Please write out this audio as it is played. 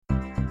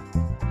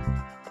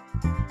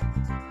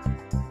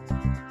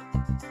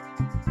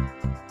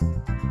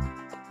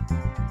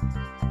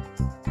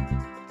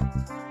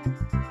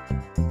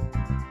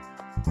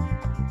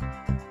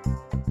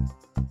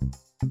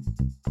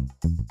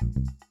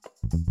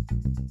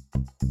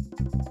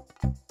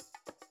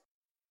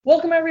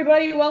Welcome,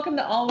 everybody. Welcome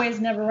to Always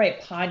Never Right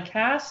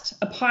podcast,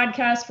 a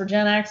podcast for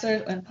Gen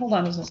Xers. And hold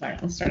on just a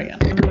second. Let's start again.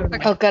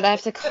 Oh, good. I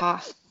have to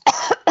cough.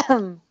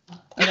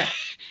 Okay.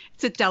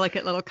 It's a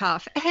delicate little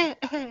cough.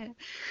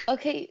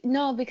 Okay,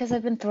 no, because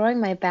I've been throwing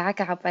my back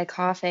out by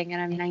coughing,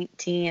 and I'm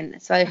 19,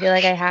 so I feel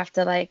like I have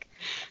to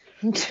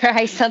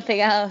try something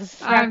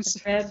else. I'm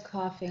rib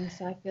coughing,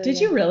 so I feel. Did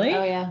you really?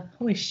 Oh yeah.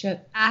 Holy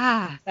shit.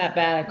 That bad.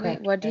 I Wait,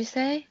 cracked. what'd you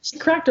say? She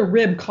cracked a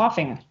rib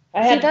coughing.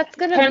 See, that's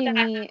gonna be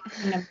me.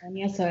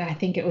 Pneumonia, so I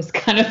think it was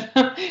kind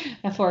of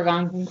a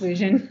foregone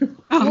conclusion.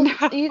 Oh,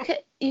 no.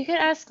 You could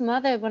ask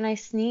Mother when I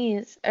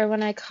sneeze or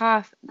when I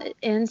cough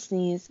and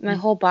sneeze, my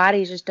whole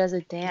body just does a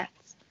dance.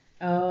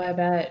 Oh, I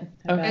bet.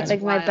 Okay. It's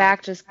Like my wild.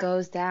 back just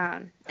goes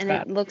down, and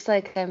Bad. it looks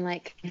like I'm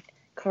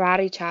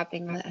karate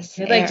chopping this.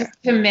 You're air.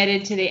 just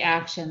committed to the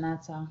action.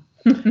 That's all.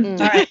 Mm.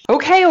 All right.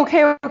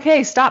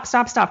 Okay. Stop.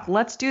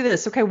 Let's do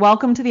this. Okay.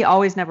 Welcome to the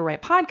Always Never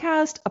Right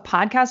podcast, a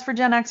podcast for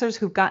Gen Xers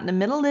who've gotten to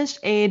middle-ish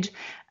age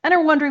and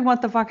are wondering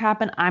what the fuck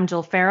happened. I'm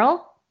Jill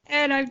Farrell.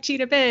 And I'm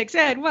Gina Biggs,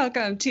 and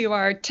welcome to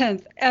our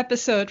 10th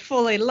episode,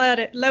 fully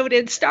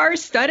loaded,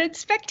 star-studded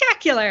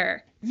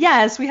spectacular.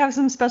 Yes, we have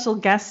some special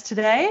guests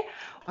today.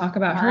 Talk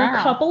about her a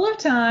Wow. couple of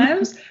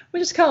times. We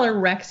just call her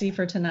Rexy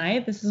for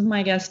tonight. This is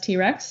my guest,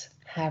 T-Rex.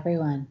 Hi,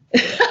 everyone.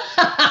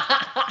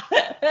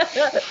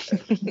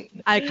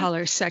 I call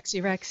her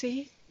Sexy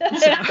Rexy.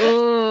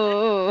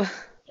 Ooh.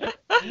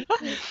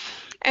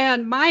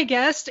 And my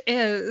guest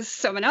is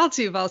someone else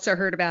you've also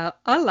heard about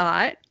a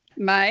lot,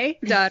 my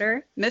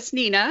daughter, Miss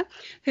Nina,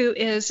 who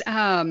is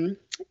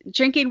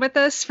drinking with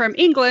us from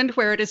England,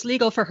 where it is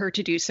legal for her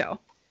to do so.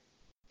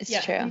 It's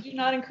Yeah, true. we do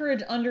not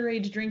encourage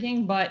underage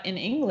drinking, but in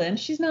England,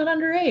 she's not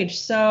underage,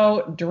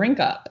 so drink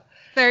up.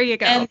 There you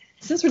go. And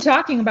since we're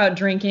talking about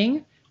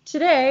drinking,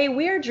 today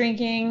we are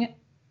drinking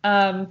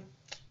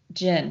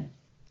gin,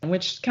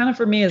 which kind of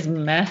for me is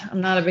meh.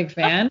 I'm not a big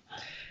fan,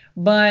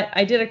 but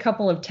I did a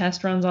couple of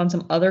test runs on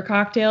some other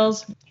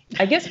cocktails.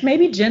 I guess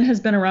maybe gin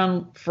has been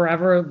around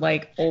forever,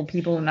 like old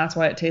people, and that's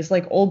why it tastes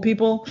like old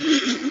people.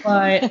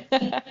 But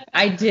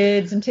I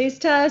did some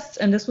taste tests,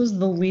 and this was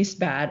the least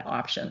bad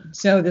option.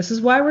 So this is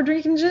why we're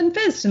drinking gin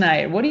fizz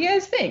tonight. What do you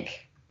guys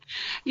think?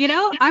 You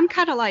know, I'm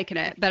kind of liking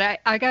it, but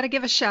I got to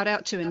give a shout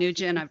out to a new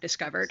gin I've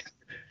discovered.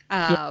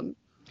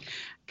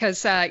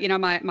 Because,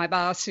 my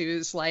boss,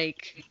 who's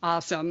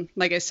awesome,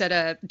 like I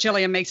said,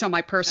 Jillian makes all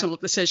my personal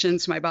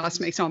decisions. My boss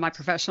makes all my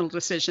professional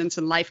decisions,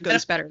 and life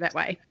goes better that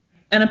way.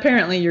 And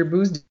apparently your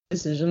booze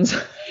decisions.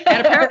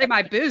 And apparently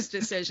my booze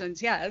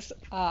decisions, yes.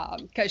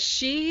 Because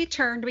she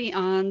turned me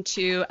on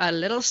to a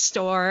little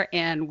store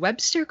in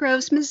Webster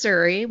Groves,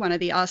 Missouri, one of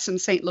the awesome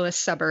St. Louis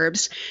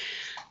suburbs,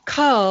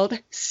 called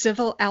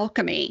Civil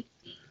Alchemy.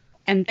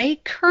 And they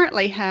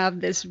currently have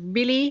this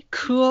really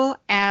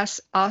cool-ass,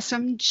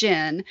 awesome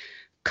gin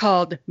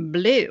called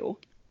Blue.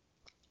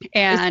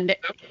 And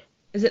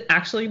Is it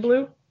actually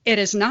blue? it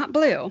is not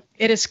blue.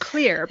 It is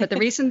clear. But the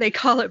reason they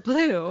call it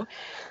blue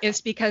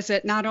is because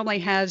it not only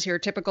has your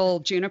typical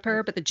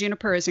juniper, but the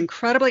juniper is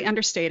incredibly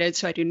understated.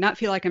 So I do not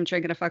feel like I'm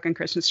drinking a fucking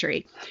Christmas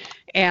tree.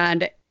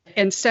 And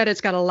instead,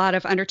 it's got a lot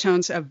of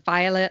undertones of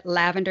violet,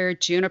 lavender,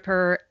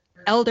 juniper,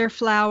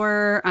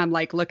 elderflower. I'm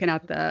looking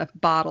at the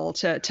bottle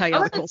to tell you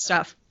all the cool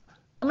stuff.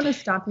 I'm going to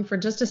stop you for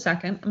just a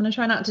second. I'm going to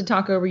try not to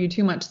talk over you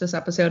too much this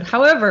episode.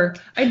 However,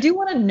 I do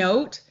want to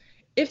note,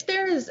 if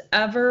there is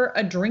ever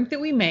a drink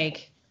that we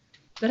make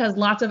that has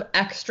lots of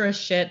extra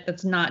shit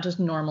that's not just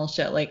normal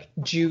shit like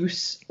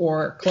juice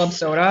or club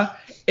soda,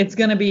 it's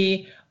going to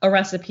be a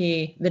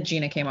recipe that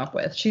Gina came up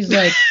with. She's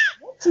like,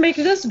 let's make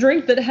this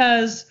drink that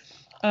has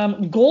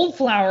gold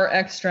flower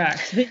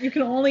extract that you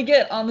can only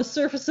get on the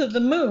surface of the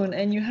moon,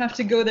 and you have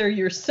to go there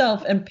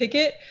yourself and pick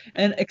it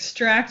and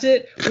extract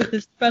it with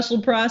this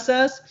special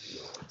process.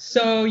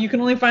 So you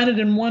can only find it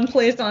in one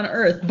place on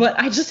Earth. But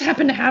I just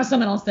happen to have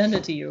some, and I'll send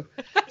it to you.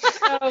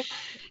 So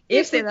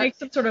if we make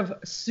some sort of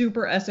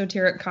super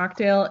esoteric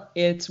cocktail,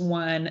 it's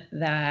one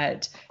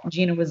that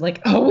Gina was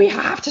like, oh, we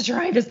have to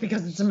try this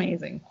because it's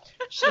amazing.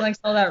 She likes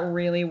all that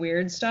really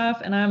weird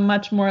stuff, and I'm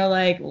much more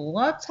like,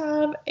 let's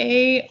have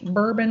a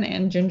bourbon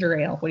and ginger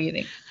ale. What do you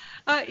think?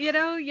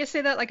 You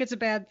say that like it's a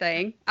bad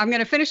thing. I'm going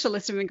to finish the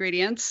list of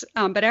ingredients,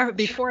 but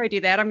before I do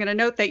that, I'm going to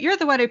note that you're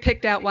the one who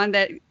picked out one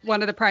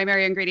of the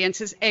primary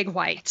ingredients is egg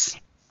whites.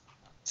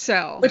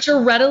 So, which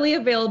are readily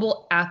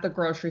available at the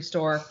grocery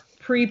store,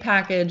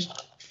 pre-packaged.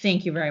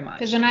 Thank you very much.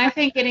 Because when I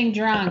think getting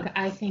drunk,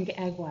 I think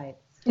egg whites.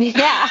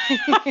 Yeah.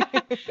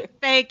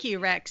 Thank you,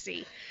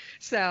 Rexy.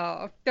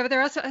 So there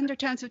are also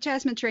undertones of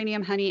jasmine,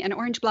 geranium, honey, and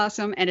orange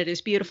blossom, and it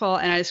is beautiful.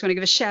 And I just want to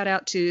give a shout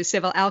out to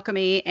Civil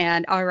Alchemy.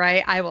 And all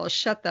right, I will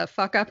shut the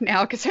fuck up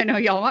now because I know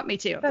y'all want me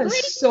to. That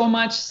is so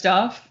much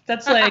stuff.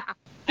 That's like,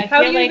 I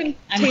how feel do you like even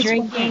I'm taste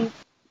drinking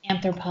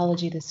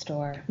Anthropology the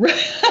store.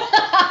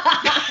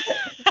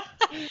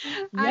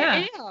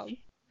 I am.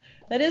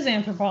 That is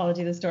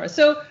Anthropology the store.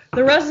 So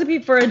the recipe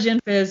for a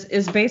gin fizz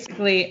is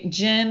basically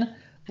gin,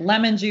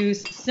 lemon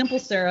juice, simple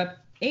syrup,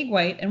 egg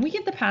white, and we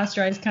get the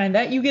pasteurized kind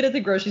that you get at the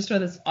grocery store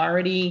that's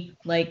already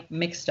like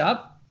mixed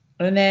up.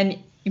 And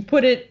then you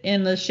put it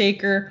in the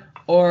shaker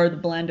or the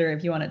blender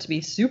if you want it to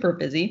be super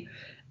busy,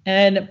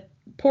 and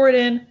pour it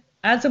in,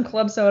 add some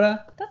club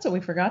soda. That's what we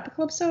forgot, the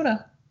club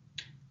soda.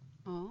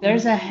 Oh.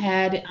 There's a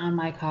head on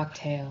my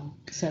cocktail,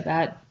 so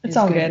that It's is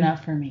all good good.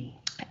 enough for me.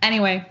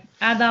 Anyway,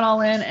 add that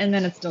all in, and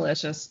then it's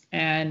delicious,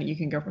 and you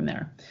can go from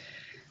there.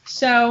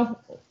 So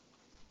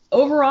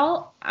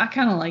overall, I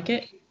kind of like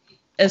it.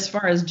 As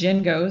far as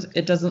gin goes,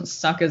 it doesn't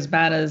suck as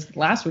bad as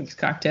last week's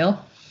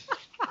cocktail.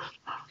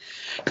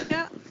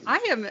 Yeah, I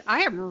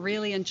am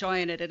really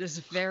enjoying it. It is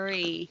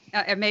very,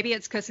 and maybe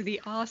it's because of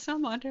the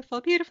awesome, wonderful,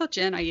 beautiful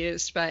gin I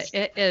used, but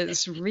it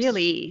is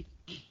really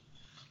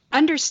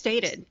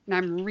understated, and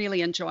I'm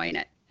really enjoying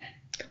it.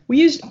 We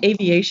used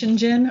Aviation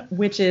Gin,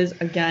 which is,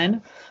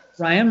 again,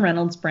 Ryan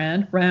Reynolds'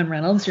 brand. Ryan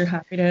Reynolds, you're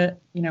happy to,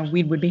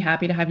 we would be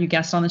happy to have you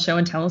guest on the show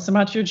and tell us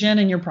about your gin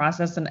and your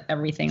process and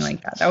everything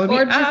like that. That would be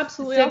Or just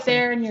absolutely sit awesome.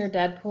 there in your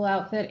Deadpool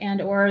outfit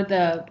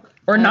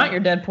Or not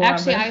your Deadpool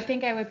Actually, outfit. I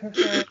think I would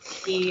prefer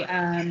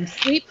the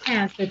sweet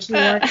pants that you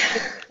wore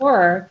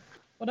before,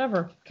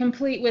 Whatever.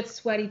 complete with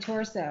sweaty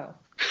torso.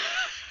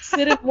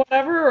 Sit in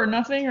whatever or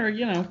nothing, or,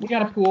 we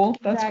got a pool.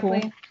 That's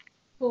Exactly. cool.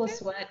 Pool of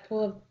sweat,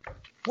 pool of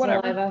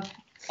Whatever. saliva.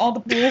 All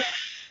the pool,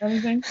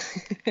 everything.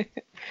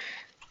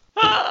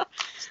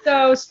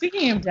 So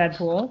speaking of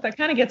Deadpool, that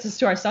kind of gets us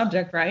to our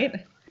subject,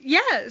 right?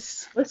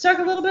 Yes. Let's talk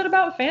a little bit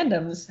about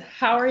fandoms.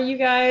 How are you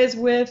guys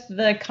with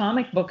the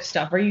comic book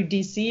stuff? Are you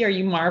DC? Are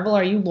you Marvel?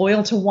 Are you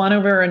loyal to one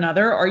over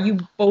another? Are you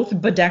both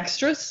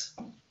ambidextrous?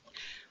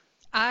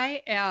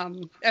 I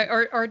am.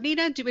 Or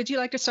Nina, would you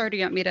like to start? Do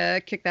you want me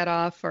to kick that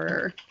off?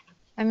 Or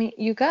I mean,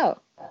 you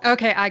go.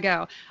 okay, I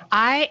go.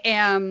 I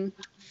am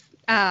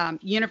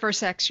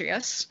Universe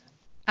Extras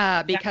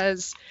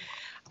because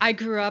I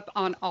grew up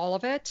on all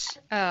of it.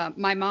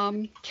 My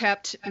mom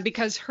kept,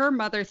 because her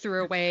mother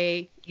threw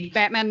away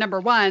Batman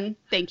 #1,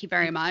 thank you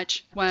very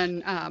much,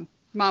 when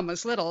Mom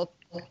was little.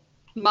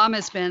 Mom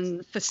has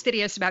been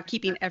fastidious about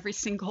keeping every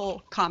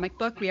single comic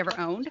book we ever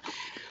owned.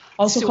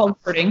 Also So- called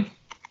hoarding.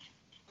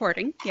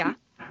 Hoarding, yeah.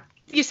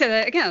 You say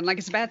that again like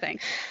it's a bad thing.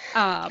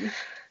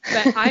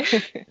 But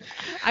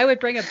I would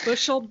bring a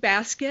bushel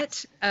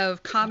basket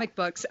of comic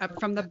books up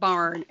from the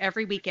barn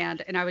every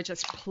weekend, and I would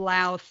just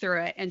plow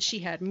through it. And she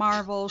had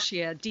Marvel, she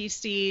had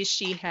DC,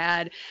 she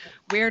had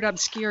weird,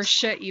 obscure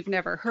shit you've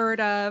never heard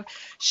of.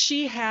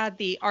 She had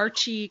the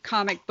Archie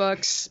comic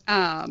books,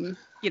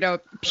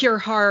 Pure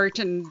Heart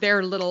and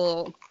their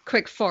little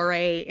quick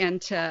foray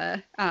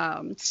into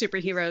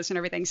superheroes and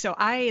everything. So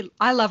I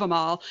love them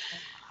all.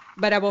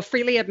 But I will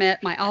freely admit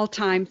my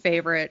all-time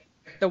favorite,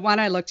 the one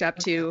I looked up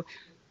to,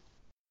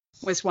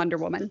 was Wonder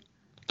Woman.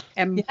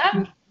 And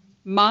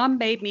Mom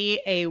made me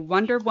a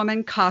Wonder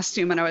Woman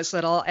costume when I was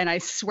little, and I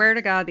swear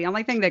to God, the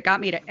only thing that got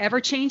me to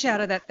ever change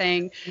out of that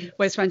thing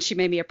was when she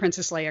made me a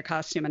Princess Leia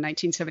costume in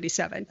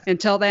 1977.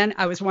 Until then,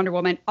 I was Wonder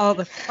Woman all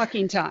the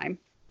fucking time.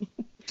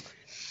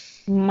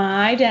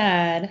 My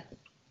dad,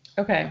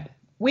 okay,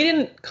 we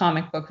didn't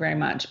comic book very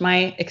much.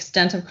 My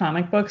extent of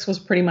comic books was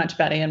pretty much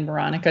Betty and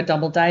Veronica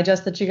double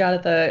digest that you got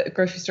at the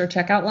grocery store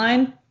checkout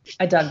line.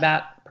 I dug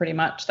that pretty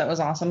much. That was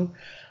awesome.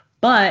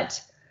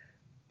 But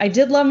I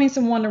did love me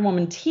some Wonder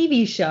Woman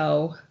TV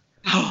show.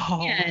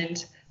 Oh.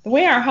 And the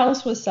way our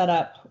house was set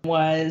up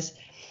was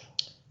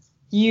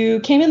you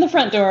came in the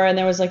front door and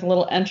there was like a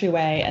little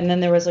entryway, and then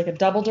there was like a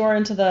double door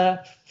into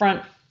the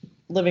front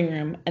living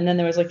room, and then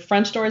there was like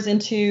French doors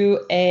into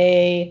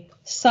a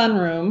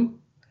sunroom,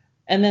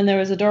 and then there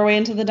was a doorway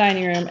into the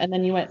dining room, and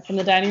then you went from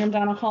the dining room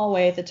down a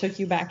hallway that took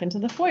you back into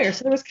the foyer.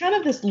 So there was kind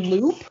of this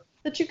loop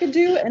that you could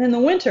do, and in the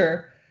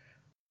winter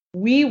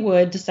we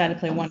would decide to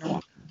play Wonder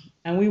Woman.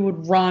 And we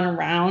would run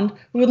around.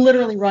 We would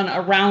literally run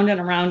around and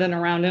around and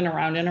around and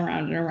around and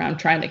around and around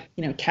trying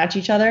to, catch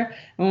each other. And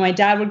when my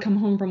dad would come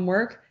home from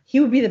work, he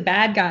would be the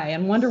bad guy.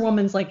 And Wonder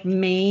Woman's like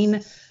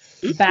main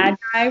bad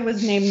guy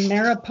was named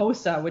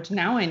Mariposa, which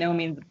now I know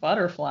means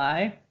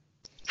butterfly.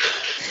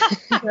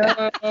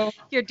 So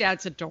Your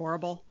dad's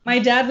adorable. my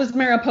dad was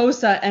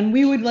Mariposa, and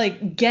we would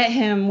like get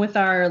him with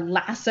our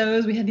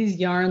lassos. We had these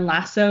yarn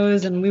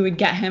lassos, and we would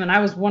get him. And I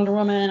was Wonder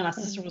Woman, and my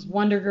sister was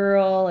Wonder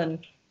Girl,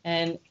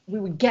 and we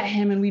would get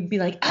him, and we'd be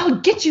like, "I'll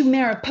get you,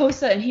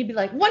 Mariposa," and he'd be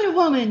like, "Wonder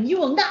Woman, you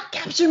will not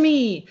capture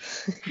me."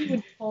 He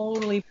would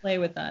totally play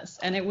with us,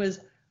 and it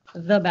was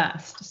the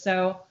best.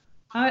 So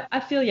I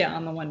feel you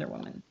on the Wonder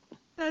Woman.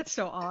 That's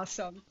so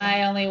awesome.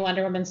 My only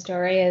Wonder Woman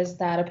story is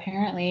that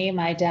apparently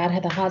my dad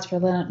had the hots for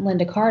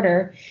Linda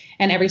Carter,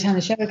 and every time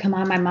the show would come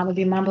on, my mom would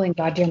be mumbling,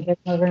 "Goddamn,"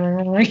 because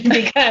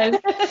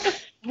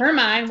her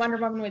mind, Wonder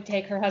Woman would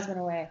take her husband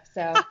away.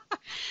 So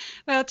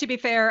Well, to be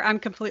fair, I'm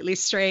completely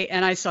straight,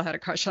 and I still had a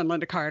crush on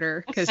Linda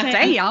Carter because Same.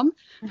 damn.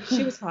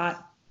 She was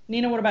hot.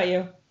 Nina, what about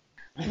you?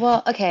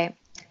 Well, okay.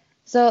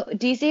 So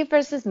DC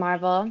versus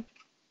Marvel,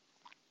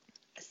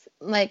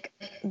 like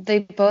they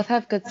both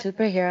have good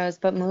superheroes,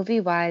 but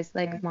movie-wise,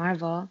 like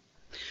Marvel.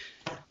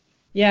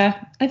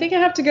 Yeah, I think I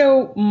have to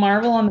go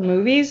Marvel on the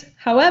movies.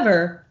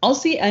 However, I'll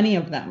see any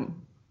of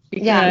them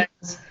because Yeah.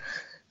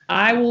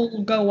 I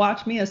will go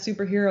watch me a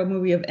superhero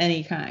movie of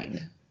any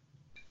kind.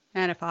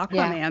 And if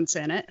Aquaman's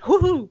in it,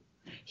 whoohoo!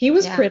 He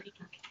was pretty.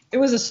 It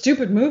was a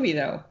stupid movie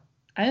though.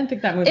 I didn't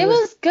think that movie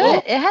was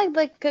good. It had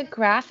like good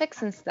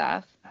graphics and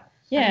stuff.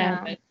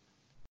 Yeah, but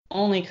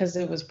only because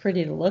it was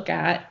pretty to look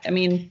at. I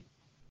mean,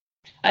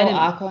 I didn't.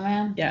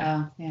 Aquaman?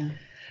 Yeah. Oh, yeah.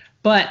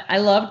 But I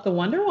loved the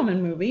Wonder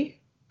Woman movie.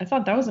 I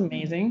thought that was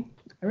amazing.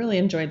 I really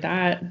enjoyed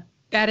that.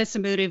 That is a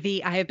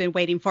movie I have been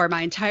waiting for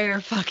my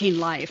entire fucking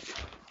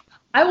life.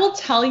 I will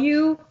tell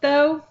you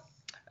though.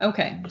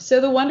 Okay, so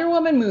the Wonder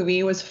Woman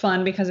movie was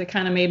fun because it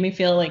kind of made me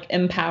feel like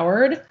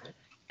empowered.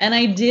 And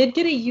I did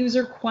get a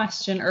user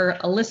question or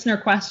a listener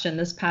question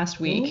this past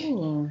week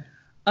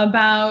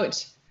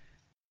about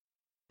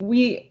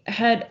we're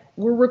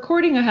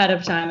recording ahead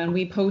of time and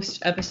we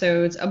post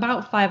episodes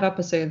about 5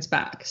 episodes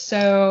back.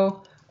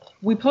 So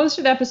we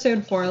posted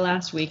episode 4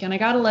 last week and I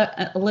got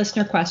a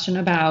listener question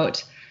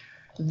about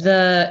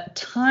the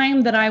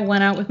time that I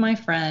went out with my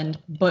friend,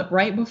 but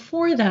right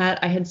before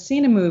that I had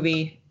seen a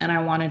movie and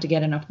I wanted to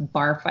get in a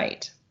bar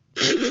fight.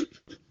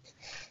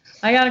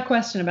 I got a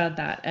question about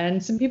that,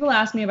 and some people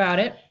asked me about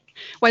it.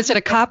 Was it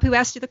a cop who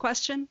asked you the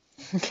question?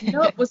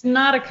 No, it was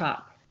not a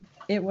cop.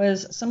 It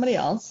was somebody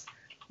else.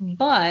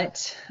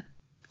 But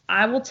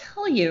I will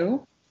tell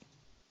you,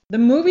 the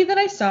movie that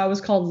I saw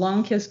was called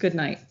Long Kiss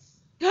Goodnight.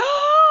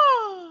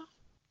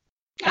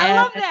 I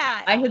love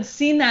that. I had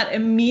seen that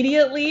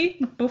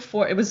immediately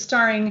before. It was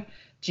starring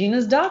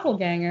Gina's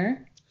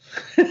doppelganger,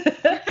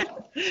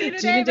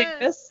 Gina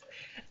Davis.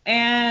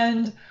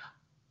 And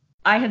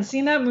I had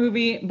seen that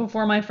movie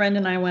before my friend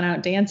and I went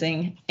out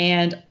dancing,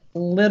 and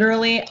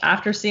literally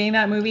after seeing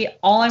that movie,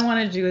 all I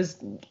wanted to do is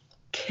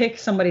kick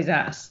somebody's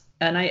ass,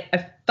 and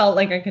I felt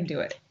like I could do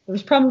it. It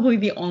was probably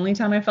the only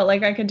time I felt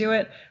like I could do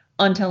it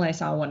until I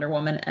saw Wonder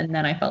Woman, and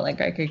then I felt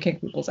like I could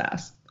kick people's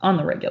ass on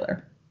the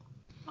regular.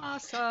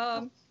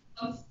 Awesome.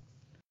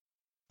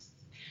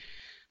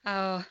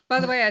 By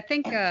the way, I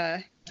think,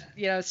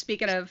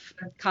 speaking of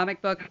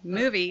comic book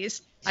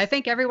movies, I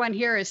think everyone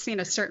here has seen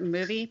a certain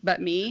movie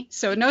but me.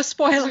 So no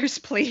spoilers,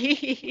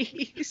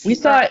 please. We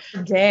saw it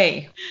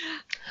today.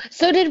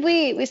 So did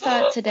we. We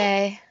saw it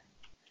today.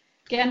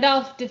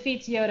 Gandalf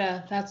defeats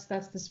Yoda. That's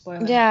the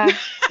spoiler. Yeah.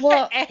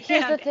 Well,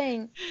 here's the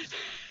thing.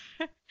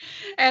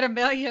 And a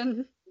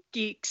million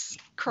geeks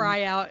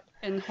cry out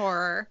in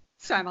horror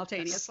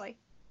simultaneously.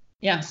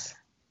 Yes.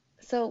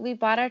 So we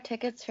bought our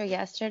tickets for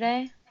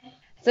yesterday.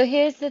 So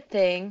here's the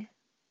thing.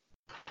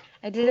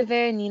 I did a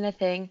very Nina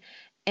thing,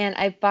 and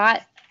I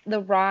bought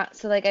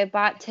I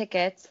bought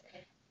tickets,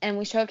 and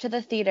we show up to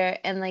the theater,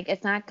 and like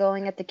it's not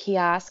going at the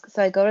kiosk.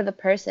 So I go to the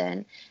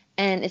person,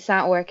 and it's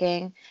not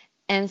working.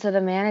 And so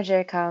the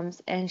manager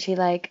comes, and she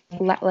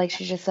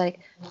she's just like,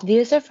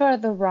 these are for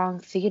the wrong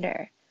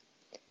theater.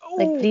 Oh.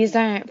 Like these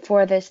aren't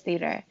for this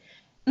theater.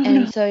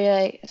 And so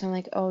I'm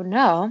like, oh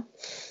no.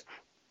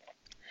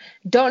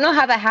 Don't know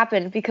how that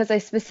happened because I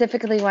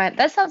specifically went,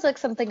 that sounds like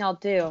something I'll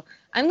do.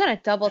 I'm going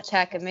to double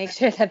check and make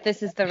sure that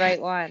this is the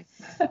right one.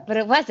 But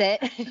it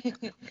wasn't.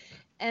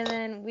 And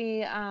then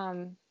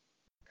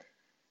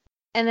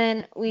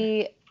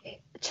we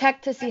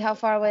checked to see how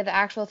far away the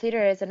actual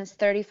theater is, and it's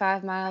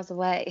 35 miles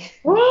away.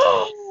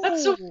 Whoa,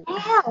 that's so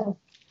far.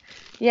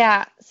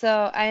 Yeah,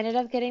 so I ended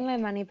up getting my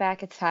money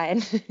back. It's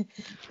fine.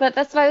 But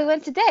that's why we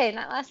went today,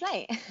 not last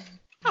night.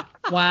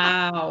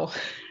 Wow.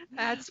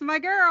 That's my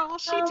girl.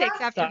 She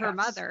takes after her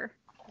mother.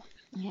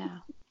 Yeah.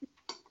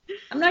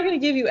 I'm not going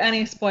to give you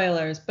any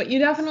spoilers, but you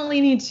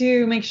definitely need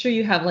to make sure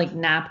you have like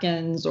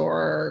napkins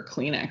or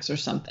Kleenex or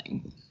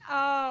something.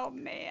 Oh,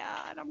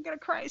 man. I'm going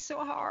to cry so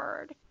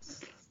hard.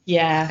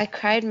 Yeah. I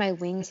cried my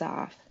wings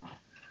off.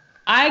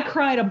 I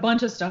cried a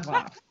bunch of stuff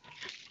off.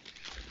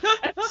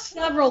 At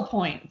several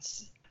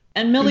points.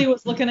 And Millie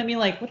was looking at me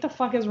like, what the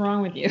fuck is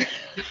wrong with you?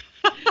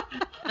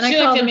 And she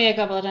looked at me a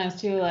couple of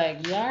times too,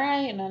 like, you all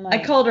right? And I'm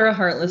like, I called her a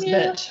heartless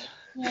bitch.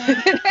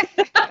 Yeah.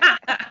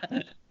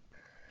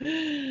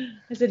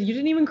 I said, you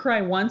didn't even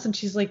cry once? And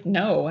she's like,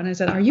 no. And I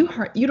said, are you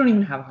heart? You don't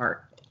even have a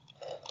heart.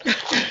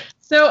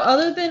 So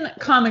other than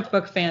comic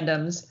book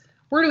fandoms,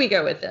 where do we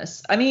go with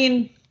this? I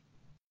mean,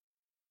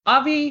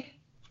 Avi,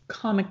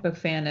 comic book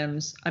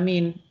fandoms. I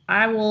mean,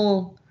 I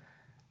will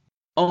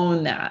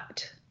own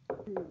that.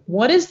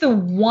 What is the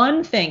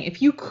one thing,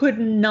 if you could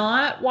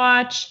not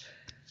watch,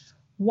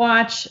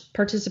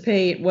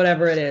 participate,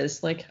 whatever it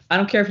is, like, I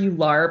don't care if you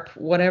LARP,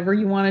 whatever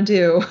you want to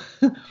do,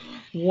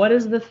 what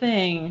is the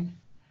thing?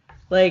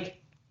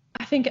 Like,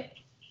 I think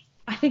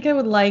I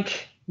would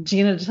like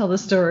Gina to tell the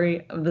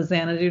story of the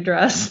Xanadu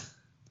dress.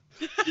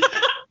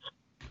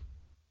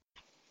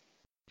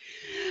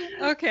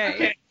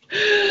 Okay.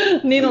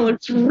 Nina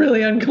looks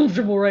really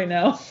uncomfortable right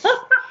now.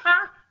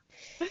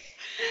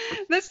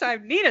 This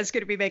time, Nina's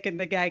going to be making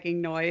the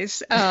gagging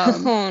noise.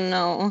 Oh,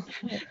 no.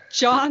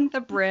 John the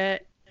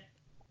Brit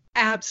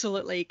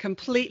absolutely,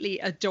 completely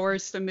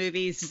adores the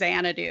movie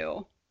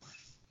Xanadu.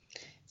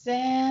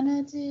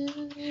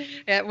 Xanadu.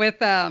 Yeah, with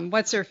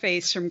what's her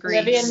face from Greece?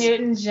 Olivia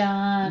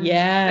Newton-John.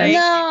 Yeah.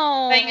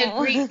 No. Playing a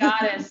Greek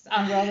goddess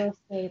on roller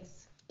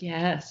skates.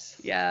 Yes.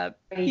 Yeah.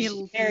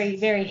 Very, very,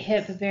 very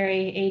hip,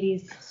 very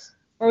 80s.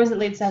 Or was it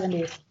late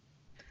 70s?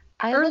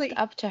 I Early- looked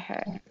up to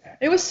her.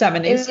 It was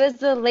 70s. It was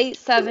the late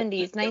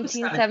 70s.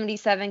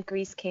 1977,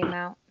 Grease came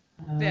out.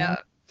 Yeah.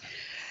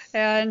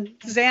 And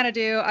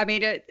Xanadu, I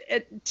mean,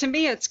 it to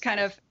me, it's kind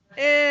of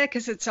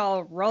because it's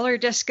all roller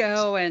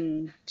disco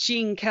and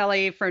Gene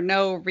Kelly for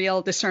no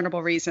real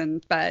discernible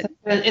reason, but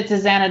It's a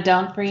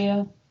Xanadu for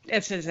you?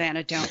 it's a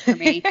Xanadu for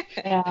me.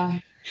 Yeah.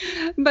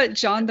 But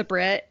John the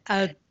Brit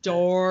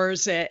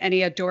adores it, and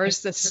he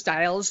adores the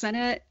styles in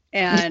it.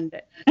 And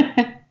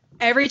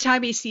every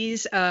time he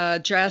sees a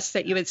dress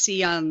that you would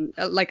see on,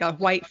 like a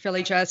white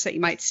frilly dress that you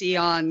might see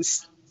on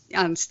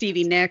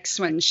Stevie Nicks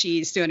when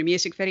she's doing a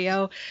music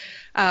video,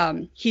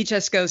 he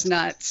just goes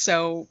nuts.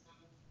 So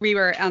we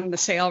were on the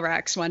sale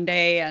racks one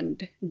day,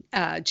 and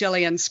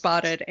Jillian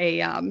spotted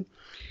a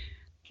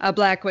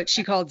black, what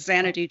she called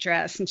Xanadu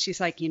dress, and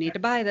she's like, "You need to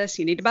buy this.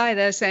 You need to buy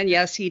this." And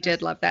yes, he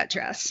did love that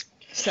dress.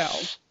 So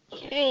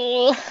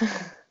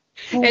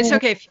it's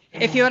okay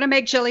if you want to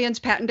make Jillian's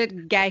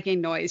patented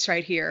gagging noise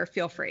right here.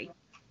 Feel free.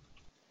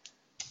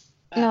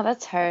 No,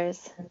 that's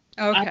hers.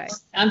 Okay.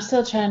 I'm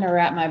still trying to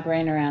wrap my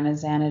brain around a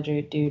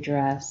Xanadu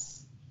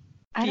dress.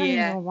 I don't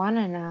Yeah. even want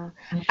to know.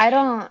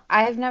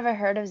 I've never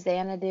heard of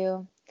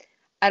Xanadu.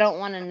 I don't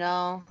want to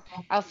know.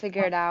 I'll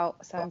figure it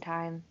out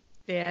sometime.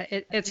 Yeah,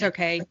 it's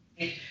okay.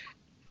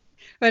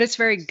 But it's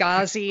very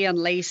gauzy and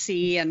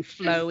lacy and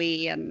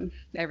flowy and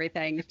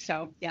everything.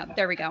 So yeah,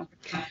 there we go.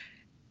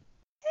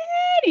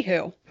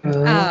 Anywho,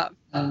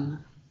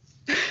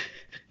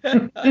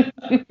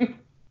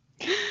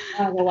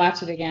 I'll go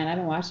watch it again. I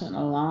haven't watched it in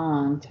a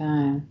long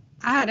time.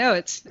 I know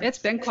it's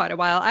been quite a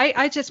while.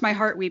 I just, my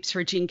heart weeps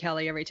for Gene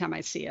Kelly every time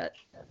I see it.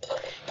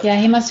 Yeah,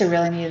 he must have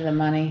really needed the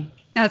money.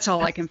 That's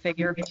all I can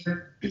figure.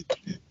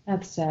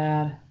 That's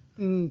sad.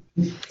 Mm.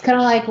 It's kind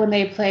of like when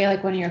they play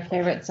like one of your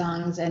favorite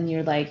songs and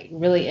you're like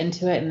really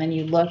into it, and then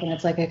you look and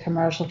it's like a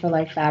commercial for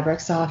like fabric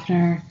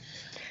softener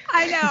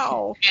I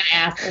know. and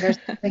acid or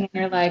something, and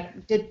you're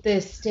like, did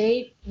the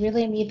state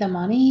really need the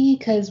money?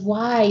 Because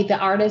why? The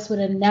artist would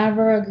have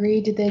never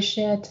agreed to this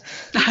shit.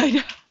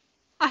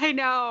 I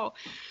know.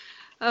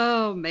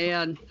 Oh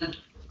man.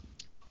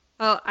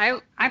 Well, I'm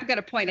going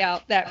to point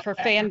out that for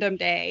Fandom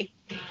Day,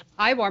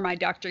 I wore my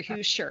Doctor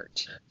Who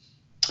shirt.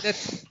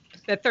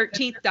 The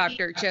 13th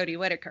Doctor, Jodie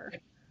Whittaker.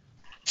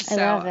 I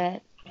love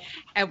it.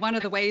 And one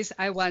of the ways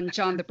I won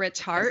John the Brit's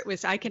heart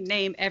was I can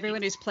name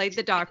everyone who's played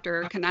the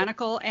Doctor,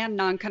 canonical and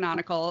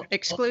non-canonical,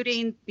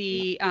 excluding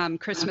the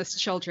Christmas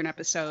Children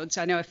episodes.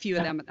 I know a few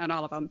of them, not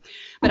all of them,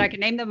 but I can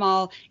name them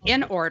all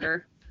in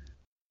order.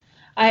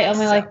 I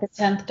only like the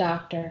 10th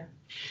Doctor.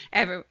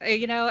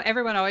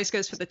 Everyone always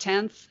goes for the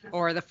 10th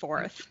or the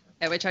 4th,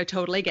 which I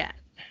totally get.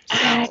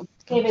 So,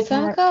 David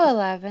Some Tennant. go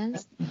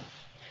 11s.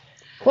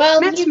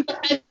 Well, Matt's-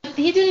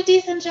 he did a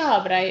decent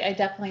job, but I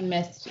definitely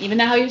missed. Even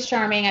though he was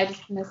charming, I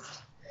just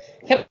missed.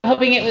 Kept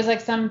hoping it was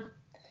like some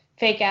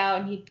fake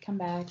out and he'd come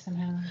back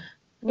somehow.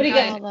 What do you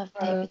I guys? love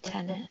David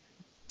Tennant.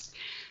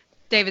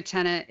 David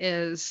Tennant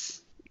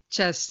is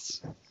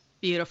just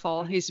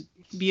beautiful. He's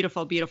a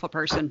beautiful, beautiful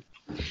person.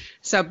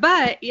 So,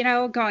 but,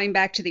 going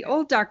back to the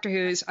old Doctor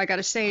Who's, I got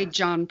to say,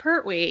 John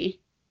Pertwee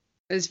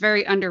is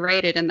very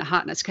underrated in the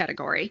hotness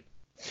category.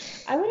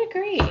 I would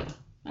agree.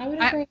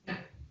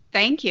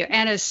 Thank you.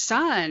 And his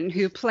son,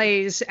 who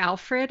plays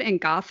Alfred in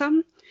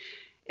Gotham,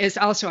 is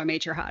also a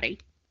major hottie.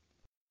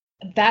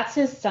 That's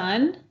his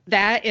son?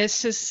 That is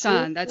his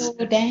son. That's Oh,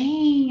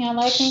 dang. I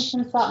like me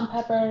some salt and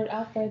pepper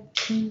Alfred.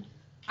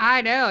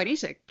 I know, and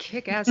he's a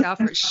kick-ass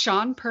Alfred.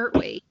 Sean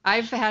Pertwee.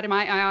 I've had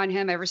my eye on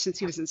him ever since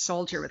he was in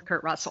Soldier with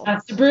Kurt Russell.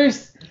 That's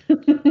Bruce.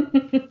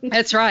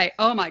 That's right.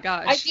 Oh my I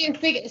gosh. do.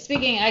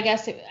 Speaking, I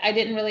guess I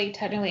didn't really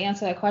technically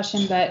answer that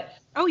question, but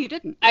Oh, you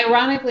didn't.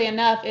 ironically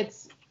enough,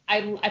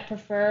 I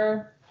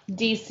prefer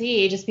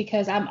DC just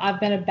because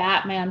I've been a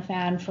Batman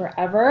fan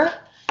forever,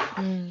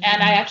 and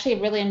I actually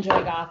really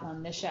enjoy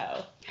Gotham, the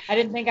show. I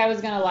didn't think I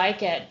was gonna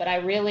like it, but I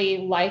really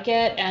like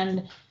it,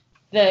 and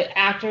the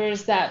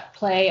actors that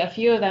play a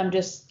few of them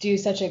just do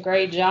such a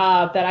great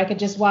job that I could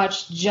just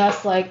watch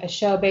just like a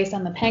show based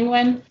on the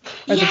Penguin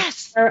or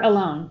Yes. the Joker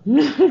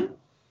alone.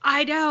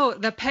 I know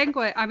the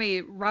Penguin. I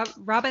mean,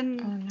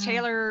 Robin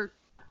Taylor.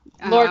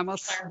 Lord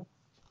Taylor.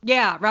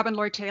 Yeah, Robin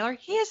Lord Taylor.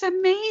 He is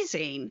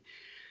amazing.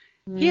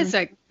 He is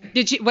a.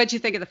 What'd you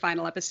think of the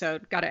final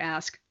episode? Got to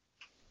ask.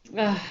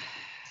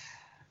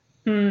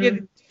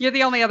 You're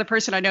the only other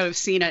person I know who's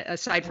seen it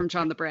aside from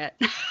John the Brit.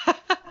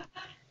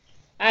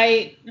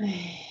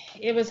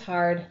 It was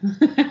hard.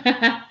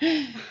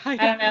 I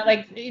don't know.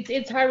 Like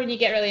it's hard when you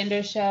get really into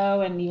a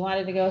show and you want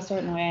it to go a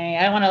certain way.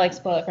 I don't want to like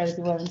spoil it for other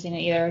people who haven't seen it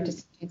either.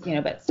 Just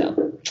but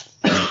still.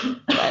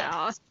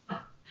 Yeah.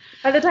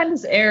 By the time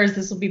this airs,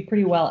 this will be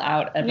pretty well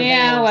out.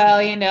 Yeah, well,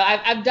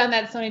 I've done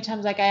that so many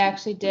times. Like I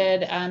actually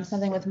did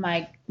something with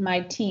my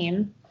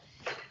team,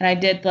 and I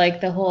did like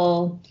the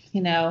whole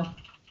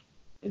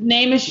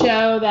Name a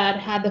show that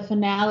had the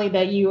finale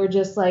that you were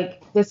just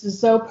like, this is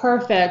so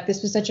perfect.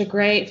 This was such a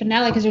great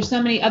finale, because there's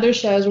so many other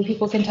shows where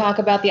people can talk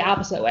about the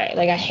opposite way.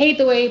 Like, I hate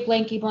the way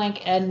blanky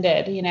blank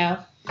ended, you know?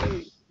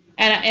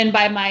 And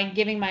by my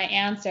giving my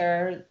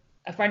answer,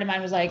 a friend of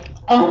mine was like,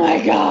 "Oh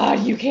my God,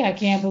 I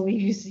can't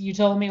believe you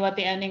told me what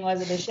the ending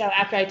was of the show,"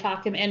 after I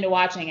talked him into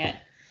watching it. I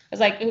was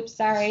like, "Oops,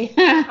 sorry."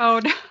 Oh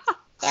no.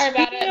 Sorry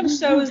about Speaking it. of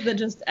shows that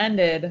just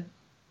ended,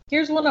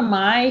 here's one of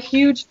my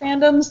huge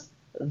fandoms,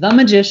 The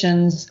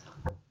Magicians.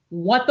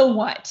 What the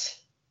what?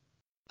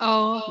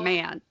 Oh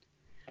man.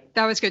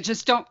 That was good.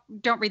 Just don't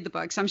read the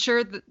books. I'm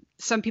sure that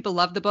some people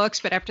love the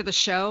books, but after the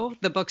show,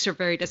 the books are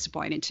very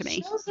disappointing to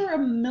me. Shows are a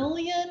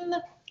million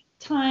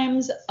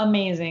times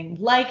amazing.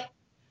 Like,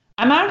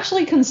 I'm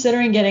actually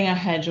considering getting a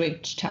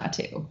Hedwig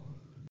tattoo.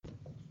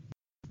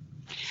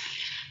 And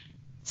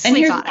Sleep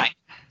here's on why. it.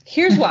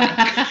 Here's why.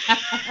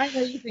 I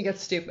know you think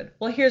it's stupid.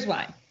 Well, here's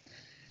why.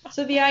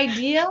 So the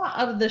idea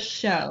of the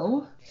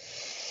show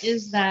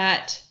is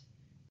that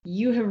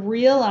you have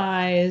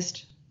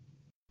realized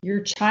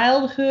your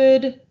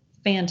childhood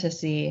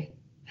fantasy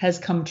has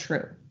come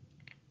true.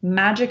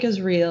 Magic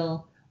is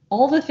real.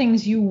 All the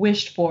things you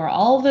wished for,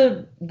 all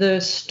the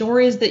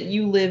stories that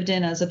you lived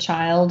in as a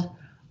child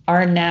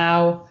are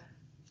now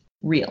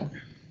real.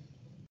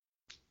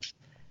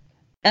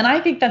 And I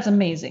think that's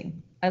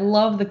amazing. I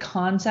love the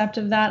concept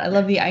of that. I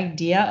love the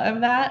idea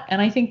of that.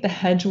 And I think the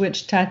Hedge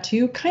Witch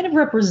tattoo kind of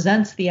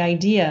represents the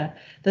idea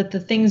that the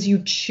things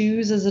you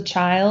choose as a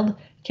child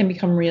can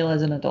become real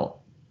as an adult.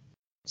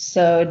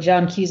 So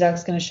John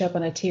Cusack's going to show up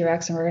on a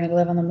T-Rex and we're going to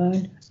live on the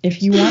moon?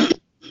 If you want,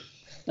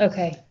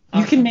 Okay.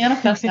 you can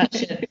manifest that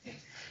shit.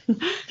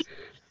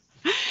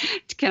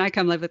 Can I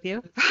come live with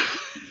you?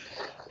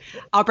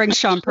 I'll bring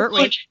Sean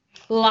Pertwee.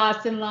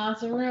 Lots and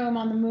lots of room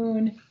on the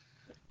moon.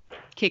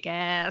 Kick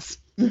ass.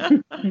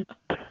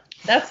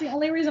 That's the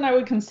only reason I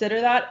would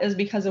consider that, is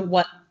because of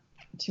what,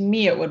 to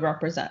me, it would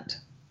represent.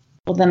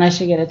 Well, then I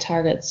should get a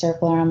target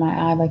circle around my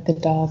eye like the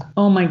dog.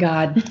 Oh my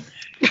God.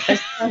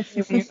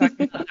 Especially when you're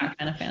talking about that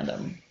kind of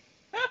fandom.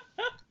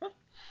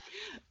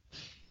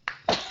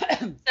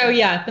 So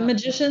yeah, The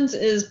Magicians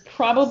is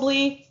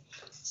probably,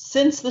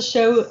 since the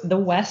show The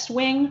West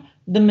Wing,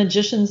 The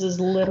Magicians is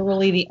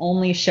literally the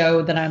only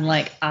show that I'm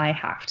like, I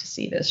have to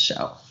see this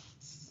show.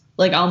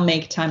 Like, I'll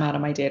make time out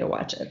of my day to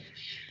watch it.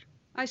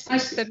 I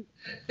see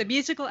the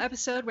musical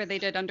episode where they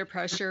did Under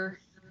Pressure.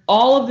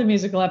 All of the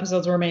musical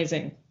episodes were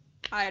amazing.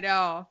 I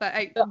know, but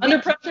The Under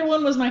Pressure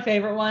one was my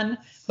favorite one,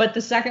 but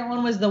the second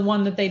one was the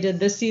one that they did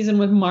this season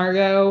with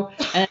Margot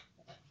and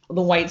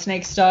the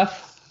Whitesnake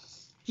stuff.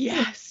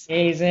 yes.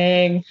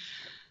 Amazing.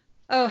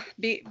 Oh,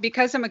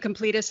 because I'm a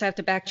completist, I have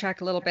to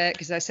backtrack a little bit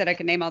because I said I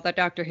could name all the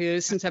Doctor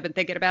Who's. Since I've been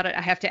thinking about it,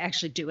 I have to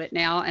actually do it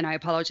now, and I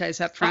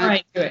apologize up front. All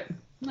right, do it.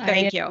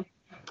 Thank you.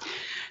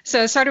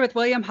 So it started with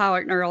William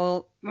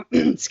Hartnell.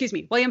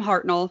 William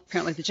Hartnell.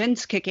 Apparently the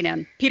gin's kicking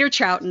in. Peter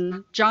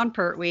Troughton, John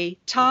Pertwee,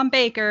 Tom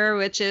Baker,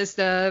 which is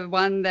the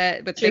one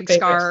that with Two big Bakers.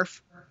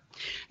 scarf.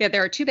 Yeah,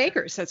 there are two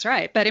Bakers. That's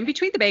right. But in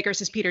between the Bakers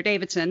is Peter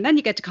Davidson. Then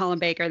you get to Colin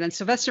Baker. Then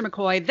Sylvester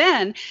McCoy.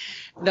 Then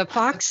the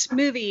Fox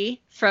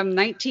movie from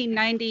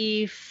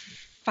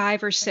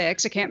 1995 or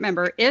 6, I can't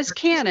remember, is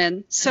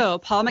canon. So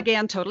Paul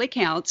McGann totally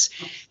counts.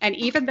 And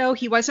even though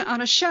he wasn't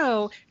on a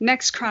show,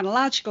 next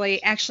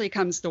chronologically actually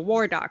comes the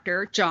War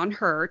Doctor, John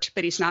Hurt,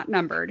 but he's not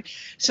numbered.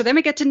 So then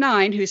we get to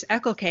 9, who's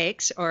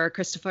Ecclescakes, or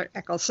Christopher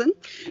Eccleston.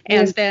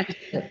 And then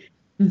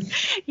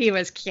he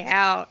was cute.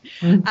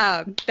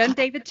 Then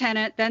David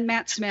Tennant, then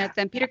Matt Smith,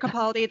 then Peter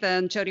Capaldi,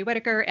 then Jodie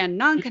Whittaker, and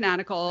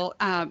non-canonical,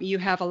 you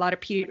have a lot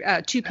of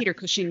two Peter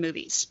Cushing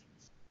movies.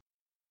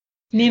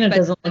 Nina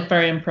doesn't look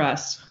very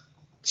impressed.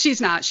 She's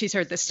not. She's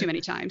heard this too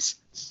many times.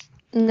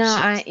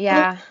 No,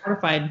 yeah.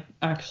 Horrified,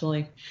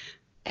 actually.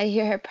 I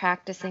hear her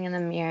practicing in the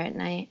mirror at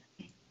night.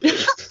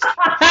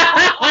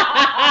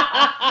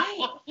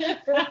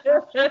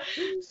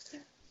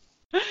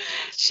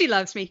 She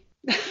loves me.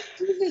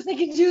 Jesus, I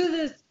can do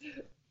this.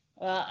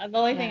 Well, the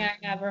only thing I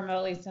have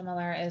remotely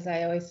similar is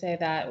I always say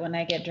that when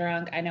I get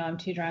drunk, I know I'm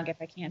too drunk if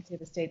I can't see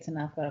the States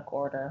enough but a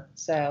quarter.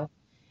 So,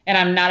 and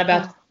I'm not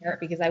about to hear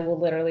it because I will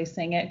literally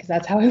sing it because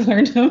that's how I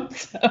learned them.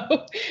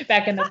 So,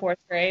 back in the 4th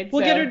grade.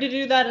 We'll get her to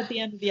do that at the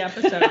end of the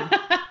episode.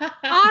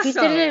 We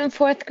did it in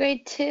 4th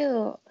grade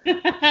too.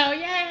 Oh,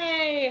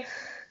 yay!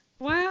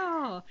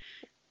 Wow.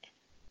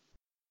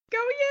 Go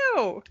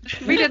you.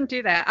 We didn't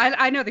do that.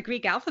 I know the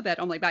Greek alphabet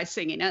only by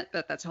singing it,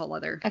 but that's a whole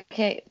other.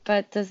 Okay,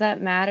 but does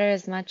that matter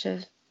as much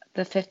as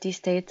the 50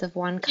 states of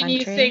one Can country?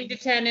 you sing to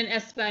 10 in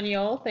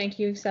Espanol? Thank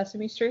you,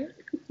 Sesame Street.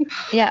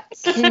 Yeah.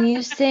 Can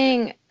you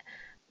sing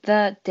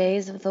the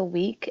days of the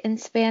week in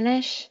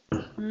Spanish?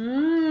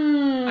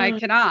 I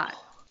cannot.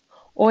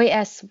 Hoy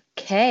es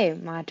que,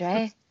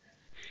 madre.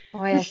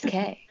 Hoy es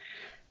que.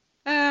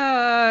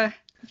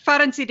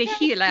 Fahren Sie die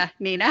Hila,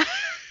 Nina.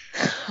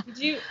 Did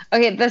you?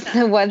 Okay, that's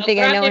the one thing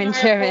I know in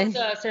German.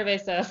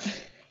 Cervezas.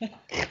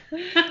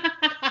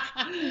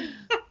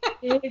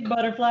 Big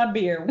butterfly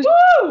beer.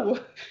 Woo!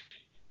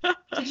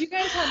 Did you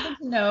guys happen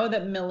to know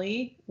that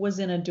Millie was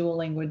in a dual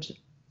language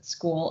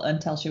school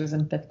until she was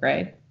in 5th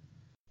grade.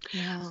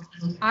 No.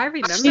 I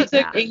remember She took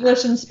that.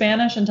 English and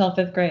Spanish until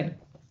 5th grade.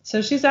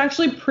 So she's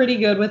actually pretty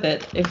good with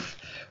it. If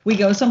we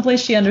go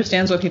someplace, she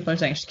understands what people are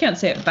saying. She can't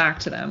say it back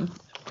to them.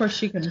 Of course,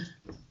 she can,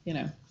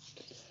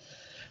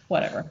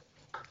 whatever.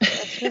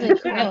 That's really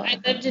cool. I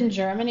lived in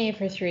Germany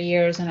for 3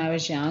 years when I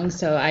was young,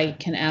 so I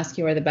can ask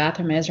you where the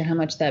bathroom is or how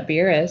much that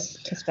beer is.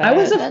 I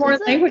was a That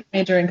foreign is language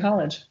major in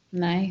college.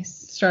 Nice.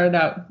 Started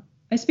out.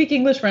 I speak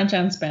English, French,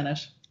 and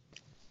Spanish.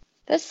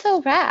 That's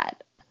so rad.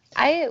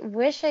 I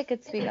wish I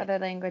could speak other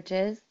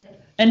languages.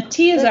 And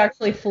T is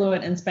actually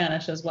fluent in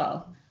Spanish as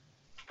well.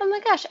 Oh my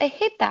gosh, I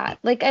hate that.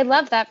 Like, I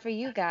love that for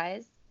you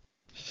guys,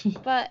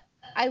 but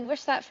I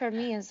wish that for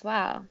me as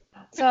well.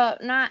 So,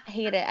 not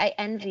hate it, I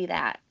envy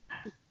that.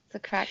 The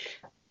correct.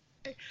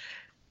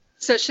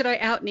 So should I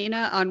out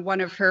Nina on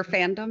one of her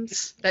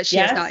fandoms that she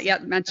Yes. has not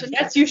yet mentioned?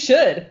 Yes, you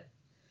should.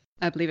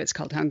 I believe it's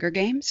called Hunger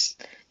Games.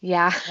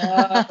 Yeah.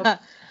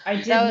 I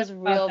did. That was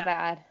know about real that.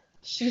 bad.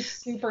 She's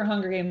super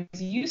Hunger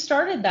Games. You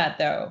started that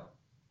though.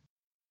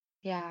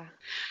 Yeah.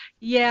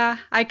 Yeah,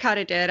 I kind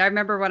of did. I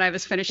remember when I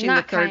was finishing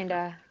Not the third.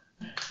 kinda.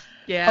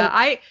 Yeah,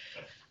 Oh.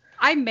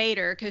 I made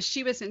her because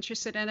she was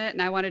interested in it,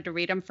 and I wanted to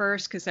read them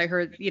first because I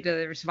heard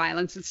there was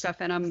violence and stuff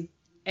in them.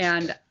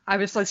 And I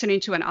was listening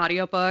to an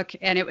audiobook,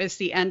 and it was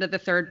the end of the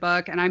third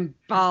book, and I'm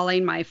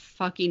bawling my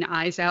fucking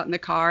eyes out in the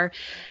car.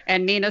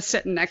 And Nina's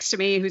sitting next to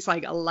me, who's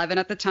like 11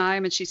 at the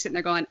time, and she's sitting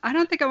there going, I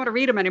don't think I want to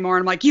read them anymore.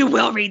 And I'm like, you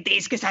will read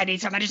these because I need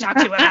someone to talk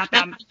to about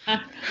them.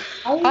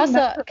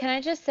 Also, can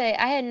I just say,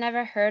 I had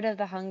never heard of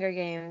the Hunger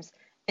Games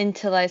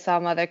until I saw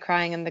Mother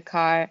crying in the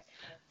car.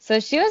 So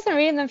she wasn't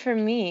reading them for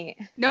me.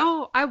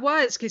 No, I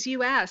was because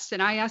you asked,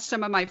 and I asked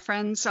some of my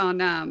friends on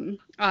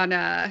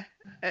that,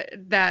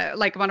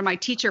 like one of my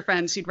teacher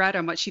friends who'd read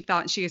them, what she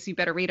thought, and she goes, "You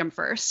better read them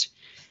first."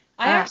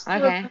 I actually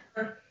okay.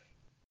 remember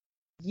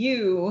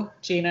you,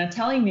 Gina,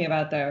 telling me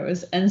about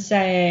those and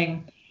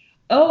saying,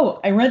 oh,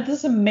 I read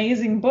this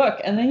amazing book.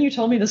 And then you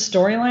told me the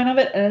storyline of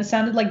it, and it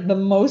sounded like the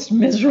most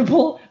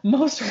miserable,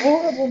 most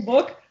horrible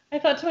book. I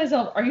thought to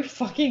myself, are you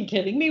fucking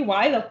kidding me?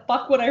 Why the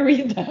fuck would I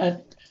read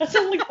that? That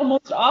sounds like the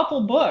most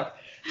awful book.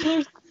 So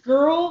there's a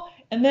girl,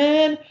 and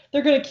then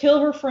they're going to kill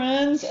her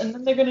friends, and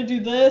then they're going to do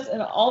this,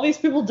 and all these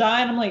people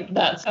die. And I'm like,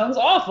 that sounds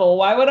awful.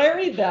 Why would I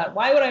read that?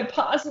 Why would I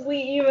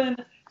possibly even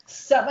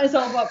set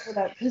myself up for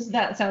that? Because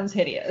that sounds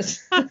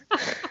hideous.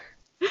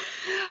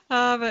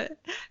 But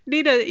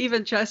Nina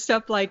even dressed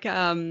up like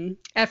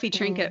Effie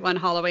Trinket one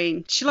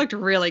Halloween. She looked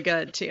really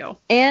good too.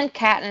 And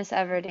Katniss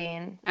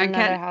Everdeen. And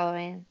Another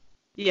Halloween.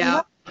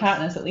 Yeah.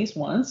 Katniss at least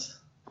once.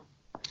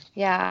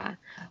 Yeah.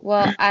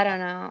 Well, I don't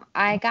know.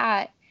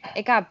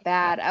 It got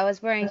bad. I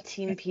was wearing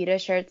Team PETA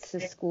shirts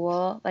to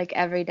school like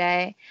every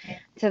day,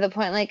 to the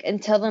point like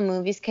until the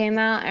movies came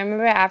out. I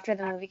remember after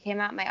the movie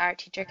came out, my art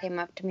teacher came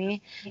up to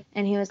me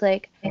and he was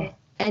like,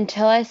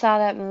 until I saw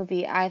that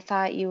movie, I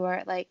thought you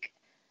were like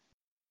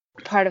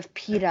part of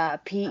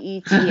PETA,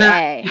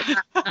 PETA.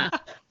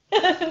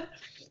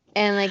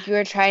 And like you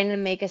were trying to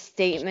make a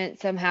statement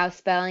somehow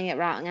spelling it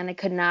wrong and I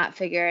could not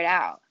figure it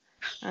out.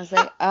 I was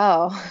like,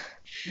 oh.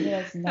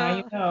 Yes, now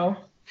you know.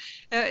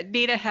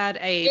 Nina had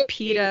a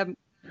PETA.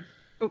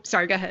 Oops,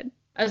 sorry, go ahead.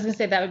 I was going to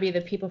say that would be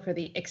the people for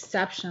the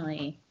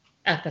exceptionally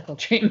ethical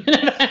treatment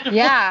of animals.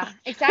 Yeah,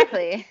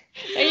 exactly.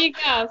 There you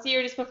go. So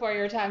you're just before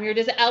your time. You're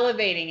just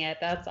elevating it.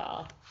 That's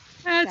all.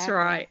 That's Exactly.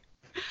 right.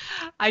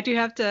 I do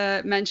have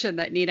to mention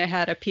that Nina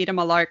had a PETA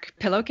Malark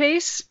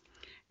pillowcase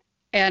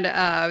and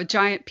a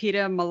giant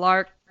PETA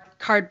Malark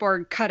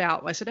cardboard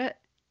cutout, wasn't it?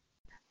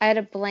 I had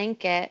a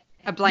blanket.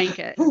 A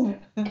blanket.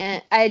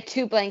 And I had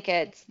two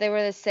blankets. They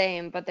were the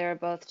same, but they were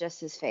both just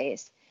his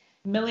face.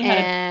 Millie had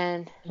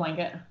And a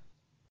blanket.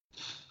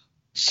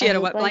 She had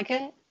a wet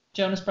blanket?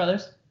 Jonas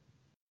Brothers.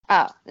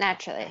 Oh,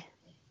 naturally.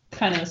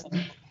 Kind of the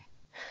same.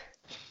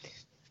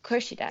 Of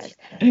course she does.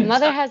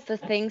 Mother has the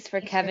things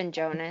for Kevin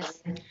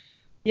Jonas.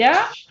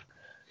 Yeah?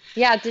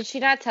 Yeah, did she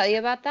not tell you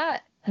about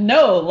that?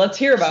 No, let's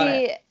hear about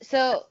it.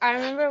 So I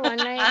remember one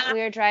night we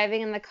were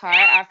driving in the car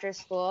after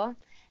school,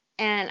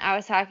 and I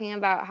was talking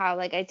about how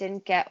like I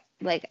didn't get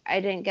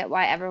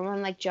why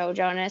everyone liked Joe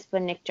Jonas,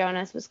 but Nick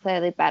Jonas was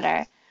clearly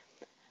better.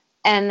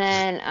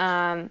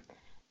 And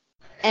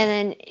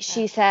then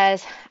she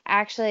says,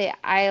 actually,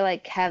 I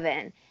like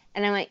Kevin.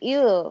 And I went,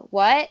 ew,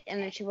 what?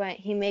 And then she went,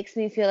 he makes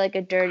me feel like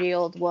a dirty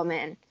old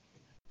woman.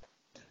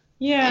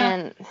 Yeah,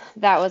 And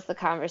that was the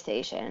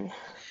conversation.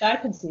 I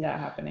could see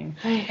that happening.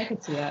 I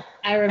could see that.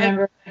 I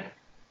remember.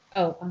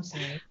 Oh, I'm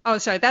sorry. Oh,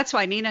 sorry. That's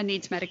why Nina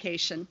needs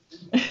medication.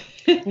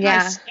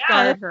 Yeah. I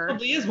scarred her.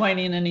 Probably is why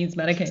Nina needs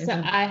medication. So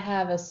I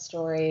have a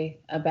story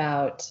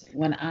about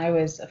when I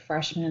was a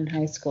freshman in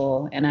high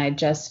school and I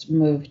just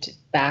moved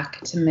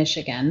back to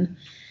Michigan,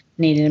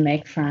 needed to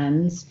make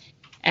friends,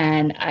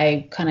 and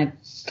I kind of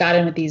got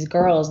in with these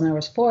girls, and there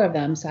was 4 of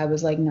them, so I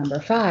was like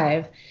number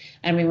 5,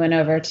 and we went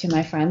over to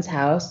my friend's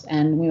house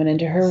and we went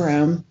into her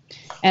room,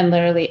 and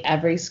literally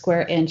every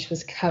square inch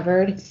was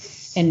covered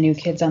in New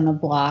Kids on the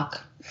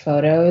Block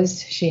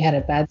photos. She had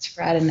a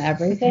bedspread and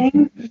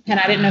everything, and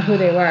I didn't know who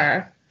they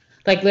were.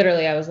 Like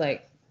literally I was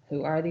like,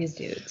 who are these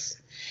dudes?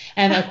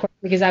 And of course,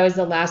 because I was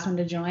the last one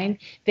to join,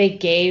 they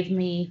gave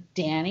me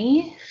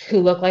Danny, who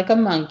looked like a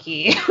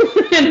monkey.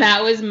 And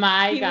that was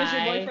my guy. Was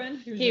your boyfriend?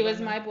 He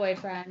was my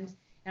boyfriend.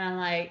 And I'm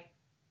like,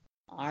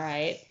 all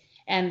right.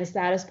 And the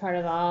saddest part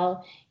of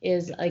all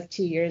is like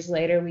 2 years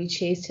later, we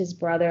chased his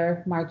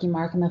brother, Marky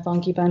Mark, and the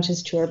Funky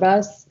Bunch's tour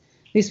bus.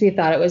 At least we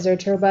thought it was their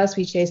tour bus.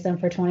 We chased them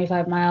for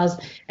 25 miles,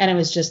 and it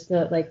was just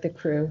the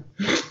crew.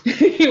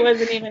 He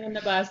wasn't even in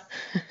the bus.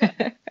 So,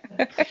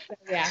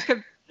 yeah.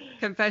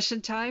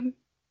 Confession time.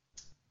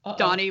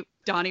 Uh-oh.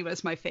 Donnie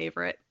was my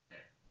favorite.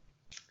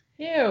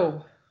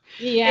 Ew.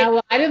 Yeah,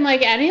 well, I didn't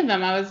like any of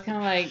them. I was kind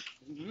of like,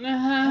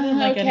 I didn't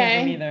like okay.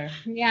 any of them either.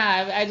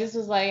 Yeah, I just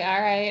was like,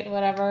 all right,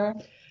 whatever.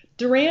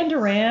 Duran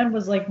Duran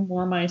was like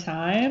more my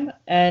time,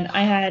 and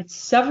I had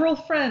several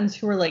friends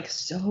who were like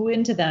so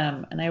into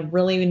them, and I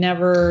really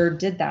never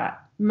did that.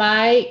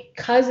 My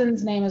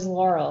cousin's name is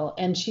Laurel,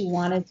 and she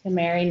wanted to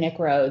marry Nick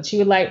Rhodes. She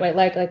would like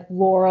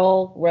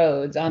Laurel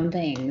Rhodes on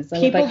things,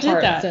 like, People with, like,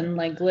 did hearts that. and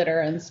like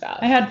glitter and stuff.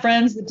 I had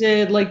friends that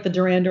did like the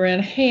Duran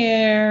Duran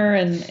hair,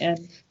 and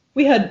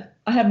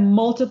I had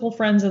multiple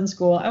friends in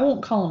school. I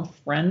won't call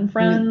them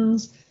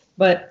friends,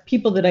 but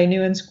people that I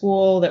knew in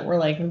school that were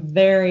like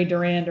very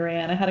Duran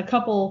Duran. I had a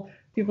couple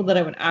people that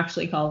I would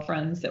actually call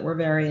friends that were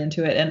very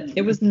into it, and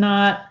it was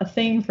not a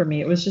thing for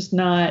me. It was just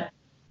not.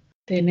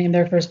 They named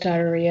their first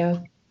daughter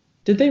Rio.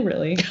 Did they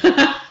really?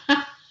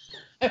 I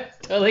was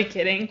totally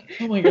kidding.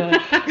 Oh my god.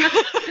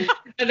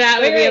 That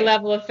would be a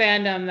level of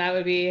fandom. That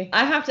would be.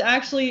 I have to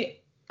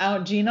actually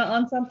out Gina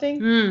on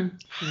something.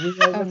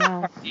 Oh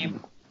no.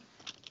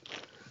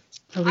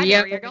 I know where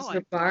Rio you're is going.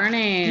 her bar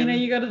name. Gina,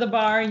 you go to the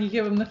bar and you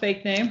give them the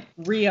fake name.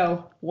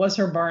 Rio was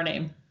her bar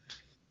name.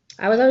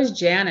 I was always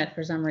Janet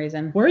for some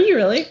reason. Were you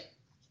really?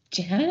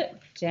 Janet?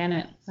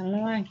 Janet. I don't know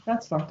why.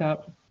 That's fucked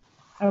up.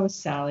 I was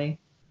Sally.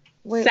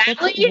 Wait,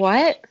 Sally?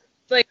 what?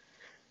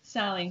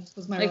 Sally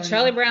was my Like bar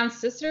Charlie name. Brown's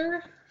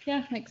sister?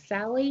 Yeah. Like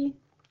Sally?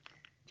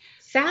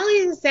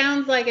 Sally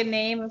sounds like a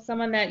name of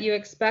someone that you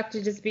expect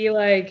to just be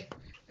like,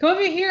 come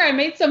over here, I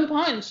made some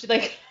punch.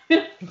 Like,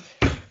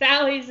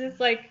 Sally's just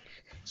like,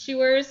 she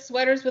wears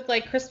sweaters with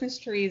like Christmas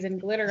trees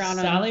and glitter on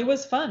them. Sally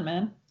was fun,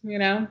 man. You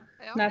know?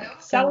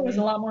 Not Sally was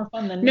a lot more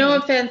fun than No me.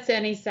 offense to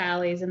any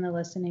Sallys in the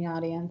listening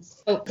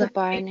audience. Oh, The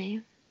bar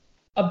name.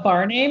 A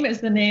bar name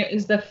is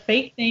the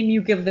fake name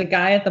you give the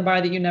guy at the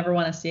bar that you never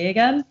want to see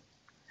again.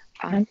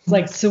 It's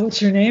like, so what's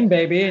your name,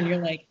 baby? And you're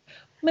like,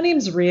 my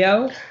name's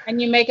Rio.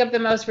 And you make up the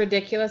most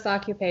ridiculous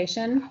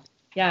occupation.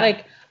 Yeah.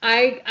 Like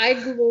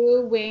I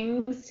glue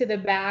wings to the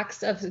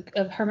backs of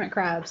hermit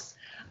crabs.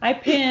 I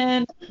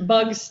pin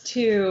bugs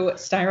to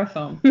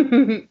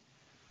styrofoam.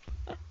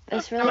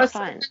 It's I'm really a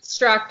fun.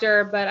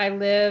 instructor, but I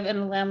live in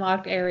a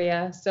landlocked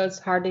area, so it's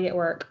hard to get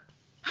work.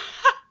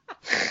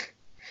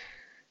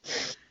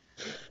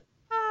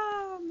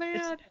 Oh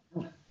man.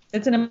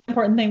 It's an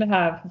important thing to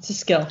have. It's a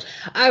skill.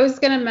 I was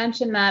gonna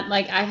mention that,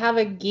 like, I have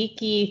a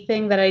geeky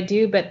thing that I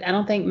do, but I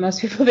don't think most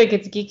people think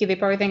it's geeky. They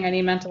probably think I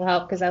need mental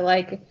help because I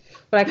like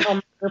what I call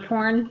murder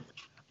porn.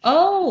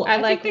 Oh, I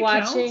like think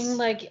that watching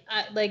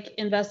counts. like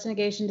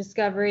Investigation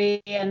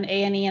Discovery and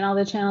A&E and all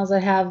the channels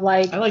that have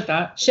like I like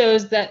that.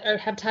 shows that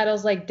have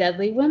titles like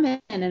Deadly Women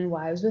and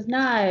Wives with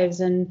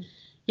Knives and,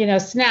 you know,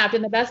 Snapped.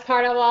 And the best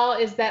part of all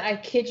is that, I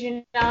kid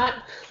you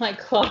not, like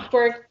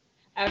clockwork,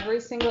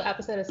 every single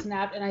episode is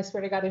Snapped, and I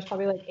swear to God, there's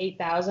probably like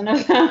 8,000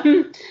 of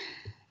them.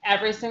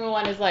 Every single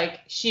one is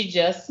like, she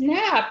just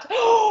snapped.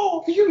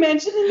 Oh, you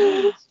mentioned in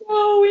the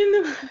show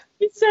you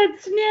said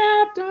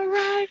snapped. All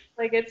right.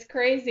 Like, it's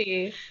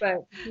crazy,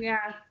 but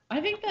yeah. I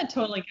think that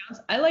totally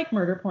counts. I like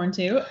murder porn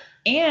too,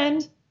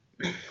 and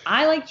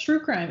I like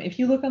true crime. If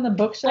you look on the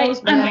bookshelves,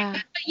 Yeah.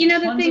 But you know,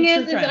 the Tons thing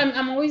of is true crime.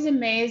 I'm always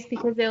amazed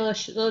because they'll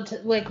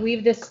like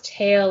weave this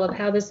tale of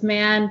how this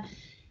man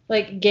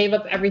like gave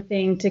up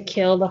everything to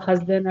kill the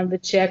husband of the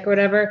chick or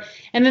whatever,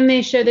 and then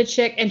they show the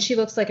chick and she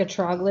looks like a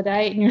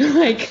troglodyte, and you're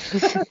like,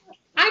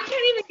 I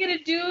can't even get a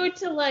dude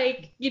to,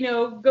 like, you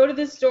know, go to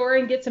the store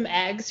and get some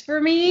eggs for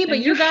me, but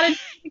you gotta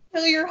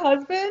kill your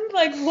husband?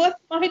 Like, what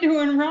am I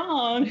doing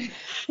wrong?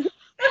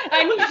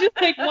 I need to,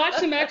 like, watch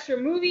some extra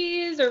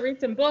movies or read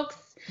some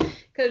books,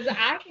 because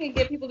I can't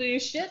get people to do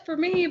shit for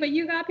me, but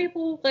you got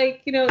people,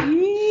 like, you know,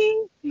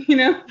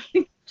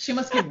 she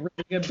must give really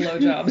good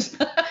blowjobs.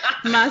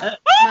 must.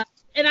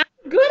 And I'm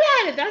good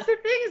at it. That's the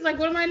thing. Is like,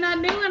 what am I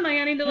not doing? Like,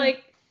 I need to,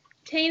 like,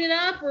 taint it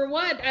up or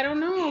what? I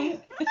don't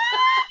know.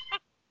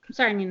 I'm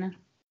sorry, Nina.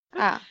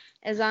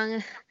 As long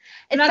as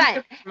it's Not fine.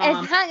 your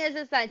mom. As long as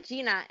it's not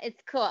Gina,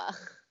 it's cool.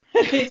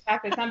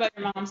 Exactly. It's not about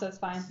your mom, so it's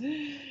fine.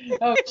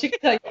 Oh, she can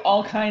tell you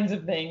all kinds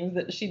of things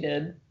that she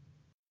did.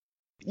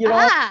 You know,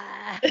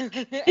 I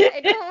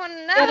don't want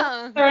to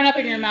know. Throwing up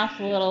in your mouth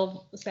a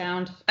little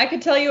sound. I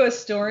could tell you a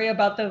story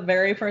about the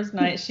very first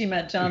night she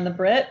met John the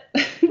Brit.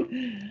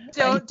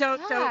 Don't. The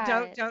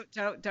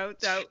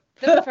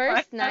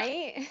first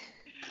night.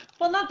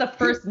 Well, not the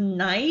first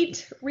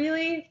night,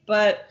 really,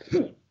 but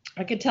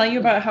I could tell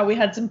you about how we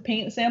had some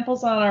paint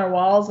samples on our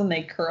walls and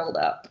they curled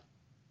up.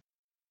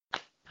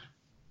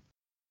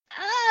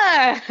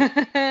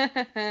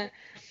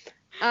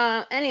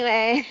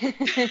 Anyway.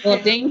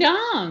 Well, ding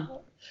dong.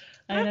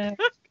 I know.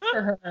 Good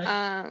for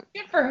her.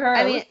 Good for her.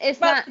 I mean, Let's it's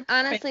talk not,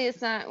 honestly,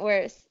 it's not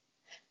worse.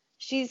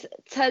 She's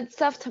said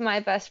stuff to my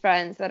best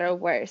friends that are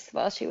worse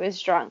while she was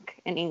drunk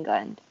in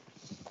England.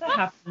 That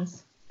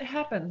happens. It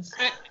happens.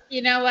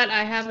 You know what?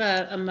 I have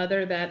a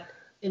mother that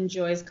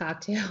enjoys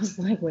cocktails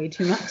like way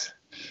too much.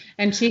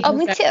 And she Oh,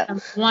 me has too.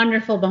 some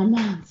wonderful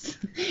moments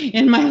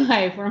in my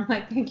life where I'm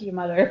like, thank you,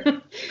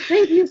 mother.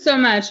 Thank you so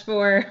much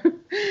for,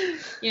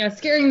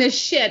 scaring the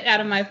shit out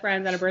of my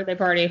friends at a birthday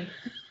party.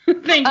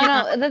 Thank you.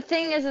 Oh, no, the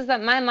thing is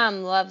that my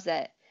mom loves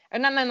it. Or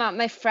not my mom,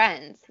 my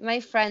friends.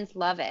 My friends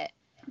love it.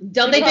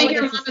 Don't they think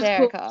It's your mom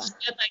hysterical. is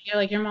cool?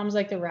 Like your mom's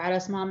like the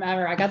raddest mom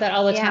ever. I got that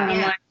all the time. I'm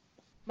Yeah. like,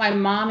 my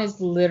mom is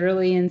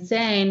literally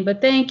insane, but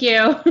thank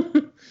you.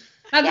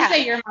 Not to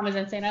say your mom is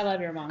insane. I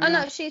love your mom. Oh,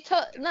 no,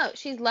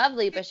 she's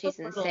lovely, but she's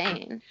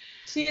insane.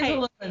 She is a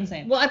little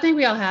insane. Well, I think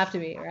we all have to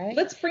be, right?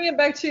 Let's bring it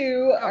back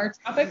to our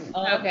topic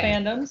of Okay.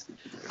 fandoms.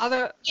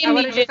 Although I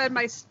want to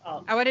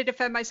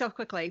defend myself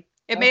quickly.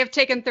 It may have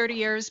taken 30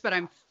 years, but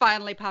I'm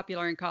finally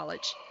popular in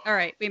college. All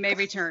right, we may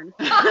return.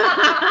 The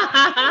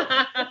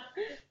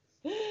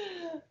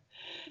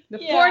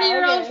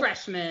 40-year-old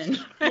freshman.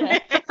 Yeah.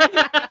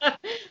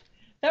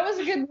 That was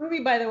a good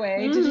movie, by the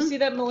way. Did you see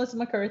that Melissa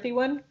McCarthy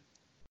one?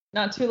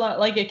 Not too long.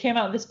 Like, it came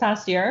out this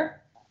past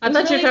year. I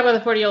thought you were talking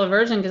about the 40-year-old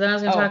virgin because I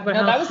was going to talk about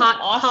no, that how was hot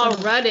awesome.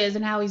 Paul Rudd is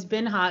and how he's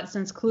been hot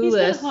since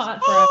Clueless. He's been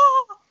hot for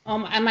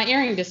And my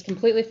earring just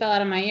completely fell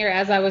out of my ear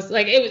as I was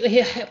like,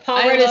 Paul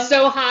I Rudd love- is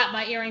so hot,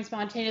 my earring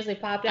spontaneously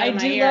popped out I of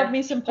my do ear. love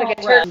me some Paul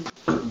Like a Rudd.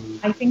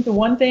 I think the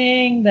one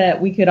thing that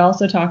we could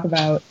also talk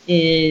about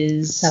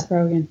is Seth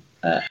Rogen.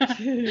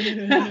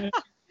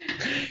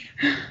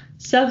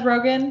 Seth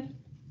Rogen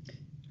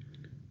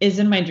is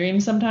in my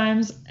dreams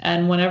sometimes,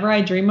 and whenever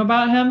I dream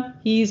about him,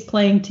 he's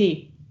playing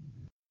T.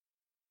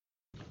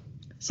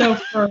 So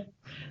for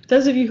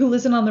those of you who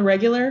listen on the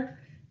regular,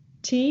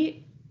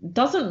 T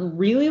doesn't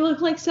really look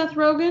like Seth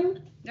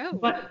Rogen, No.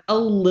 but a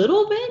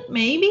little bit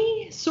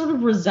maybe, sort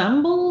of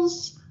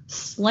resembles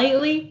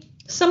slightly.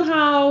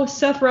 Somehow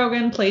Seth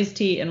Rogen plays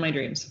T in my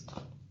dreams.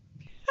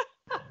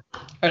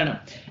 I don't know.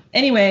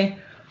 Anyway,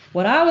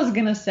 what I was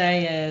going to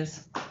say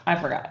is, I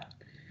forgot.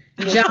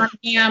 John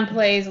Hamm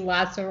plays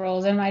lots of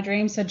roles in my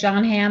dreams. So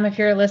John Hamm, if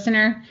you're a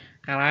listener,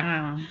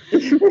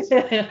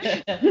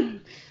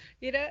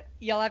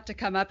 You'll have to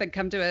come up and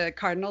come to a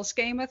Cardinals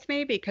game with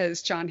me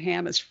because John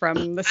Hamm is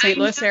from the St.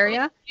 Louis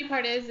area. The funny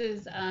part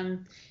is,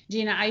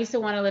 Gina, I used to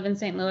want to live in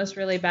St. Louis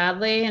really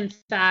badly. In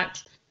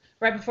fact,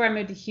 right before I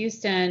moved to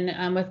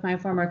Houston with my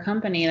former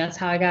company, that's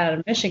how I got out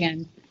of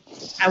Michigan.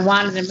 I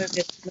wanted to move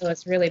to St.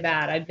 Louis really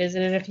bad. I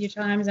visited a few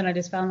times and I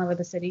just fell in love with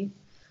the city.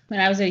 When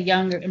I was a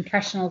young,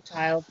 impressionable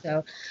child,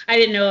 so I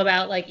didn't know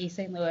about like East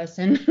St. Louis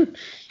and,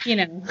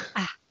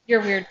 your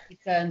weird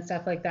pizza and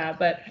stuff like that.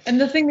 But And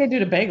the thing they do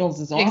to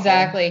bagels is awful.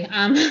 exactly.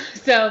 I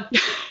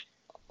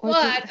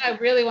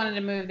really wanted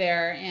to move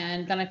there,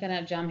 and then I found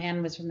out John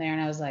Hamm was from there,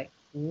 and I was like,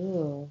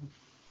 ooh,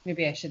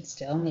 maybe I should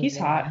still move He's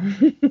there. hot.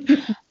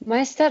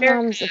 My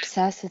stepmom's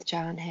obsessed with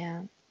John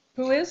Hamm.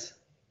 Who is?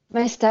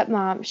 My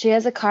stepmom, she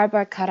has a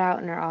cardboard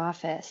cutout in her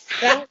office.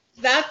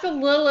 That's a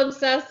little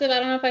obsessive. I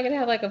don't know if I could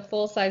have like a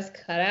full-size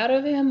cutout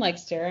of him, like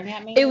staring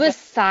at me. It was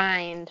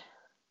signed.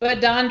 But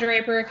Don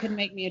Draper could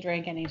make me a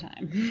drink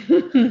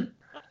anytime.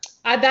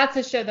 That's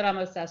a show that I'm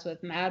obsessed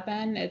with, Mad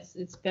Men.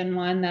 It's been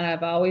one that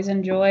I've always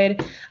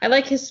enjoyed. I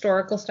like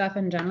historical stuff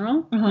in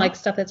general, like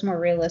stuff that's more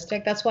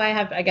realistic. That's why I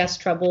have, I guess,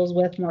 troubles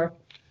with more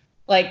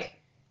like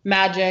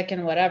magic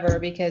and whatever,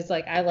 because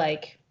like I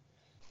like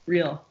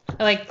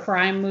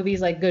crime movies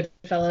like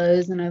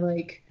Goodfellas, and I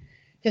like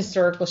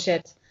historical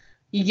shit.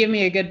 You give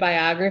me a good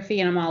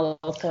biography and I'm all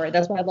for it.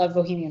 That's why I love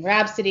Bohemian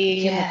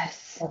Rhapsody.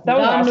 Yes. That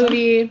was awesome.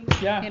 Movie.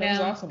 Yeah, You that was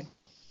know? awesome.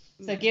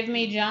 So give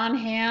me John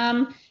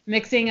Hamm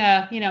mixing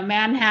a,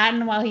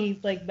 Manhattan while he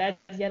like beds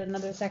yet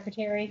another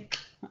secretary.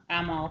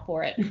 I'm all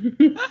for it.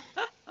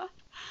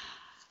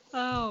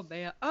 Oh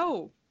man.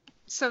 Oh,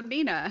 so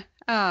Nina,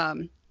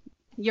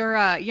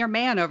 your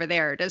man over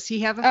there, does he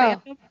have a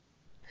fandom?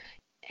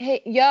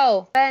 Hey,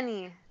 yo,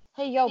 Benny.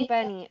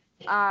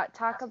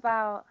 Talk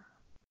about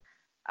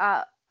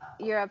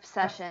your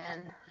obsession.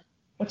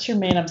 What's your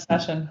main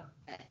obsession?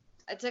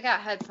 I took out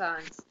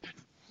headphones.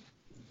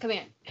 Come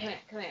here.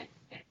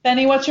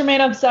 Benny, what's your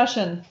main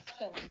obsession?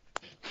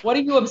 What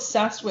are you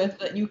obsessed with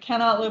that you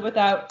cannot live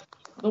without?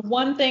 The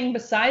one thing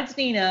besides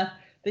Nina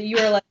that you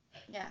are like,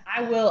 Yeah.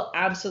 I will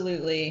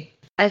absolutely.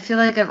 I feel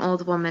like an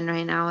old woman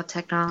right now with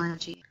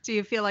technology. Do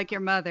you feel like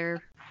your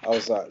mother?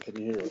 How's that? Can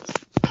you hear us?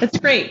 That's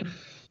great.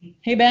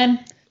 Hey,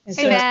 Ben.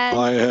 Hey, man.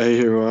 Hi,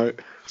 you're right.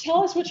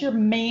 Tell us what your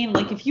main,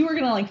 like, if you were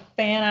going to, like,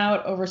 fan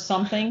out over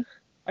something,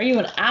 are you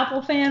an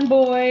Apple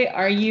fanboy?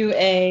 Are you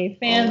a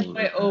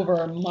fanboy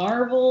over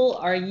Marvel?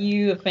 Are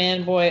you a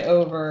fanboy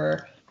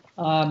over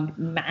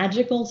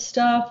magical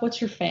stuff?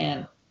 What's your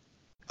fan?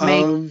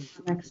 I'm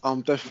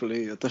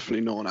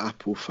definitely not an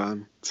Apple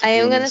fan. I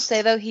am be going to honest.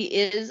 say, though, he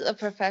is a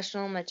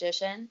professional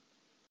magician.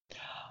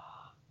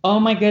 Oh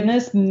my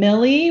goodness,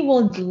 Millie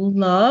will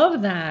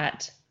love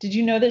that. Did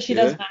you know that she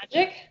does Yeah.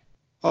 magic?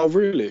 Oh,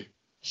 really?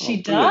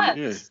 She brilliant,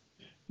 does.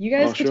 You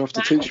guys she'll could have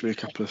to teach me a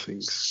couple of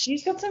things.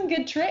 She's got some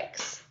good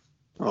tricks.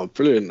 Oh,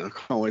 brilliant. I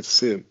can't wait to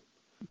see him.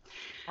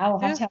 I will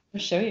have to have her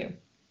show you.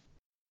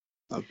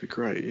 That'd be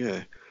great,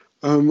 yeah.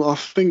 I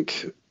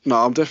think, no,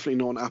 I'm definitely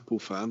not an Apple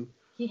fan.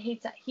 He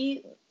hates that.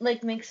 He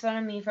like makes fun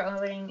of me for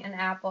owning an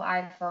Apple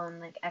iPhone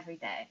like every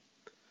day.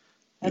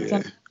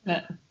 That's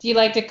Yeah. Do you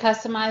like to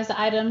customize the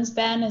items,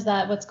 Ben? Is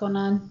that what's going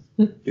on?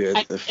 Yeah,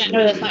 I definitely.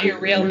 know that's not your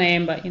real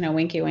name, but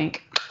winky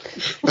wink.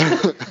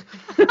 No,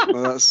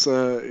 that's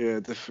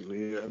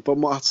definitely. Yeah.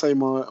 But I'd say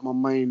my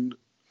main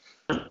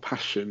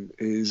passion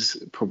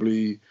is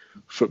probably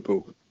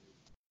football.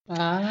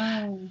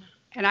 Oh.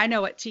 And I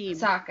know what team.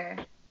 Soccer.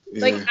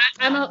 Yeah. Like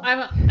I'm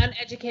an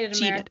uneducated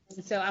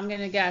American, so I'm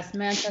gonna guess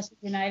Manchester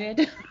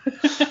United.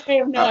 I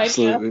have no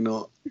Absolutely idea.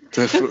 not.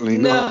 Definitely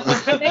not.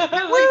 They have,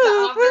 like,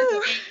 the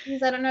opposite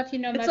Yankees. I don't know if you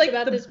know much like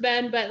about this,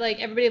 Ben, but like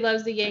everybody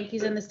loves the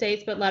Yankees in the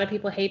States, but a lot of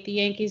people hate the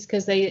Yankees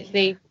because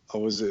they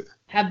Oh, is it?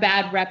 have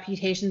bad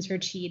reputations for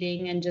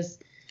cheating and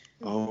just.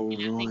 Oh,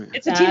 right.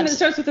 It's a team that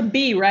starts with a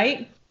B,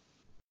 right?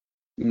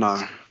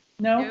 No.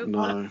 No?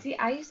 No. See,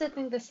 I used to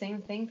think the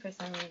same thing for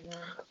some reason.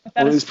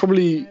 Well, it's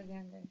probably When I was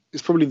younger.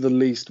 it's probably the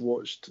least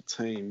watched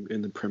team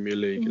in the Premier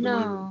League at the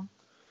moment. No.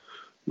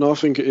 No, I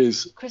think it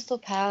is. Crystal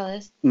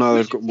Palace. No,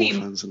 Who's they've got your more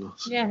team? fans than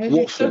us. Yeah, So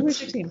Watford,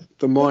 who's your team?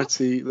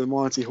 the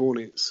mighty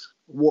Hornets.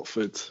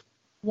 Watford.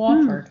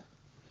 Watford.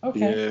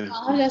 Okay. Yeah.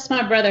 Oh, that's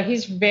my brother.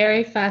 He's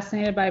very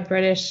fascinated by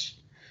British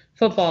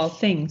football.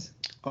 Things.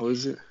 Oh,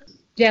 is it?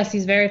 Yes,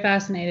 he's very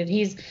fascinated.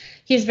 He's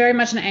very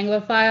much an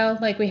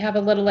Anglophile. Like we have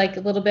a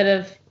little bit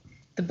of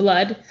the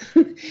blood,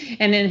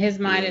 and in his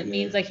mind it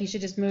means like he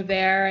should just move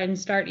there and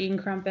start eating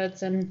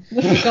crumpets and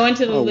go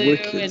into the loo.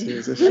 Wicked. And Yeah,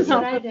 That's definitely.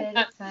 what I did.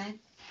 It's fine.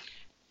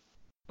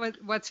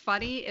 What's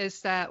funny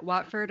is that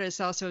Watford is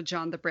also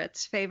John the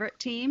Brit's favorite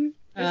team.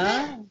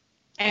 Oh.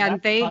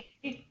 And That's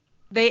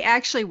they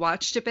actually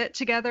watched a bit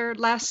together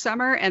last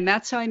summer, and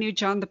that's how I knew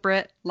John the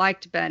Brit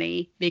liked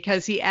Benny,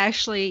 because he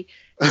actually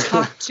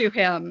talked to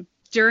him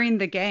during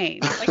the game.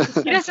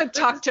 He doesn't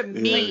talk to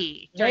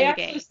me They during the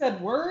actually game.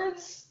 said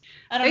words?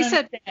 I don't They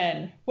said-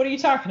 understand. What are you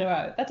talking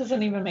about? That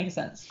doesn't even make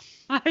sense.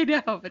 I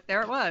know, but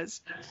there it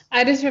was.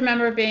 I just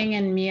remember being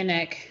in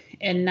Munich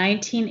in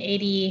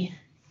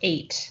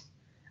 1988.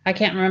 I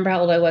can't remember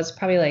how old I was.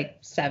 Probably like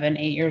 7,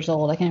 8 years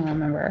old. I can't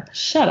remember.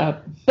 Shut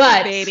up.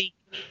 But Baby.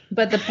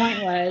 But the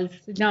point was,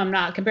 no, I'm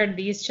not. Compared to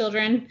these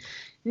children,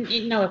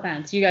 no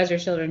offense, you guys are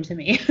children to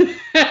me,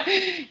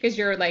 because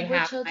you're like We're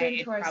half my children age,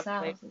 to probably.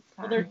 ourselves. It's Well,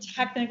 fine. they're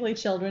technically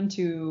children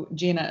to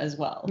Gina as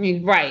well.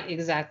 Right,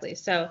 exactly.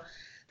 So,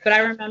 but I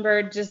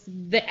remember just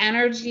the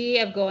energy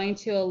of going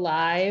to a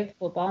live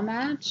football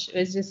match. It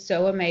was just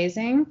so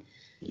amazing.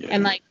 Yeah.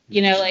 And like,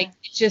 like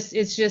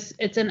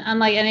it's an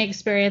unlike any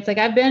experience. Like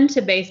I've been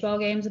to baseball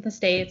games in the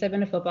States. I've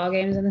been to football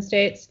games in the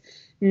States.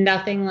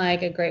 Nothing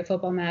like a great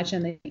football match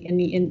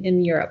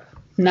in Europe.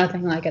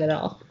 Nothing like it at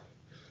all.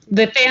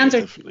 The fans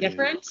are Definitely.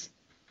 different,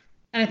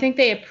 and I think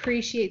they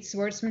appreciate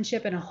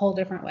sportsmanship in a whole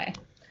different way.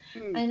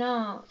 I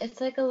know. It's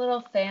like a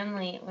little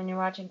family when you're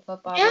watching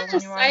football. but Yes,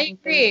 when you're I watching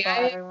agree.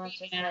 baseball, everyone's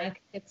just Yeah,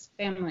 like, it's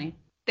family.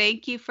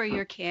 Thank you for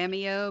your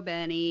cameo,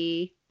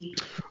 Benny.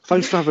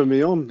 Thanks for having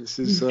me on. This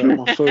is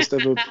my first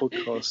ever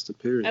podcast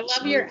appearance. I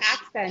love your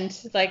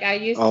accent. Like I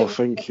used Oh, to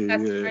thank work you,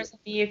 with yeah. customers in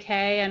the UK,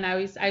 and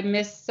I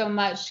missed so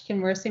much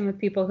conversing with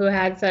people who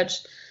had such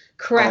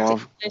correct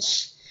Oh,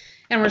 English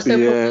and were so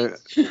Yeah.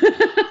 polite.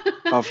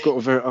 I've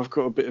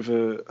got a bit of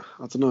a,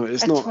 I don't know.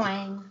 It's a not.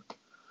 twang.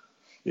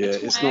 Yeah,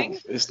 A it's twang?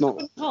 not. It's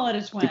not Call it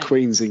a the twang.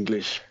 Queen's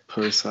English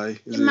per se.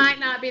 Is It might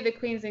not be the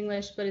Queen's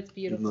English, but it's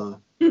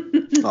beautiful. No.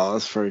 Oh,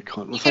 that's very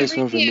kind. Well, You could thanks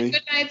for read me having a me.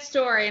 good night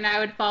story, and I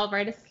would fall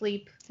right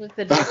asleep with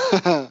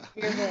the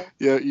your voice.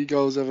 Yeah, you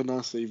guys have a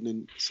nice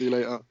evening. See you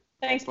later.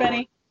 Thanks, Bye.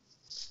 Benny.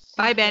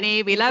 Bye,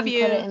 Benny. We You love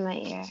can Put it you. in my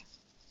ear.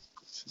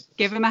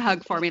 Give him a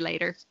hug for me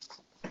later.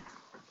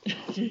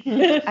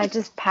 I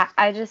just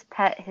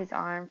pet his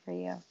arm for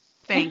you.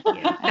 Thank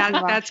you.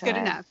 That's good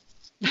Watch enough.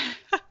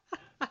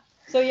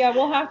 So yeah,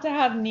 we'll have to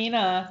have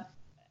Nina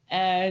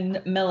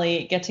and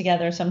Millie get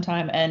together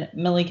sometime, and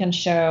Millie can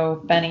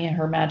show Benny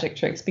her magic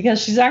tricks,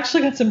 because she's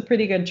actually got some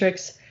pretty good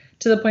tricks,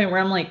 to the point where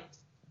I'm like,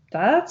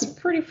 that's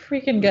pretty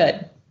freaking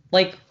good.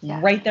 Like Yeah.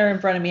 right there in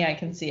front of me, I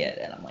can see it,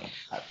 and I'm like,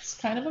 that's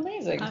kind of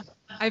amazing.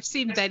 I've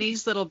seen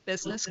Benny's little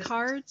business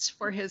cards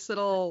for his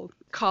little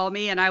call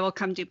me and I will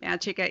come do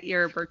magic at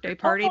your birthday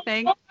party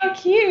thing. Oh, how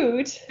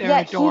cute. They're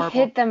yeah, adorable. he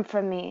hid them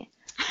from me.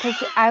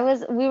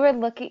 Because we were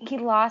looking, he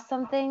lost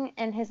something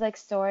in his like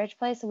storage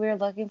place, so we were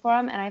looking for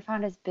him, and I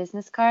found his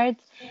business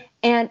cards,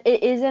 and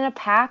it is in a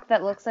pack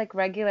that looks like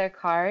regular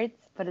cards,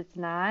 but it's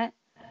not,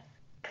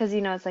 because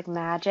it's like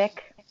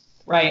magic.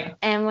 Right.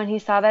 And when he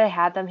saw that I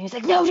had them, he was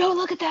like, "No, don't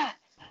look at that."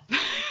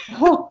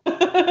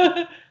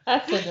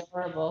 That's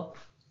adorable.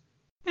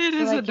 It So,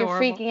 is like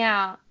adorable. you're freaking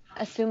out,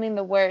 assuming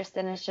the worst,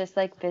 and it's just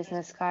like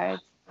business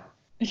cards.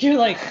 You're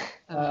like,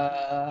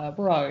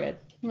 we're all good.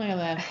 Look at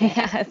that.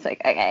 Yeah, it's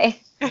like,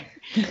 okay. All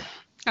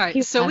right,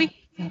 He's so we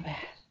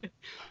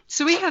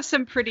so bad. have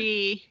some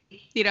pretty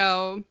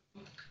good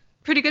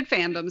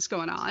fandoms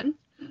going on.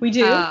 We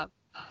do.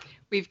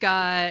 We've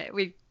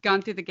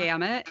gone through the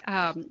gamut.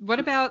 What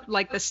about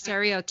like the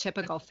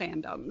stereotypical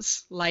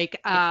fandoms, like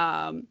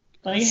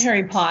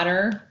Harry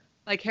Potter,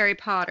 Harry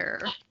Potter?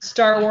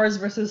 Star Wars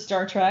versus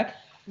Star Trek.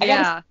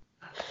 Yeah.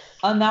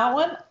 On that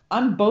one,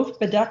 I'm both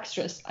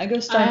ambidextrous. I go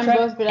Star I'm Trek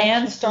both ambidextrous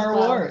and as Star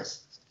well. Wars.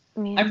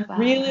 Me as I'm well.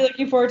 really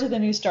looking forward to the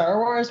new Star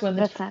Wars when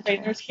the That's not true.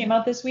 trailers came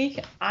out this week.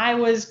 I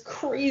was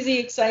crazy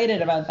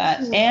excited about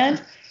that.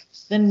 And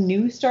the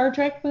new Star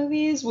Trek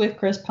movies with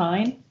Chris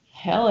Pine.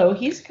 Hello,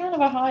 he's kind of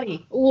a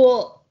hottie.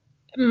 Well,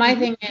 my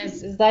thing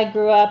is I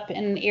grew up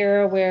in an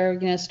era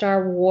where,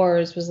 Star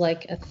Wars was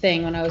like a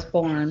thing when I was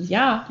born.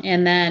 Yeah.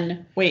 And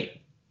then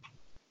Wait,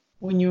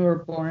 when you were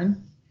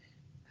born?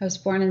 I was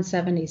born in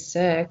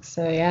 76,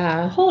 so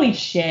yeah. Holy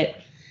shit.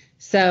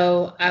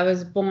 So I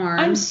was born.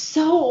 I'm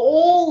so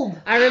old.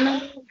 I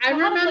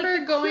remember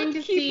like going to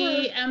Crypt Keeper.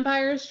 see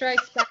Empire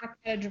Strikes Back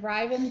at a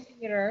drive-in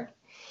theater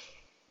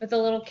with a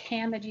little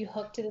can that you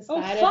hook to the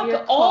Oh, side of your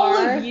fuck all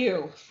car. of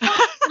you.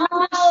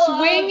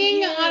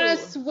 Swinging of on a you.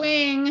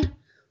 swing,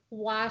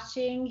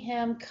 watching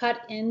him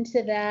cut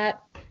into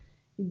that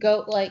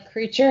goat-like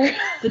creature,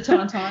 The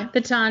Tauntaun.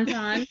 the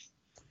Tauntaun.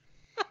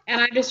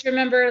 And I just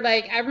remember,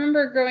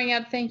 growing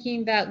up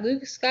thinking that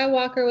Luke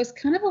Skywalker was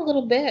kind of a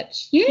little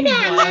bitch. You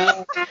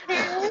know,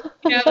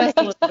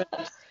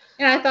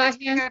 and I thought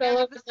Han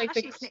Solo was like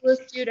the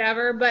coolest dude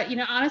ever. But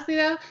honestly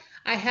though,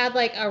 I had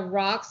like a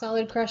rock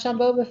solid crush on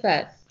Boba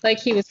Fett. Like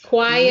he was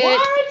quiet,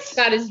 What?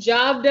 got his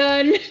job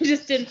done,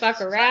 just didn't fuck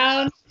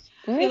around.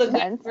 That He makes looked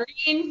like sense.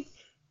 green.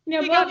 He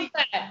Boba got-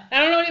 Fett. I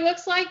don't know what he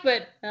looks like,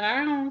 but I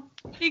don't know.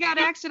 He got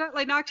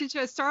accidentally knocked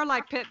into a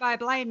starlight pit by a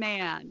blind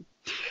man.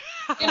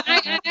 And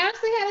I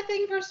honestly had a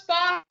thing for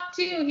Spock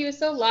too. He was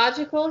so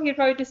logical. He'd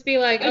probably just be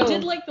like, I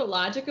did like the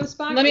logic of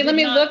Spock. let me I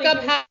did not look think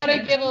up it was how to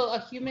canon. give a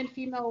human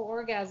female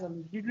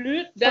orgasm.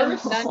 First, Done.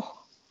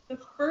 the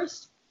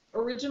first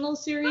original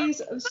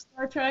series of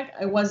Star Trek,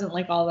 I wasn't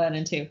like all that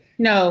into.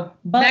 No,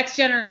 But Next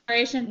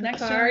Generation.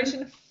 Next Picard.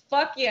 Generation,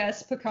 fuck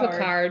yes,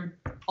 Picard.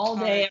 All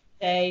day, every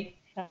day.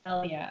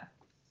 Hell yeah.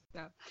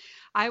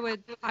 I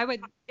would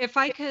if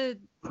I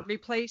could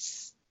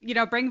replace,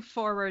 bring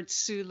forward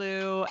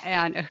Sulu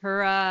and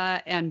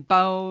Uhura and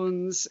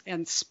Bones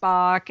and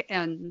Spock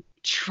and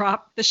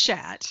drop the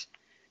Shat.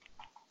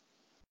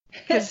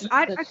 'Cause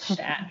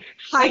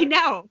I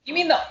know. You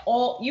mean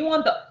you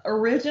want the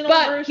original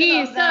But version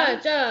he's of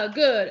that? such a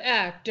good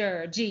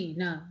actor,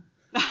 Gina.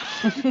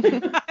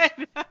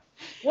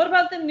 What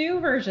about the new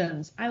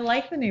versions? I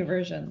like the new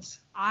versions.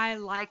 I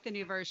like the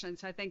new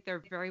versions. I think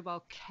they're very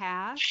well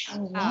cast. I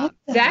love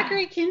them.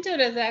 Zachary Quinto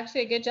does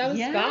actually a good job as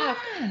Yeah.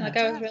 Spock. Like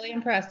I was really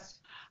impressed.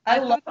 I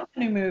love the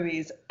new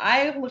movies.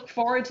 I look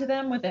forward to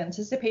them with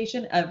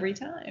anticipation every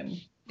time.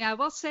 Now, I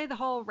will say the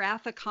whole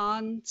Wrath of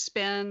Khan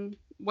spin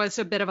was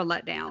a bit of a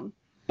letdown.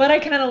 But I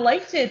kind of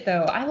liked it,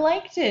 though. I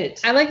liked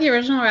it. I like the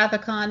original Wrath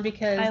of Khan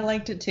because I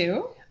liked it,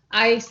 too.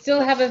 I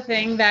still have a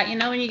thing that,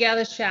 when you get out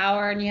of the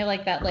shower and you have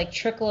like that like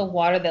trickle of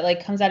water that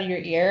like comes out of your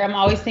ear, I'm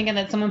always thinking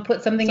that someone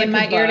put something It's in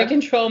like my a ear to bug.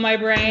 control my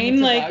brain.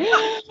 It's a Like,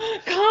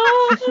 bug. Khan!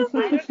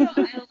 I don't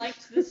know. I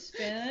liked the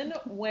spin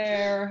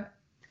where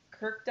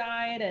Kirk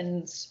died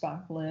and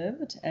Spock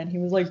lived, and he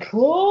was like,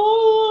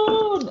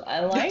 cool.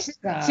 I liked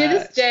that. To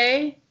this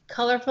day,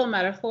 colorful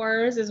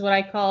metaphors is what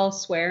I call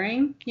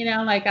swearing.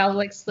 Like I'll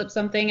like slip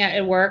something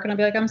at work and I'll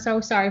be like, I'm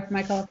so sorry for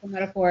my colorful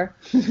metaphor.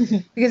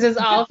 Because it's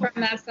all from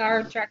that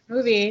Star Trek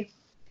movie.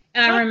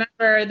 And I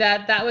remember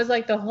that was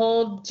like the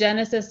whole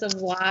genesis of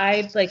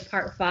why like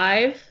part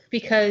 5,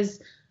 because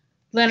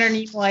Leonard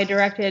Nimoy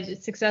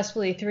directed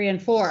successfully 3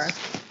 and 4.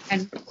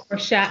 And of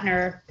course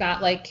Shatner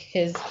got like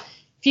his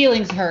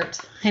feelings hurt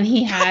and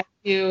he had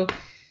to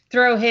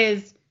throw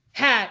his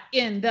hat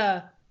in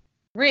the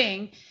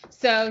ring.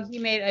 So he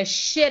made a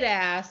shit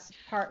ass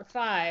part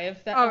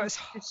 5 that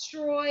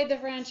destroyed the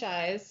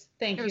franchise.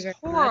 Thank It you was very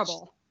much.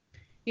 horrible.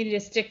 You need to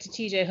stick to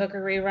TJ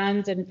Hooker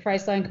reruns and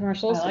Priceline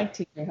commercials. I like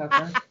TJ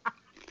Hooker.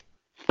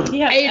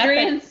 Yeah,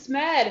 Adrian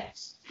Smed.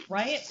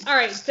 Right? All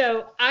right,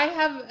 so I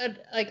have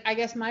I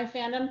guess my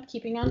fandom,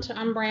 keeping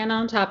on brand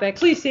on topic.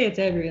 Please say it's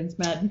Adrian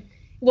Smed.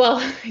 Well,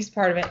 he's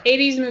part of it.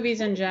 80s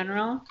movies in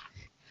general.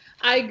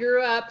 I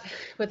grew up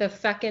with a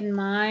feckin'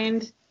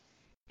 mind,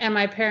 and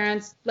my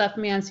parents left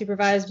me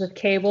unsupervised with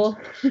cable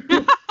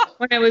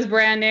when it was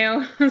brand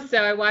new.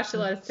 So I watched a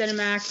lot of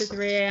Cinemax at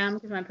 3 a.m.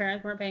 because my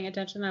parents weren't paying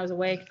attention. I was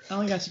awake. I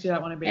only got to do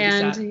that when I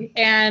babysat.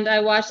 And I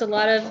watched a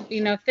lot of,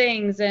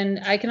 things. And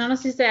I can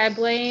honestly say I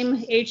blame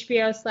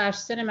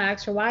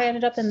HBO/Cinemax for why I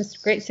ended up in this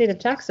great state of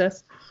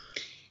Texas.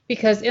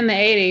 Because in the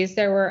 80s,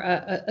 there were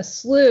a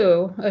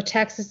slew of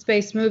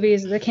Texas-based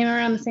movies that came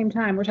around the same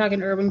time. We're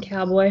talking Urban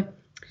Cowboy,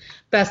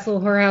 Best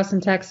Little Whorehouse in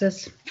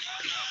Texas.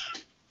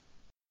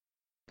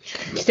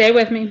 Stay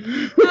with me.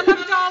 I love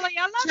Dolly.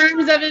 I love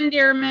Terms of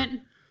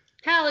Endearment,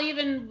 Hell,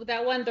 even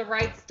that one, The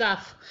Right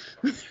Stuff,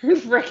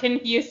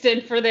 frickin'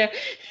 Houston for their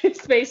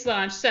space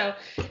launch. So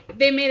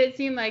they made it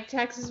seem like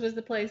Texas was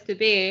the place to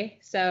be.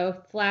 So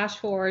flash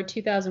forward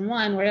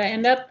 2001, where did I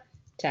end up?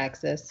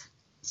 Texas.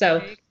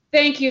 So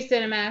thank you,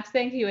 Cinemax.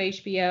 Thank you,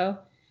 HBO,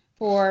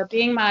 for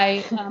being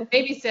my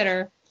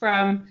babysitter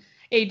from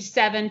age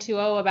 7 to,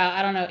 about,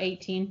 I don't know,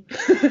 18.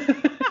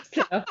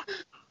 So.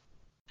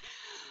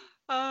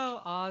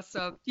 Oh,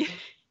 awesome.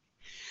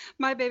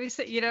 My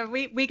babysitter,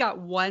 we got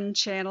one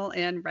channel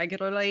in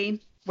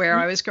regularly where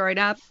I was growing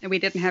up, and we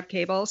didn't have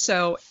cable.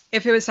 So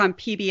if it was on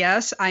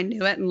PBS, I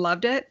knew it and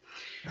loved it.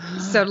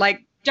 So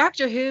like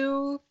Doctor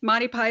Who,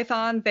 Monty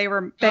Python, Benny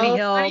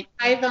Hill. Monty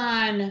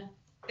Python.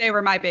 They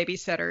were my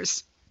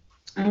babysitters.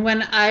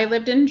 When I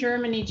lived in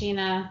Germany,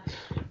 Gina,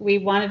 we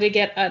wanted to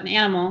get an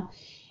animal,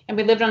 and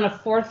we lived on a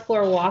 4th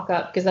floor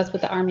walk-up because that's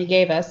what the army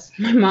gave us.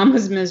 My mom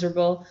was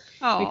miserable.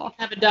 Oh. We didn't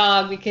have a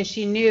dog because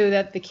she knew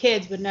that the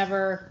kids would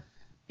never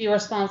be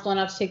responsible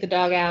enough to take the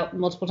dog out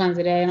multiple times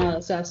a day and all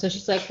that stuff. So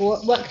she's like,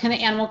 what kind of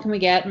animal can we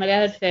get? My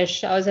dad had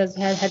fish. I always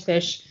had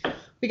fish.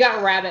 We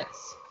got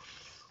rabbits.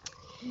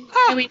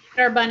 Oh. And we named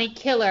our bunny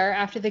Killer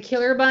after the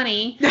Killer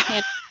Bunny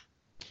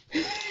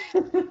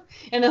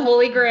and the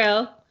Holy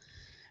Grail.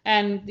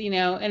 And,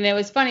 and it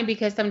was funny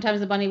because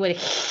sometimes the bunny would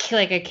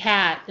like a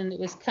cat, and it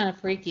was kind of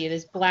freaky.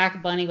 This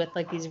black bunny with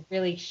like these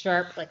really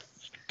sharp like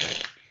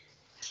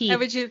teeth.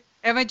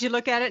 And would you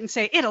look at it and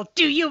say, "It'll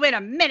do you in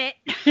a minute"?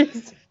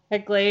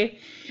 Exactly.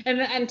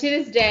 And to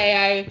this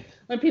day,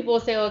 when people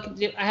say, "Well,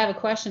 I have a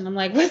question," I'm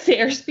like, "What's the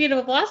airspeed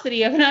or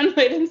velocity of an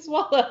unladen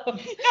swallow?"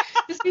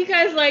 Just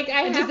because, like,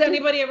 does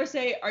anybody ever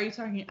say, "Are you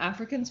talking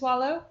African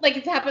swallow?" Like,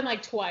 it's happened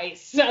like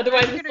twice.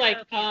 Otherwise, it's like,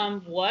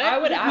 what? I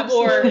would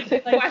absolutely.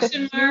 Or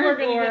question mark. You were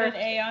gonna get an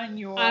A on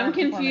your. I'm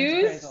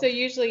confused. So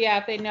usually,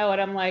 if they know it,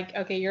 I'm like,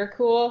 okay, you're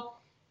cool.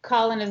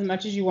 Call in as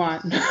much as you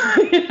want.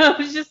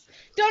 Just.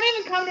 Don't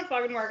even come to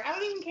fucking work. I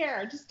don't even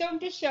care. Just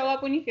show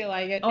up when you feel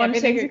like it.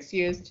 Everything's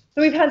excused.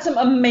 So we've had some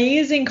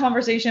amazing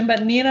conversation,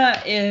 but Nina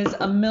is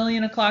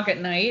 1,000,000 at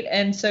night,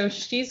 and so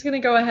she's going to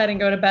go ahead and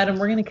go to bed, and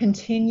we're going to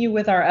continue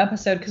with our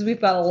episode because we've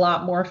got a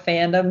lot more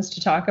fandoms to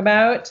talk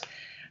about.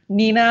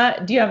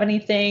 Nina, do you have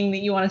anything that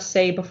you want to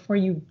say before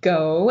you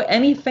go?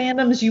 Any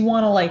fandoms you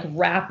want to like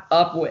wrap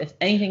up with?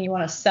 Anything you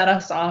want to set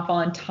us off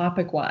on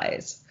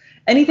topic-wise?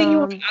 Anything you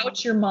want to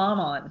out your mom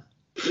on?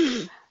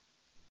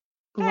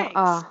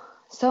 Thanks.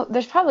 So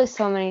there's probably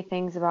so many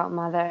things about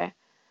Mother,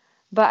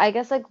 but I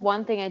guess like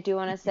one thing I do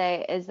want to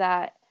say is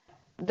that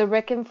the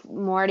Rick and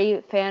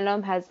Morty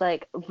fandom has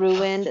like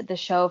ruined the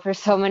show for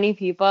so many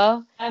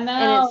people. I know.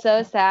 And it's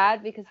so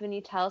sad because when you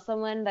tell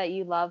someone that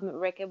you love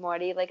Rick and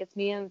Morty, like it's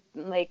me and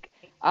like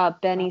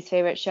Benny's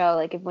favorite show.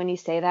 Like when you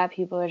say that,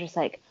 people are just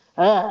like,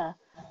 ugh.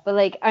 But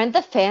like, aren't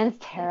the fans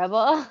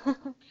terrible?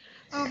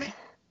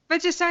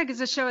 But just sad because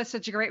the show is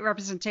such a great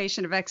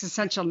representation of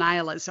existential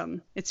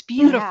nihilism. It's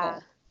beautiful. Yeah.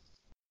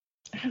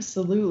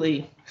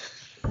 Absolutely.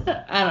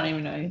 I don't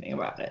even know anything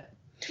about it.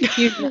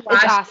 It's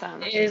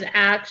awesome. It is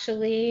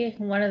actually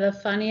one of the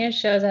funniest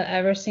shows I've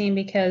ever seen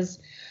because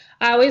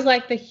I always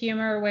like the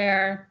humor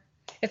where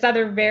it's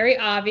either very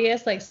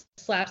obvious, like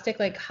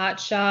slapstick, like Hot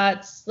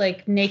Shots,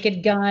 like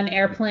Naked Gun,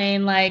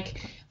 Airplane,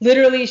 like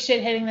literally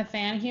shit hitting the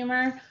fan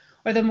humor,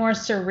 or the more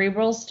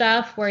cerebral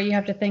stuff where you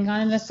have to think on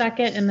it in a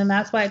second. And then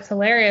that's why it's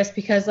hilarious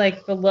because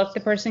like the look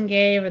the person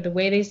gave or the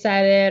way they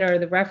said it or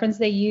the reference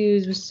they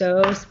used was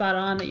so spot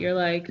on that you're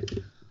like,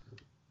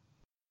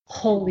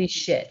 holy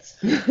shit.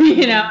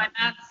 And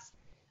that's,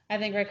 I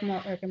think Rick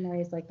and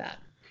Morty is like that.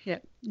 Yeah.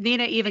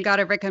 Nina even got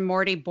a Rick and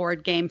Morty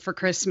board game for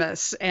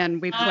Christmas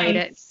and we played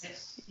it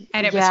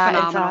and it was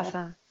phenomenal. It's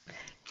awesome.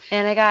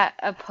 And I got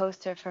a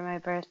poster for my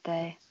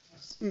birthday.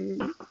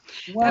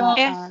 Well,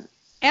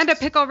 and a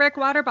Pickle Rick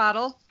water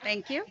bottle.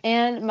 Thank you.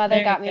 And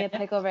Mother got me a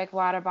Pickle Rick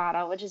water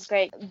bottle, which is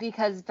great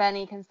because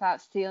Benny can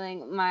stop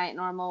stealing my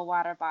normal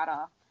water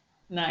bottle.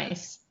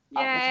 Nice.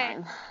 All the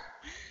time.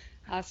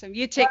 Awesome.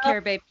 You take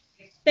care, babe.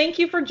 Thank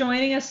you for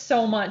joining us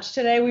so much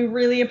today. We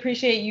really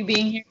appreciate you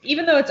being here,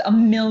 even though it's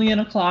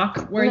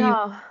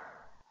 1,000,000.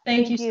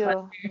 Thank you so much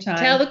for your time.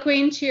 Tell the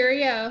Queen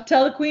cheerio.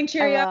 Tell the Queen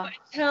cheerio.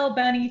 Tell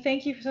Benny,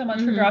 thank you so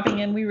much for dropping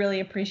in. We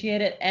really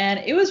appreciate it. And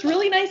it was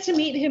really nice to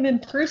meet him in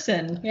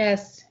person.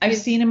 Yes. I've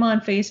seen him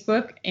on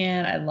Facebook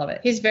and I love it.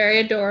 He's very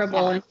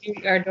adorable and you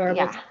are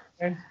adorable.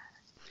 Yeah.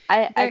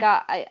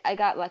 I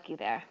got lucky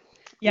there.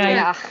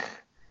 Yeah.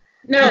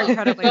 No, you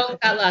both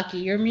got lucky.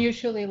 You're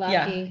mutually lucky.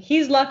 Yeah.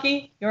 He's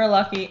lucky. You're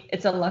lucky.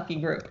 It's a lucky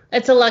group.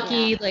 It's a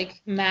lucky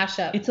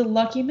mashup. It's a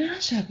lucky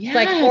mashup. Yeah. It's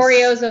like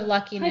Oreos of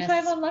luckiness.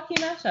 High five on lucky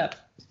mashup.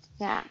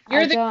 Yeah.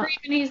 You're the cream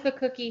and he's the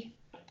cookie.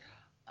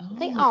 I'm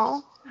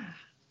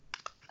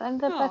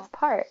the best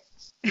part.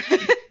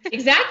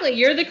 Exactly.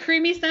 You're the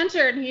creamy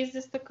center and he's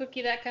just the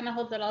cookie that kind of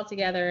holds it all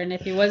together. And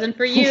if he wasn't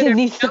for you, he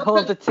needs to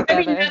hold it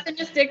together. There'd be nothing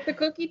to stick the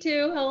cookie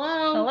to.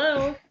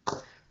 Hello.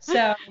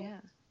 So.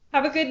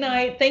 Have a good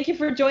night. Thank you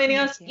for joining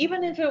us,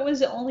 even if it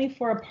was only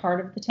for a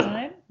part of the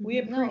time. We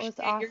appreciate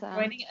your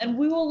joining, and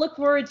we will look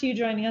forward to you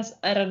joining us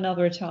at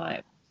another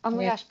time. Oh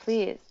my gosh,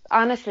 please.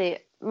 Honestly,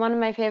 one of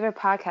my favorite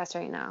podcasts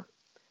right now.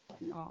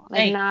 Aw.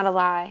 Like, Hey. not a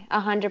lie.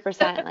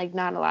 100%. Like,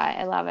 not a lie.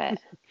 I love it.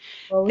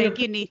 Well, we Thank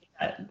you, Nina.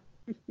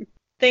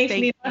 Thanks,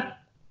 Thank Nina.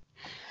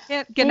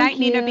 Yep. Good night, Thank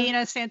Nina you.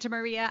 Bina, Santa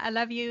Maria. I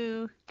love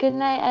you. Good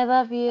night. I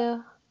love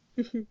you.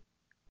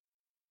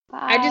 Bye.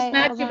 I just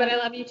met you, Bye. but I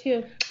love you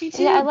too. Me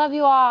too. Yeah, I love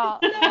you all.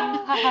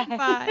 Bye.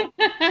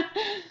 Bye.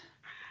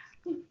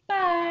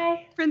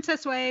 Bye.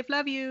 Princess Wave,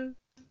 love you.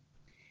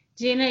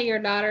 Gina, your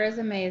daughter is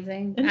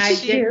amazing. And I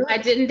she's didn't cute. I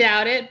didn't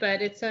doubt it,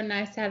 but it's so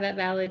nice to have that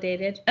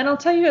validated. And I'll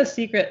tell you a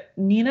secret.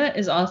 Nina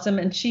is awesome,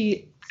 and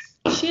she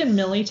and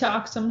Millie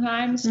talk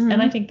sometimes, Mhm.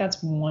 and I think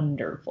that's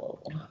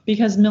wonderful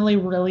because Millie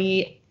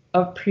really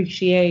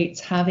appreciates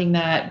having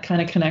that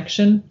kind of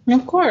connection.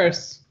 Of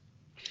course.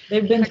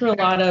 They've been through a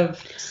lot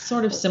of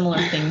sort of similar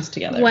things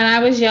together. When I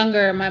was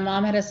younger, my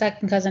mom had a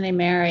second cousin named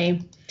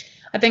Mary.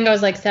 I think I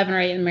was like 7 or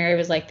 8 and Mary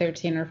was like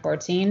 13 or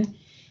 14.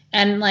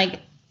 And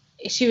like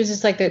she was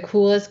just like the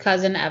coolest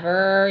cousin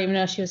ever, even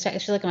though she's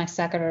like my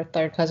second or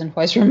third cousin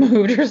twice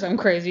removed or some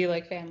crazy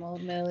like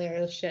family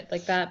or shit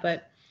like that.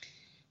 But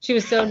she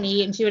was so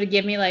neat, and she would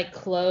give me like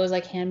clothes,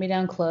 like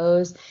hand-me-down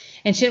clothes.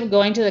 And she was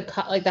going to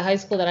the high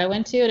school that I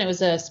went to, and it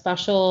was a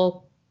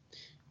special.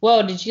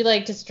 Whoa, did you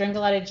like just drink a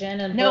lot of gin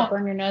and No,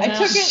 burn your nose I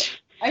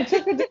out?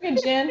 took a drink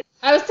of gin.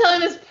 I was telling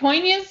this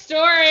poignant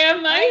story.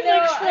 I'm like, I know,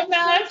 like I'm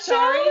traumatic so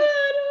sorry. childhood.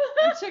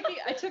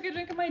 I took a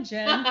drink of my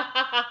gin,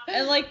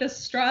 and like the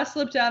straw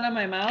slipped out of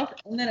my mouth,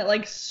 and then it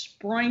like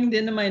spranged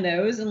into my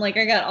nose, and like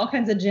I got all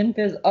kinds of gin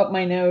fizz up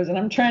my nose, and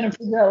I'm trying to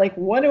figure out like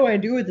what do I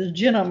do with this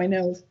gin on my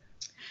nose?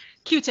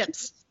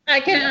 Q-tips. I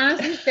can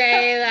honestly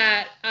say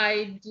that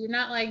I do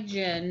not like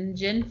gin.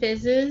 Gin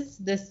fizzes.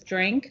 This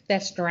drink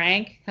that's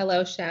drank.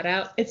 Hello, shout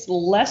out. It's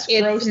less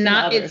gross It's than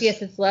not. others.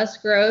 It's less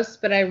gross,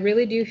 but I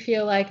really do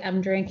feel like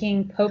I'm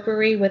drinking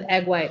potpourri with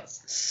egg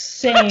whites.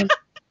 Same.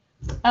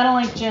 I don't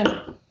like gin.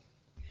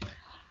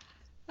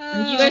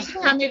 You guys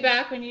should have me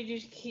back when you do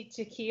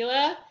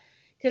tequila,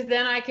 because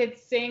then I could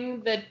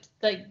sing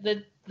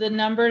the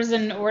numbers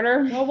in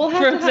order. Well, we'll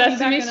have to from have you back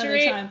Sesame another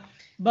Street. time.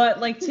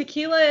 But like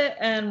tequila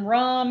and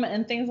rum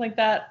and things like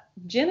that,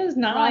 gin is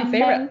not my Rum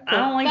favorite. and I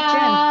don't like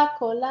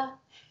Coca-Cola.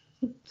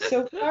 gin.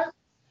 So far,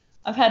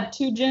 I've had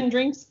 2 gin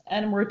drinks,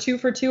 and we're 2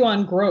 for 2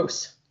 on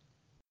gross.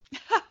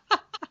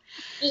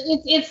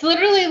 It's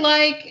literally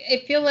like,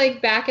 I feel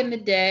like back in the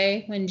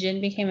day when gin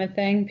became a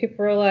thing,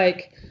 people were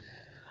like,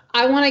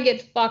 I want to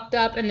get fucked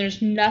up and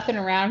there's nothing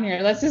around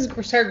here. Let's just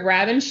start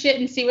grabbing shit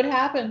and see what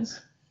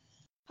happens.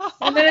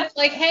 And then it's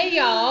like, hey,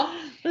 y'all,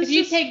 if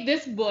you take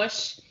this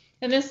bush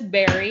and this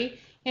berry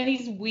and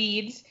these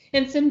weeds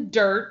and some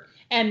dirt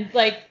and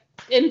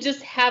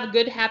just have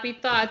good, happy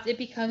thoughts, it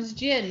becomes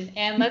gin.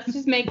 And let's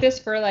just make this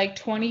for like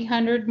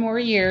 2,000 more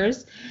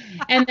years.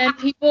 And then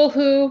people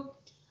who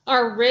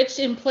are rich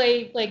and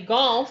play like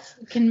golf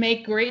can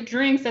make great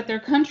drinks at their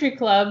country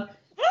club,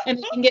 and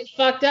they can get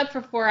fucked up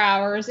for 4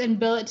 hours and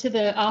bill it to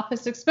the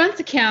office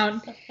expense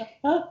account.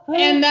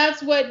 And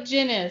that's what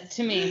gin is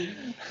to me.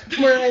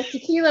 Whereas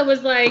tequila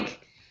was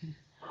like,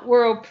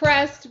 we're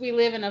oppressed, we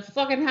live in a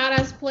fucking hot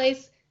ass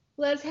place,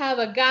 let's have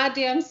a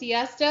goddamn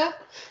siesta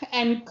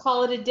and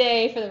call it a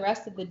day for the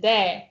rest of the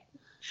day.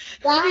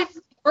 That's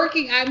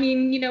working man.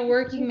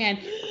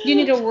 You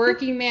need a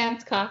working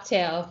man's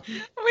cocktail. We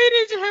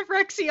need to have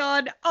Rexy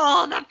on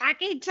all the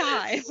fucking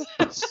time.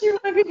 She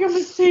might become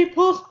a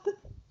staple.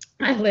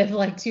 I live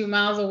like 2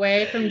 miles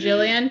away from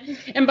Jillian.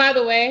 And by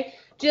the way,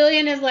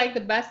 Jillian is like the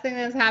best thing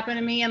that's happened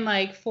to me in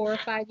like 4 or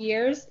 5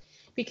 years,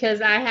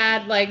 because I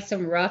had like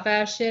some rough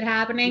ass shit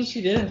happening.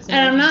 She did. And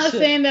I'm not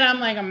saying that I'm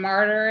like a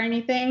martyr or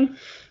anything,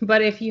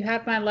 but if you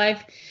had my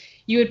life,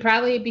 you would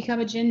probably become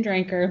a gin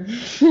drinker.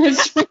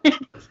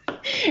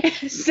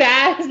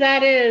 Sad as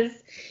that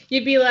is,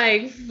 you'd be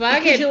like,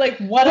 fuck it. You're like,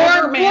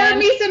 whatever, Pour man.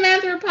 me some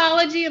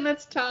anthropology and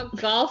let's talk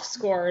golf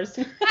scores.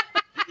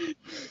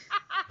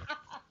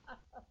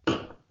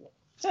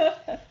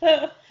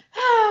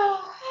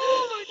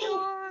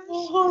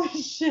 Oh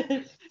shit.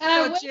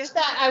 And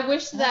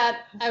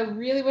I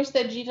really wish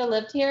that Gina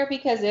lived here,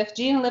 because if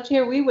Gina lived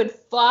here, we would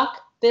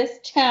fuck this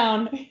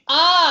town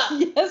up.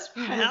 Yes,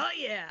 we would. Hell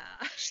yeah.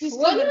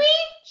 Wouldn't we?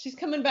 She's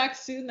coming back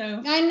soon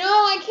though. I know.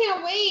 I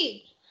can't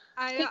wait.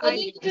 I Didn't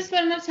you just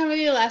spend enough time with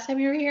you last time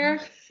you were here?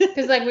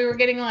 Because like we were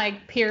getting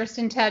like pierced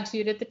and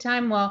tattooed at the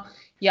time. Well,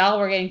 y'all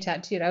were getting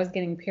tattooed. I was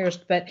getting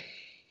pierced, but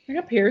I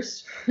got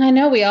pierced. I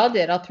know we all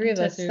did, all 3 of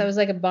us. Tattooed. That was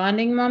like a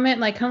bonding moment,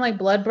 like kind of like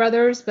blood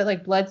brothers, but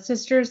like blood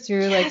sisters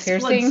through like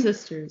piercing. Blood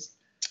sisters.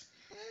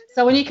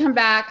 So when you come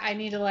back, I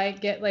need to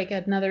like get like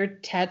another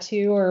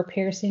tattoo or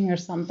piercing or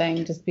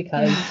something, just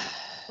because.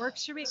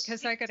 works for me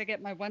because I got to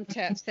get my one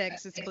tat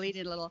fixed. It's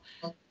bleeding a little.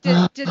 Did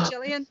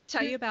Jillian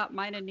tell you about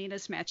mine and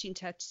Nina's matching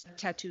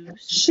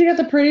tattoos? She got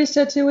the prettiest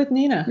tattoo with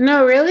Nina.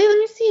 No, really? Let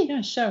me see.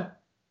 Yeah, show.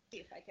 See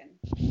if I can.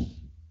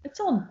 It's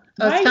on.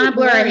 Oh, it's kind of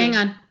blurry. Hang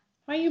on.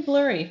 Why are you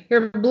blurry?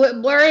 You're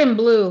blurry and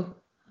blue.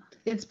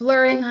 It's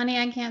blurring, honey.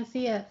 I can't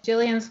see it.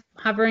 Jillian's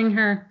hovering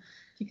her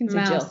You can say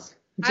mouse.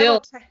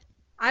 Jill.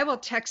 I will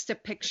text a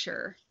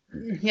picture.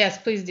 Yes,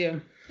 please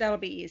do. That'll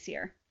be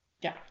easier.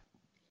 Yeah.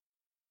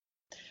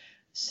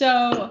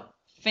 So,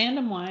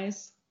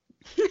 fandom-wise,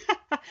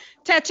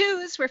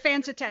 Tattoos. We're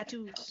fans of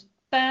tattoos.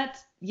 I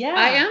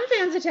am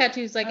fans of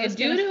tattoos. Like I a was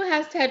dude gonna- who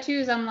has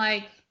tattoos, I'm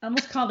like, I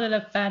almost called it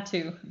a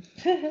fatu.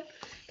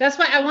 that's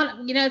why I want,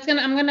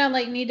 I'm gonna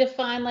like need to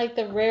find like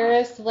the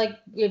rarest like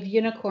of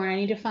unicorn. I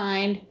need to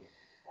find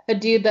a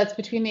dude that's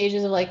between the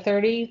ages of like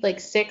 30, like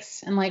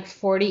 6 and like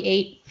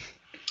 48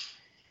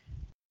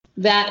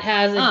 that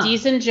has a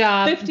decent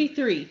job.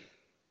 53.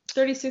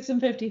 36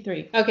 and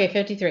 53. Okay,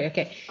 53.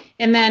 Okay.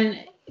 And then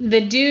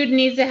the dude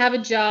needs to have a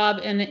job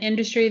in an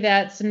industry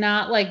that's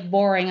not like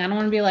boring. I don't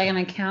want to be like an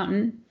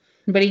accountant,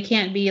 but he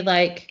can't be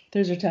like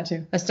There's your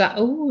tattoo. a stock.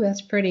 Oh,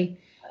 that's pretty.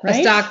 Right?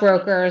 A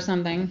stockbroker or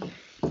something.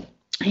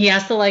 He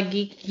has to like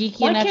geeky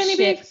Why enough can't he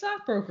shit. be a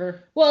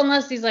stockbroker? Well,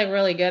 unless he's like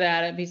really good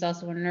at it, but he's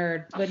also a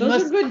nerd. But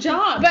Those are good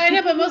jobs. But I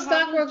know, but most People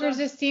have stockbrokers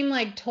those just seem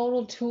like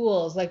total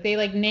tools. Like they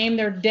like name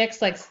their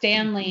dicks like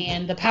Stanley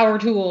and the power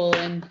tool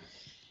and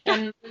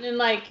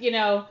like, you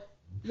know,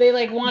 they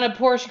like want a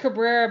Porsche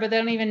Carrera, but they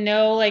don't even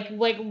know like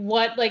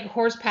what like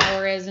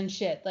horsepower is and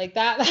shit. Like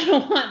that, I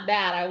don't want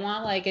that. I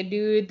want like a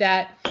dude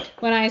that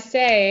when I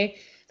say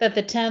that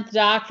the 10th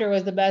Doctor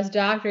was the best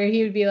Doctor,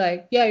 he would be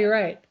like, yeah, you're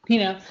right. You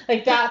know,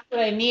 like that's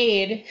what I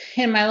need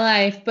in my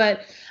life.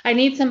 But I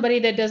need somebody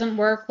that doesn't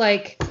work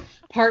like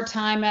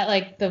part-time at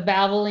like the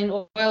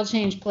Valvoline oil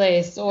change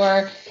place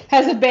or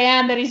has a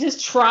band that he's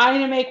just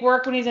trying to make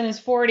work when he's in his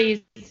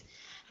 40s.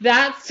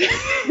 That's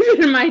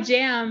my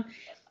jam.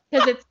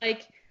 Because it's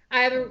like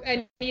I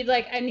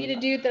need a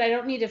dude that I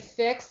don't need to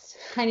fix.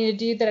 I need a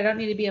dude that I don't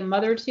need to be a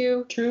mother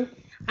to. True.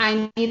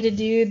 I need a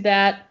dude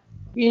that,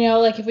 you know,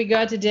 like if we go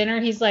out to dinner,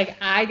 he's like,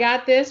 I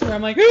got this. Where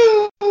I'm like,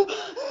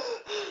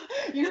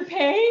 you're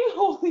paying?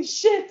 Holy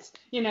shit.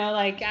 You know,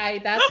 like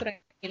that's what I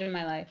need in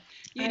my life.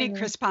 You need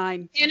Chris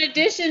Pine. In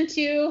addition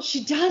to,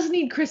 She does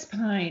need Chris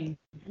Pine.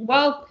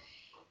 well,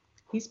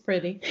 He's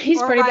pretty. he's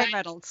Or pretty Ryan bad.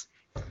 Reynolds.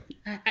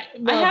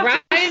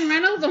 Ryan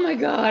Reynolds, oh my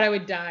God, I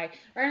would die.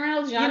 Ryan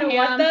Reynolds, John You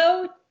know Hamm.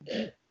 what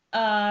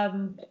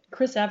though?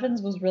 Chris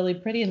Evans was really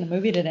pretty in the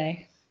movie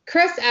today.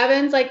 Chris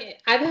Evans, like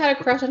I've had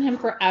a crush on him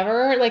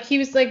forever. Like he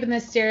was like in the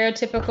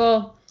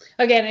stereotypical.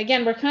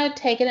 Again, we're kind of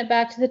taking it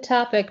back to the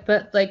topic,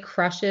 but like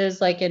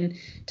crushes, like and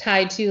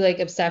tied to like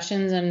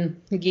obsessions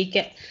and I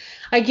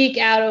geek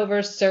out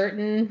over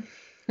certain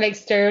like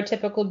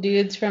stereotypical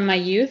dudes from my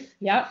youth.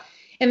 Yep.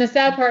 And the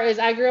sad part is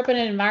I grew up in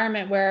an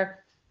environment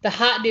where the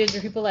hot dudes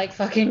are people like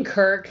fucking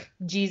Kirk,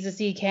 Jesus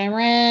E.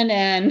 Cameron,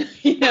 and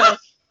you know,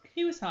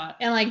 He was hot.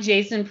 and like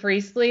Jason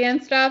Priestley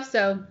and stuff.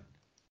 So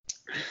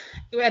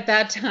at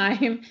that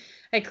time,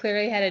 I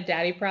clearly had a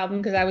daddy problem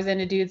because I was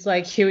into dudes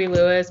like Huey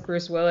Lewis,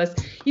 Bruce Willis.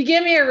 You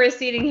give me a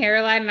receding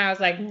hairline, and I was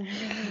like,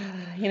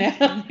 you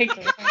know, like,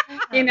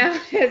 you know,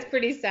 it's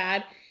pretty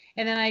sad.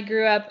 And then I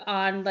grew up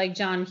on like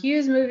John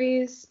Hughes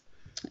movies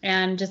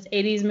and just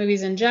 80s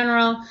movies in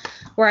general,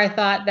 where I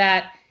thought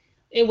that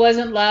it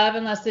wasn't love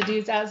unless the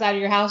dude's outside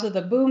of your house with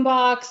a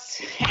boombox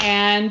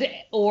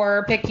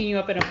or picking you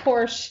up in a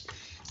Porsche.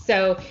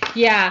 So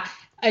yeah,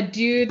 a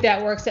dude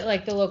that works at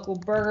like the local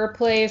burger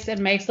place and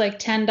makes like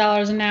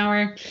 $10 an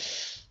hour,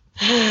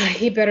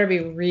 he better be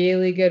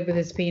really good with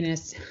his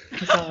penis.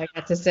 That's all I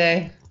got to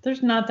say.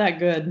 There's not that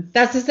good.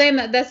 That's the thing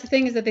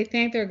is that they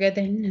think they're good.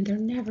 They're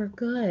never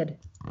good.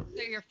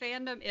 So your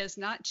fandom is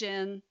not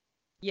gin,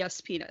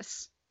 yes,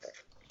 penis.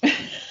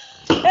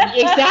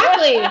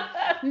 Exactly.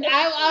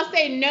 I'll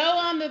say no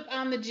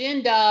on the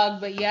gin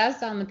dog, but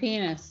yes on the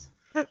penis.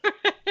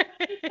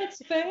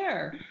 That's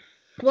fair.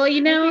 Well, you I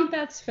know, think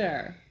that's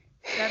fair.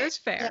 That is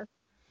fair.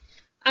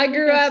 I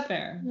grew That's up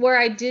fair. where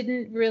I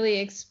didn't really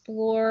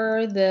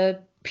explore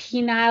the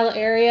penile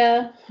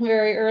area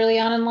very early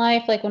on in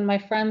life, like when my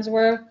friends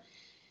were.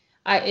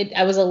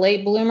 I was a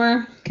late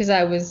bloomer because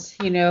I was,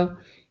 you know,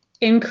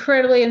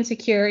 incredibly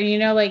insecure, and you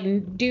know,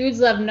 like dudes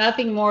love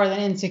nothing more than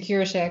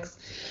insecure chicks.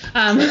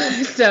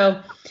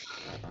 So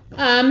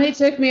it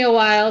took me a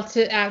while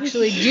to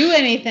actually do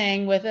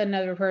anything with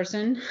another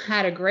person. I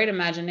had a great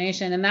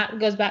imagination, and that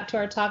goes back to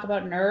our talk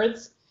about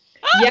nerds.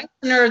 Yes,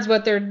 nerds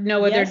know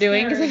what they're Yes,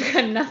 doing because nerds. they've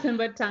got nothing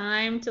but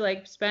time to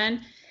like spend.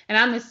 And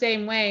I'm the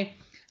same way.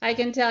 I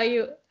can tell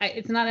you,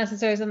 it's not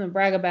necessarily something to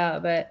brag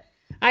about, but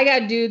I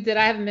got dudes that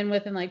I haven't been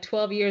with in like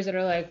 12 years that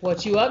are like,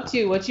 what you up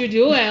to? What you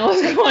doing?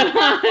 What's going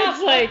on?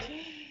 It's like,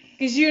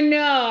 because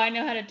I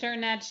know how to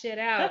turn that shit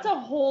out. That's a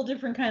whole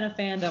different kind of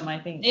fandom, I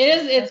think. It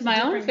is. It's That's a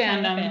my own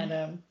different kind of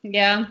fandom.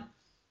 Yeah.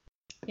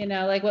 You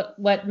know, like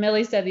what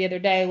Millie said the other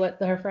day, what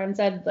her friend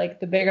said, like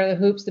the bigger the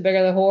hoops, the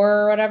bigger the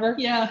whore or whatever.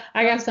 Yeah.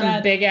 I got that's some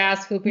bad. big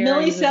ass hoop earrings.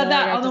 Millie is said all I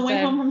that got on the to way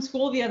say. home from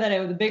school the other day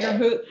with a bigger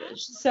hoop.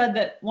 She said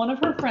that one of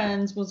her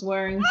friends was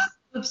wearing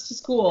hoops to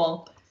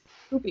school,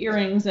 hoop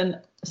earrings, and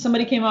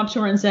somebody came up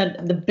to her and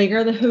said, the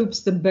bigger the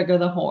hoops, the bigger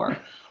the whore.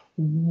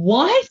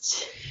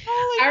 What?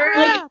 Holy I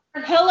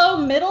crap. Hello,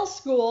 middle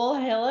school.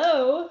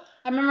 Hello.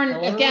 I remember,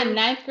 Hello? again,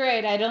 9th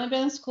grade. I'd only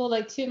been in school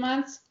like 2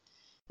 months.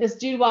 This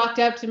dude walked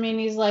up to me and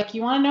he's like,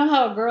 you want to know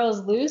how a girl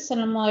is loose?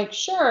 And I'm like,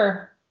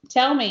 sure.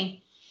 Tell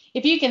me.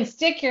 If you can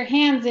stick your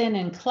hands in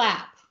and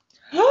clap.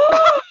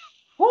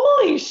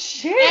 Holy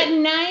shit. At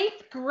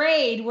 9th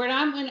grade when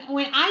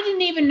I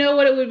didn't even know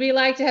what it would be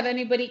like to have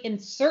anybody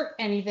insert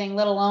anything,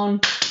 let alone,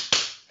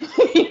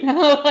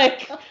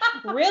 like,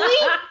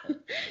 really?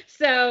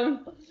 So,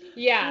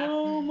 yeah.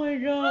 Oh my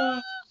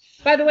god.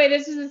 By the way,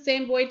 this is the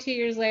same boy 2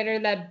 years later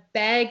that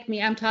begged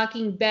me. I'm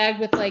talking begged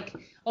with like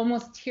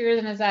almost tears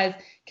in his eyes.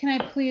 Can I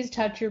please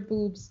touch your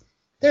boobs?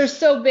 They're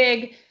so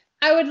big.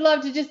 I would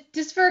love to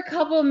just for a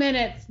couple of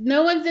minutes.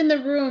 No one's in the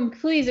room,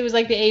 please. It was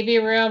like the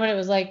AV room, and it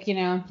was like, you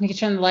could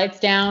turn the lights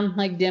down,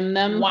 like dim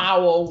them.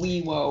 Wow,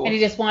 whoa. And he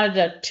just wanted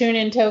to tune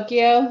in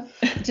Tokyo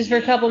just for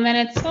a couple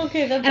minutes.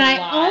 Okay, that's and a I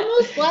lot.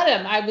 almost let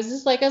him. I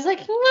was like, what would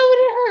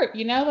it hurt?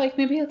 Like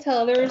maybe he'll tell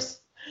others.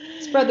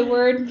 Spread the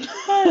word.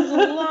 That is a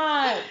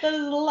lot. That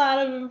is a lot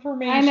of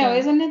information. I know,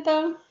 isn't it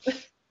though?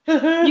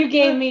 You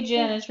gave me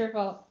Jen. It's your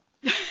fault.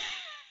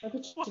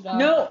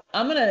 No,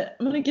 I'm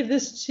gonna give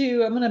this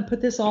to. I'm gonna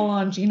put this all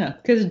on Gina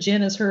because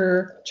Jen is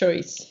her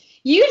choice.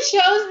 You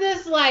chose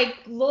this like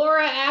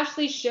Laura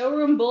Ashley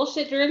showroom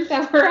bullshit drink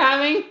that we're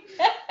having.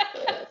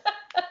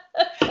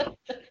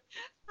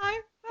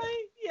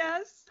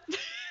 Yes.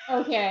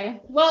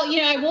 Okay. Well,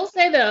 I will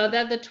say though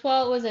that the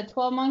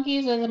 12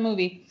 monkeys was a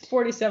movie.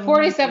 47.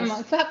 47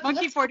 monkeys.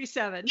 Monkey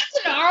 47.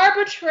 That's an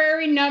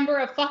arbitrary number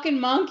of fucking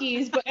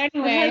monkeys, but It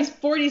anyway. has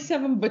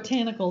 47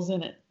 botanicals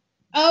in it.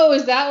 Oh,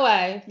 is that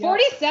why? Yep.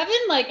 47?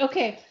 Like,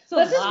 okay, It's a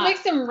let's just lot. make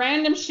some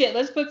random shit.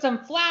 Let's put some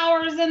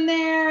flowers in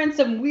there and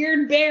some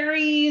weird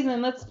berries,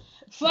 and let's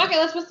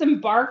put some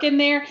bark in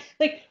there.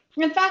 Like,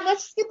 in fact,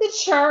 let's just get the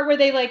chart where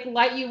they like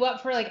light you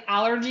up for like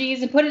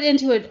allergies and put it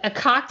into a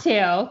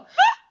cocktail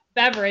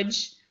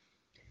beverage.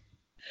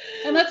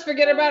 And let's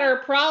forget about our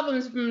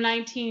problems from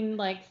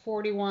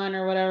 1941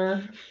 or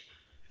whatever.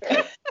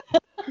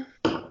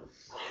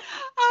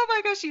 Oh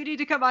my gosh, you need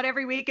to come on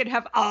every week and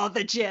have all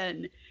the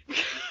gin.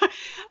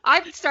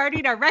 I'm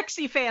starting a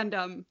Rexy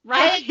fandom,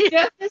 right?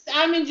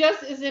 I'm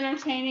just as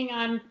entertaining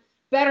on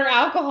better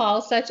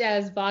alcohol such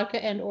as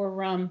vodka and or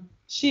rum.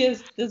 She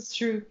is. That's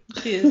true.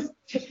 She is.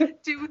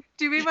 Do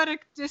we want to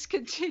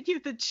discontinue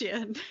the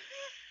gin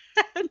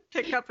and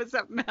pick up with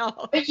something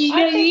else?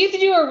 You need to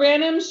do a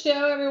random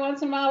show every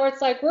once in a while where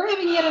it's like, we're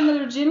having yet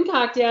another gin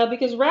cocktail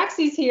because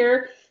Rexy's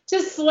here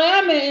to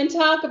slam it and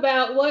talk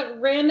about what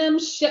random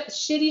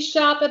shitty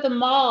shop at the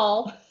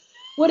mall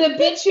would a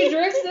bitch who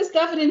drinks this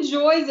stuff and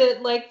enjoys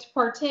it like to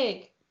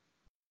partake.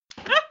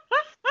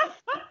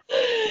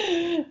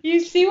 You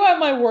see why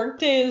my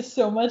workday is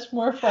so much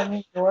more fun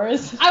than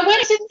yours? I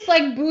went to this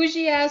like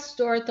bougie ass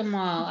store at the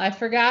mall. I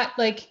forgot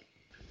but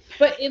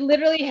it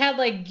literally had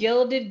like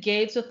gilded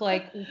gates with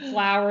like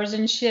flowers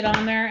and shit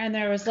on there, and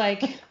there was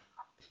like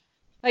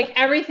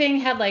everything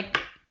had like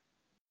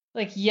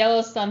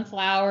yellow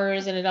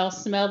sunflowers, and it all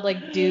smelled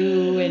like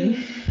dew,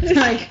 and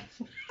like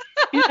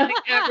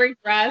every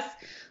dress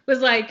was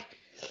like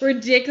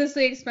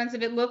ridiculously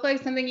expensive. It looked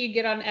like something you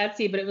get on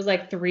Etsy, but it was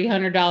like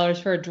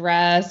 $300 for a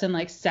dress and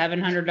like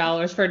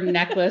 $700 for a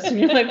necklace, and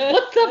you're like,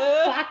 what the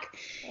fuck?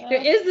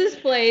 There is this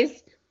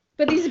place,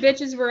 but these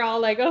bitches were all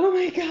like, oh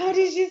my god,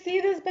 did you see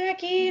this,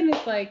 Becky? And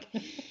it's like,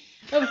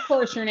 of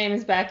course your name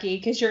is Becky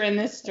because you're in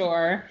this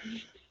store.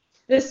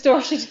 This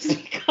store should just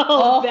be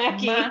called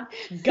Becky. My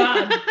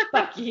God,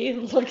 Becky,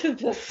 look at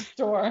this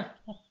store.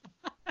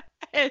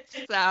 It's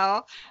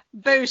so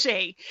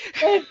bougie.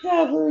 It's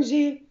so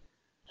bougie.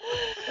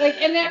 Like,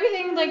 and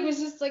everything like was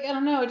just like, I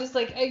don't know, just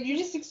like you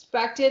just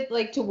expected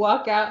like to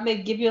walk out and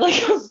they'd give you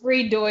like a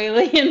free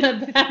doily in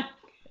the back.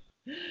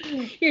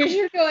 Here's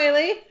your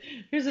doily.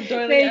 Here's a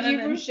doily. Thank you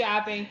for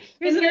shopping.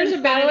 Here's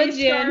a bottle of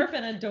gin. scarf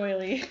and a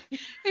doily.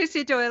 Here's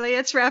your doily.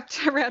 It's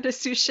wrapped around a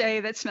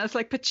souchet that smells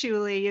like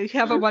patchouli. You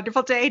have a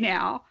wonderful day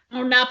now.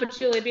 Oh, not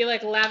patchouli. It'd be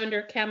like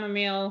lavender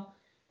chamomile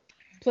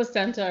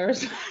placenta or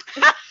something.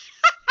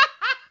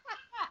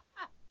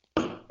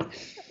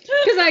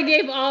 Because I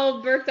gave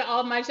birth to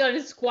all of my children,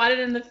 just squatted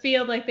in the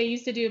field like they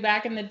used to do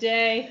back in the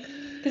day.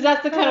 Because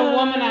that's the kind of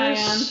woman I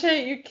am.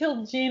 Shit, you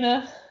killed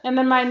Gina. And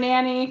then my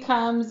nanny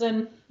comes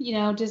and,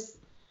 just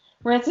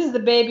rinses the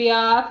baby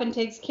off and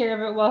takes care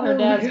of it while her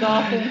dad's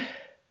golfing. I'm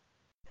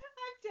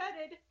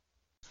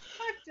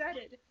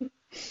deaded. You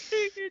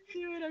can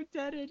do it. I'm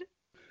deaded.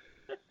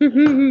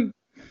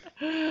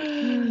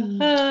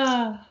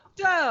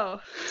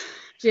 So,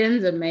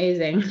 Gin's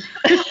amazing.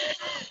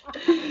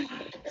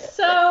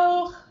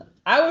 So,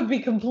 I would be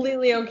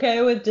completely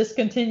okay with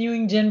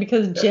discontinuing gin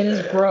because gin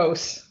is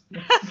gross.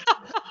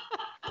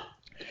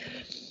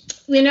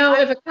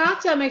 If a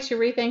cocktail makes you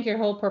rethink your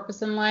whole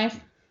purpose in life,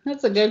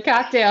 that's a good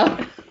cocktail.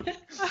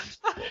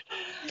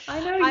 I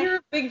know you're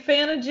a big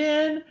fan of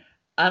gin.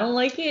 I don't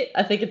like it.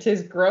 I think it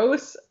tastes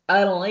gross.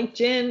 I don't like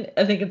gin.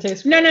 I think it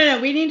tastes gross.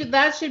 No.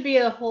 That should be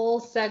a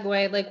whole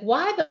segue. Like,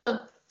 why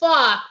the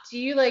fuck do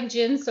you like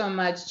gin so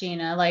much,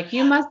 Gina? Like,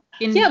 you must.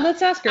 Yeah,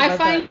 let's ask her about I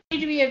find you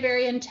to be a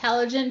very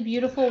intelligent,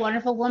 beautiful,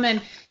 wonderful woman.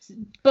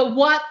 But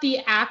what the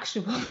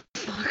actual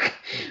fuck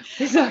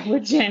is up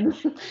with gin?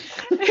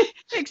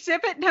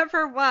 exhibit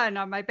number 1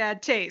 on my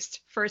bad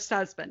taste, first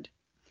husband.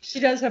 She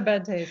does have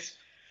bad taste.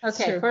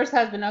 Okay, true. first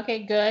husband.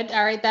 Okay, good.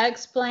 All right, that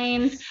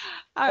explains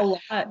A lot.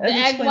 the That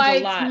egg explains a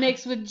whites lot.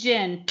 mixed with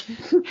gin.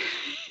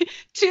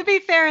 To be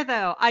fair,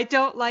 though, I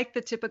don't like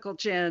the typical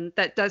gin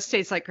that does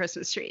taste like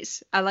Christmas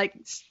trees. I like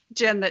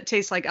gin that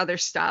tastes like other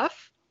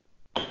stuff.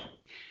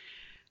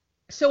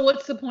 So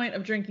what's the point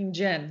of drinking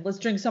gin? Let's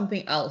drink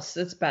something else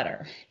that's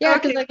better. Yeah,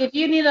 because Okay. like if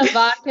you need a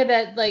vodka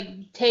that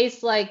like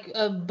tastes like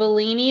a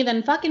Bellini,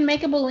 then fucking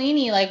make a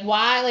Bellini. Like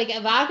why? Like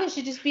a vodka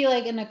should just be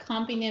like an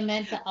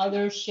accompaniment to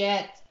other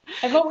shit.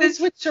 I've always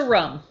switched to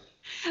rum.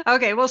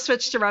 Okay, we'll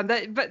switch to rum.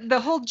 But the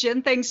whole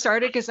gin thing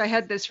started because I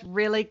had this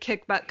really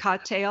kick butt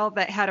cocktail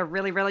that had a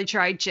really, really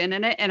dry gin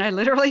in it. And I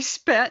literally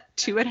spent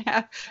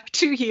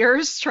 2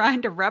 years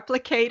trying to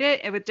replicate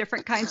it with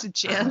different kinds of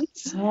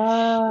gins.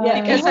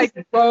 Yeah, Because it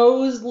has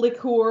rose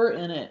liqueur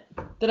in it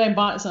that I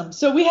bought some.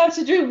 So we have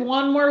to do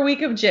one more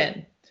week of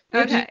gin. We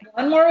have to Okay. do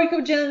one more week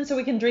of gin so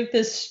we can drink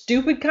this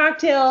stupid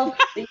cocktail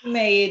that you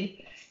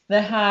made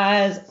that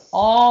has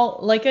all,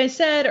 like I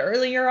said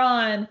earlier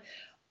on,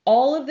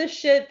 all of the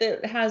shit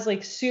that has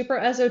like super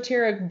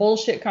esoteric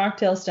bullshit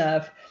cocktail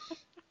stuff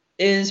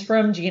is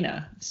from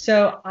Gina.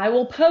 So I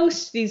will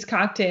post these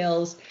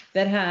cocktails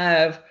that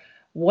have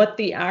what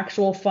the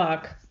actual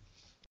fuck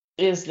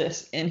is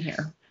this in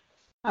here.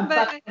 I'm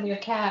But- fucking with your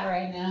cat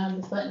right now. I'm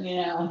just letting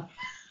you know.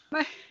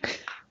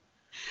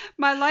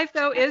 My life,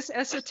 though, is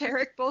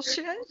esoteric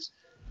bullshit.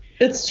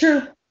 It's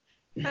true.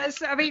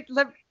 I mean,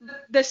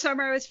 the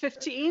summer I was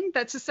 15,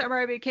 that's the summer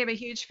I became a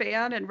huge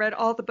fan and read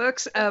all the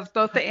books of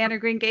both the Anne of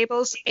Green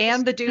Gables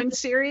and the Dune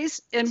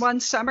series in one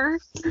summer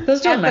Those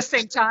at don't the match.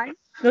 same time.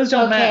 Those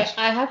don't Okay, match.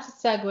 I have to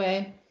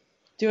segue.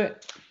 Do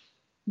it.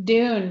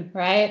 Dune,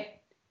 right?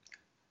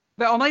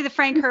 But only the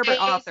Frank Herbert Okay,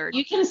 authored.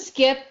 You can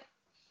skip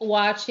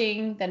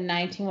watching the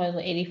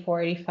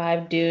 1984,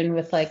 85 Dune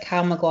with like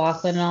Kyle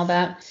MacLachlan and all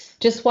that.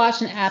 Just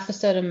watch an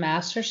episode of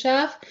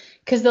MasterChef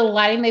because the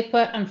lighting they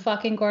put on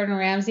fucking Gordon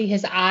Ramsay,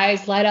 his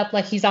eyes light up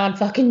like he's on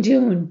fucking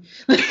Dune.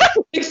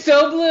 Like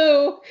so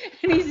blue.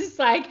 And he's just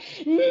like,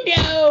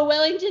 no,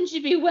 Wellington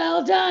should be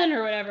well done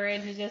or whatever.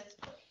 And it's just,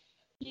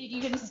 you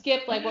can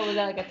skip like, what was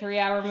that, like a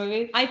 3-hour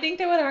movie? I think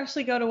that would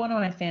actually go to one of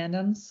my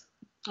fandoms,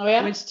 Oh,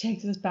 yeah? which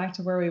takes us back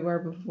to where we were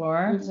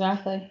before.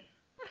 Exactly.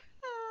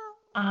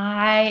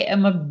 I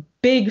am a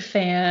big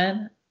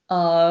fan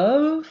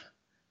of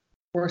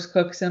Worst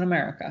Cooks in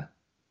America.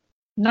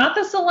 Not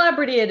the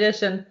celebrity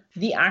edition,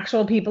 the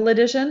actual people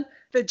edition.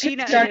 The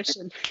Gina Start-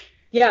 edition.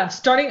 Yeah,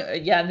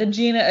 the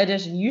Gina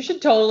edition. You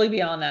should totally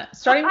be on that.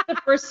 Starting with the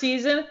first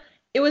season,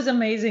 it was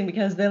amazing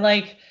because they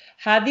like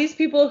had these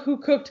people who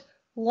cooked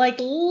like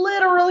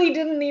literally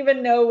didn't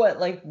even know what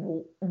like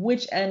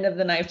which end of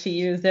the knife to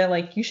use. They're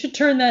like, you should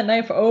turn that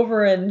knife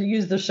over and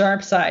use the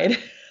sharp side.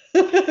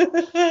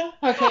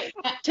 Okay.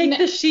 Take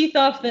the sheath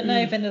off the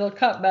knife and it'll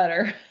cut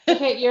better.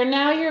 Okay,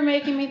 you're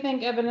making me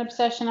think of an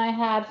obsession I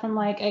had from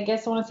like I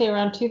guess I want to say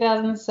around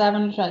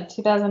 2007 to like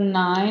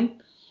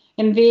 2009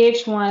 in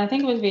VH1. I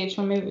think it was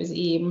VH1, maybe it was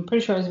E. I'm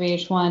pretty sure it was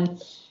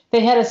VH1. They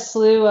had a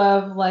slew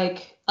of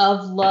like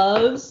of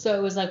loves, so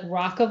it was like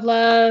Rock of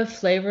Love,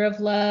 Flavor of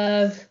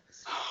Love.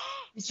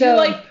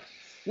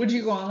 Would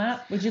you go on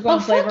that? Would you go Oh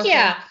on Flavor fuck of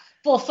yeah! Love?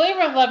 Well,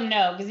 Flavor of Love,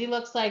 no, because he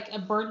looks like a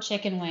burnt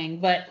chicken wing.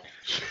 But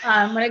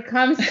when it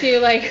comes to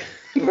like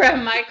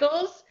Bret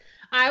Michaels,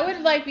 I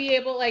would like be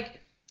able like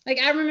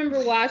I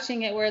remember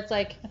watching it where it's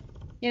like,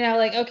 you know,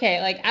 like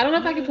okay, like I don't know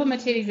if I can put my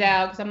titties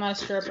out because I'm not a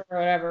stripper or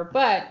whatever,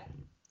 but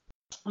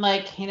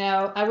like you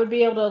know, I would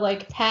be able to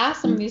like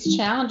pass some of these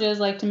challenges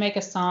like to make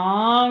a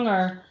song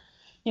or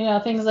you know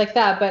things like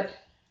that, but.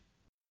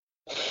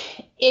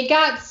 It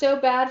got so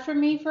bad for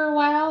me for a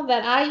while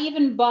that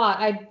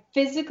I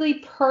physically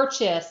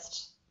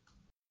purchased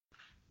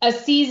a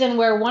season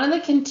where one of the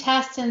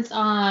contestants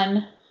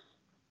on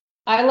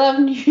I Love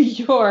New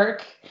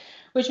York,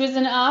 which was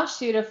an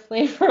offshoot of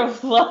Flavor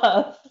of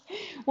Love,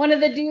 one of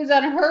the dudes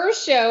on her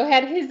show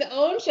had his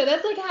own show.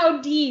 That's like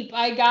how deep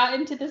I got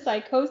into the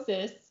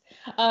psychosis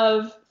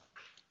of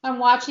I'm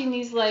watching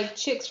these like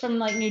chicks from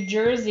like New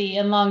Jersey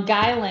and Long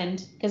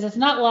Island because it's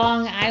not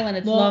Long Island,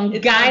 it's Long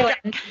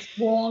Island.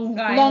 Long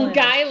Long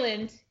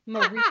Island,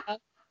 Maria.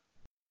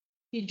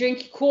 You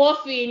drink your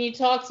coffee and you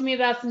talk to me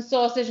about some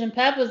sausage and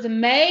peppers and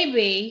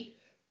maybe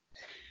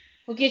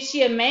we'll get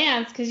you a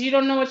man's because you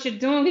don't know what you're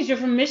doing because you're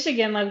from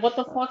Michigan. Like, what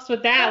the fuck's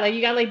with that? Like,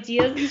 you got like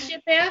deals and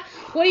shit there?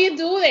 What do you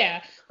do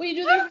there? What do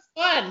you do there for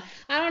fun?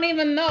 I don't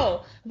even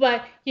know.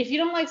 But if you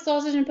don't like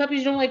sausage and peppers,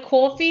 you don't like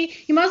coffee,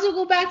 you might as well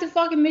go back to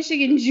fucking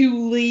Michigan,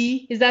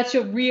 Julie. Is that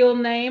your real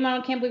name?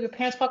 I can't believe your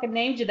parents fucking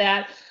named you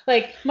that.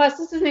 Like, my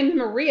sister's name is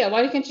Maria.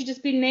 Why can't you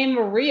just be named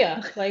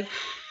Maria? Like,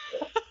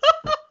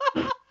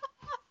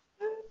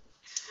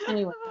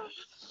 anyway.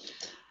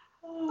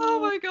 Oh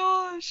my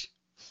gosh.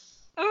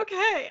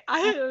 Okay,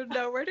 I don't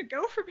know where to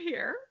go from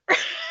here.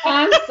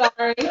 I'm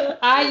sorry.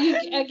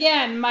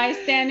 My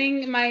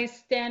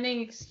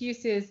standing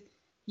excuse is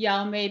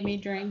y'all made me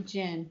drink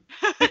gin.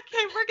 Okay,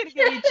 we're gonna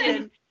give you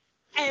gin.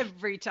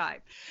 Every time.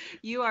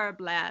 You are a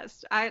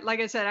blast. Like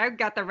I said, I've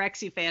got the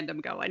Rexy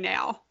fandom going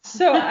now.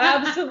 So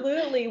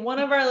absolutely. One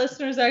of our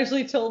listeners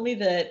actually told me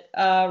that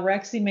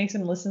Rexy makes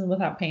him listen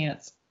without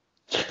pants.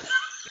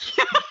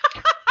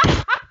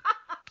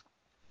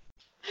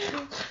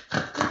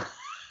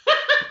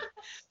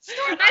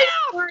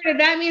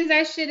 That means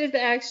that shit is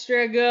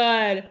extra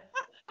good.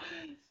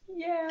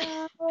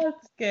 Yeah,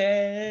 that's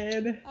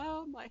good.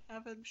 Oh my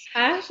heavens.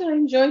 I actually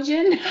enjoy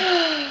gin.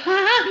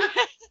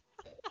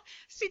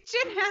 See,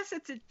 gin has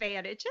its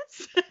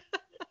advantages.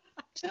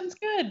 Gin's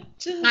good.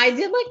 I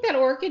did like that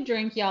orchid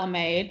drink y'all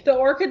made. The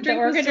orchid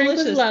drink was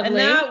delicious. lovely.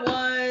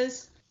 And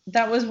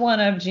that was one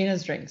of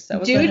Gina's drinks. That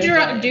was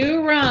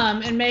do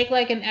rum and make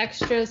like an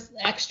extra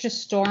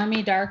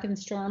stormy, dark and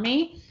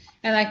stormy,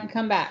 and I can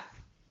come back.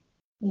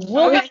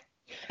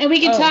 And we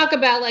can talk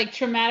about like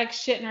traumatic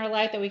shit in our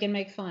life that we can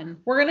make fun.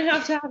 We're going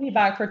to have you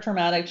back for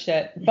traumatic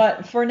shit.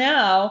 But for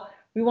now,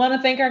 we want to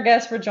thank our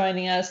guests for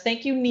joining us.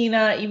 Thank you,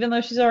 Nina, even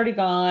though she's already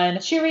gone.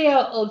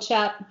 Cheerio, old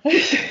chap.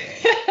 We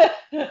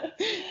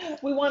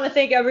want to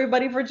thank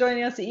everybody for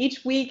joining us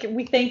each week.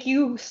 We thank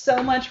you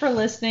so much for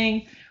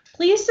listening.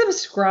 Please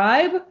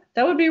subscribe.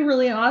 That would be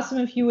really awesome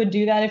if you would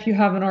do that if you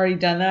haven't already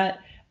done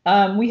that.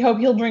 We hope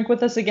you'll drink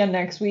with us again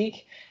next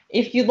week.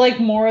 If you'd like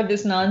more of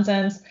this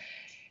nonsense,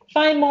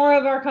 find more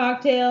of our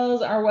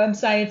cocktails. Our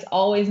website's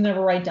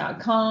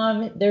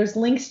alwaysneverright.com. There's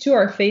links to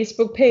our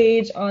Facebook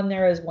page on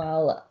there as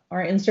well.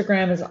 Our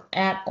Instagram is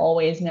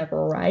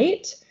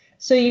 @alwaysneverright.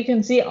 So you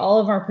can see all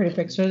of our pretty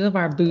pictures of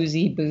our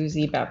boozy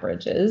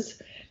beverages.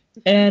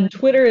 And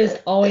Twitter is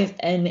always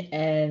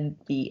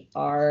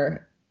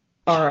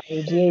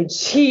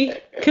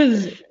NNBRRAGHT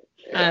because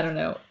I don't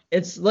know.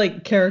 It's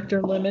like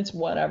character limits,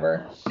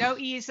 whatever. No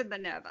E's in the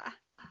never.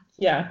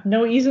 Yeah,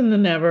 no E's in the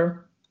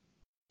never.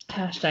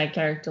 Hashtag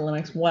character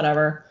limits,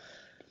 whatever.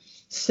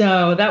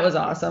 So that was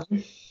awesome.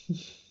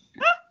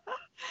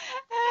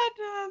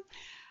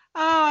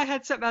 I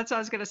had something else I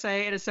was going to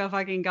say. It is so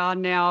fucking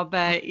gone now.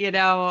 But,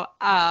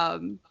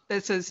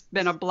 this has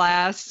been a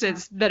blast.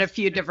 It's been a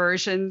few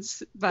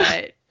diversions,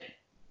 but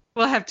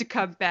we'll have to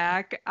come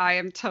back. I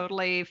am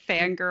totally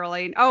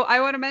fangirling. Oh,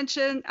 I want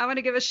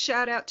to give a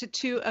shout out to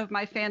 2 of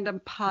my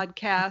fandom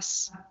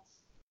podcasts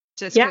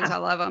just because I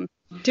love them.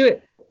 Do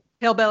it.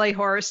 Hillbilly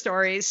Horror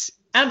Stories.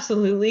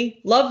 Absolutely.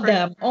 Love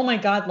them. Oh my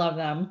God, love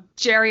them.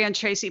 Jerry and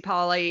Tracy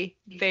Polly.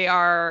 They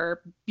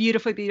are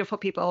beautiful, beautiful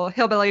people.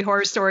 Hillbilly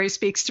Horror Story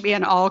speaks to me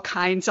on all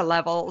kinds of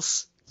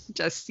levels.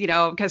 Just,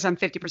 because I'm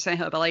 50%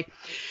 hillbilly.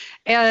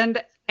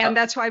 And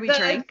that's why we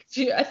drink.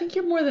 I think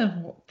you're more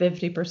than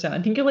 50%.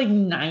 I think you're like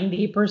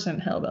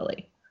 90%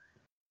 hillbilly.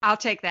 I'll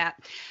take that.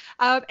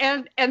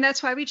 And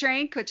that's why we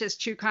drink, which is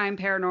true crime,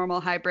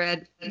 paranormal,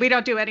 hybrid. We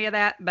don't do any of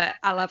that, but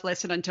I love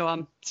listening to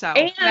them. So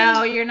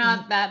no, you're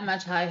not that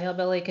much high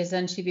hillbilly, because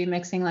then she'd be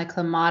mixing like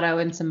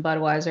Clamato and some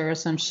Budweiser or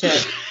some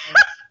shit.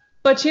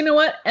 But you know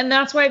what? And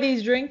that's why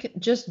these drink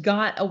just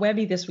got a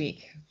Webby this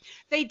week.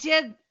 They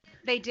did.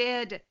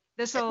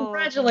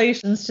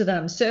 Congratulations to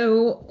them.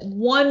 So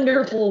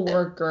wonderful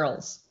work,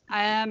 girls.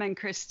 And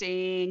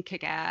Christine,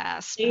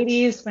 kick-ass.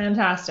 Ladies,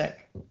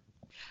 fantastic.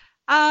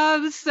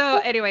 So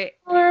anyway,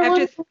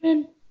 what's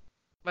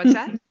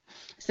that?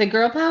 It's the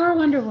girl power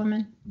Wonder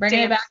Woman.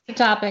 Bringing it back to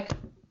topic.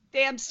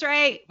 Damn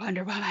straight,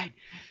 Wonder Woman.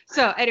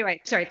 So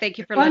anyway, sorry, thank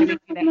you for letting me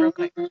do that real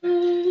quick.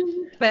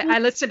 But I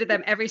listen to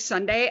them every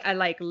Sunday. I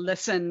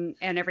listen,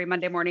 and every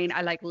Monday morning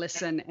I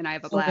listen, and I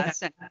have a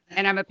blast.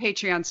 And I'm a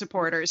Patreon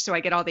supporter, so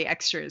I get all the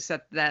extras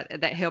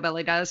that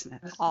Hillbilly does.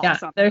 That's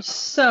awesome. Yeah,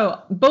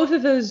 both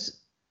of those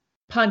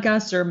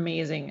podcasts are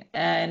amazing,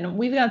 and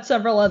we've got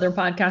several other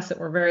podcasts that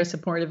we're very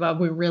supportive of.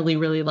 We really,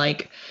 really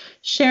like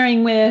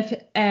sharing with,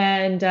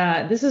 and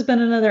this has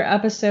been another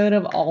episode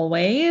of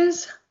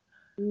Always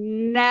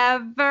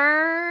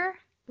Never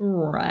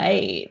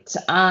Right.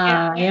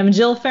 I am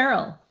Jill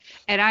Farrell.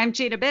 And I'm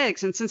Gina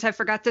Biggs. And since I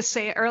forgot to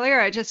say it earlier,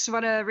 I just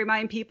want to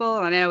remind people,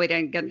 I know we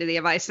didn't get into the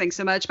advice thing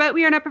so much, but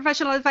we are not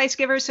professional advice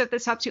givers, so if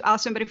this helps you,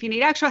 awesome. But if you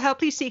need actual help,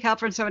 please seek help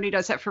from someone who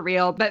does that for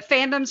real. But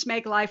fandoms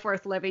make life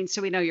worth living,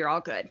 so we know you're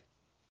all good.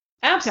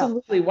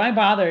 Absolutely. So, why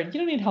bother? You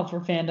don't need help for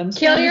fandoms.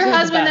 Kill your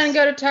husband, then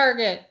go to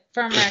Target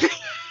from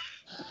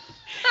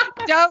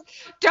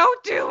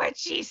Don't do what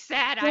she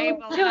said.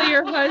 Don't kill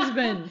your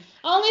husband.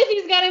 Only if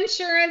he's got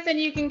insurance and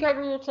you can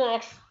cover your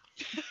costs.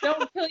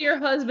 Don't kill your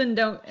husband.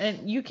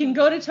 And you can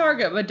go to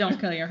Target, but don't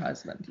kill your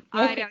husband.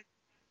 Okay. I know.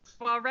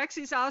 Well,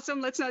 Rexy's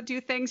awesome. Let's not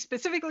do things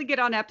specifically get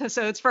on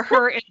episodes for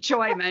her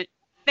enjoyment.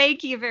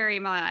 Thank you very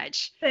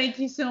much. Thank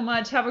you so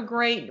much. Have a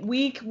great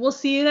week. We'll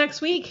see you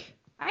next week.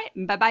 All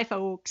right. Bye-bye,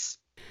 folks.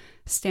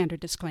 Standard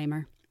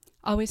disclaimer.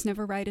 Always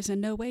Never Right is in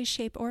no way,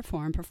 shape, or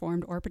form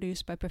performed or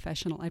produced by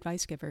professional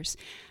advice givers.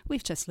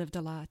 We've just lived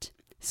a lot.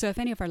 So if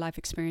any of our life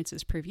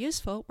experiences prove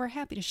useful, we're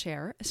happy to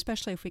share,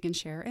 especially if we can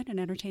share in an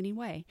entertaining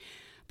way.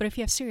 But if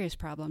you have serious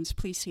problems,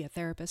 please see a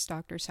therapist,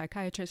 doctor,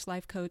 psychiatrist,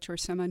 life coach, or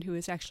someone who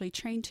is actually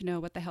trained to know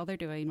what the hell they're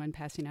doing when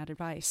passing out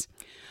advice.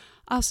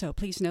 Also,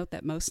 please note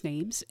that most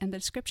names and the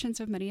descriptions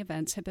of many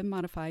events have been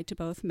modified to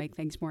both make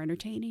things more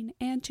entertaining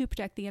and to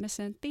protect the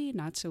innocent, the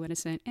not so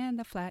innocent, and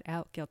the flat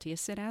out guilty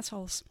as sin assholes.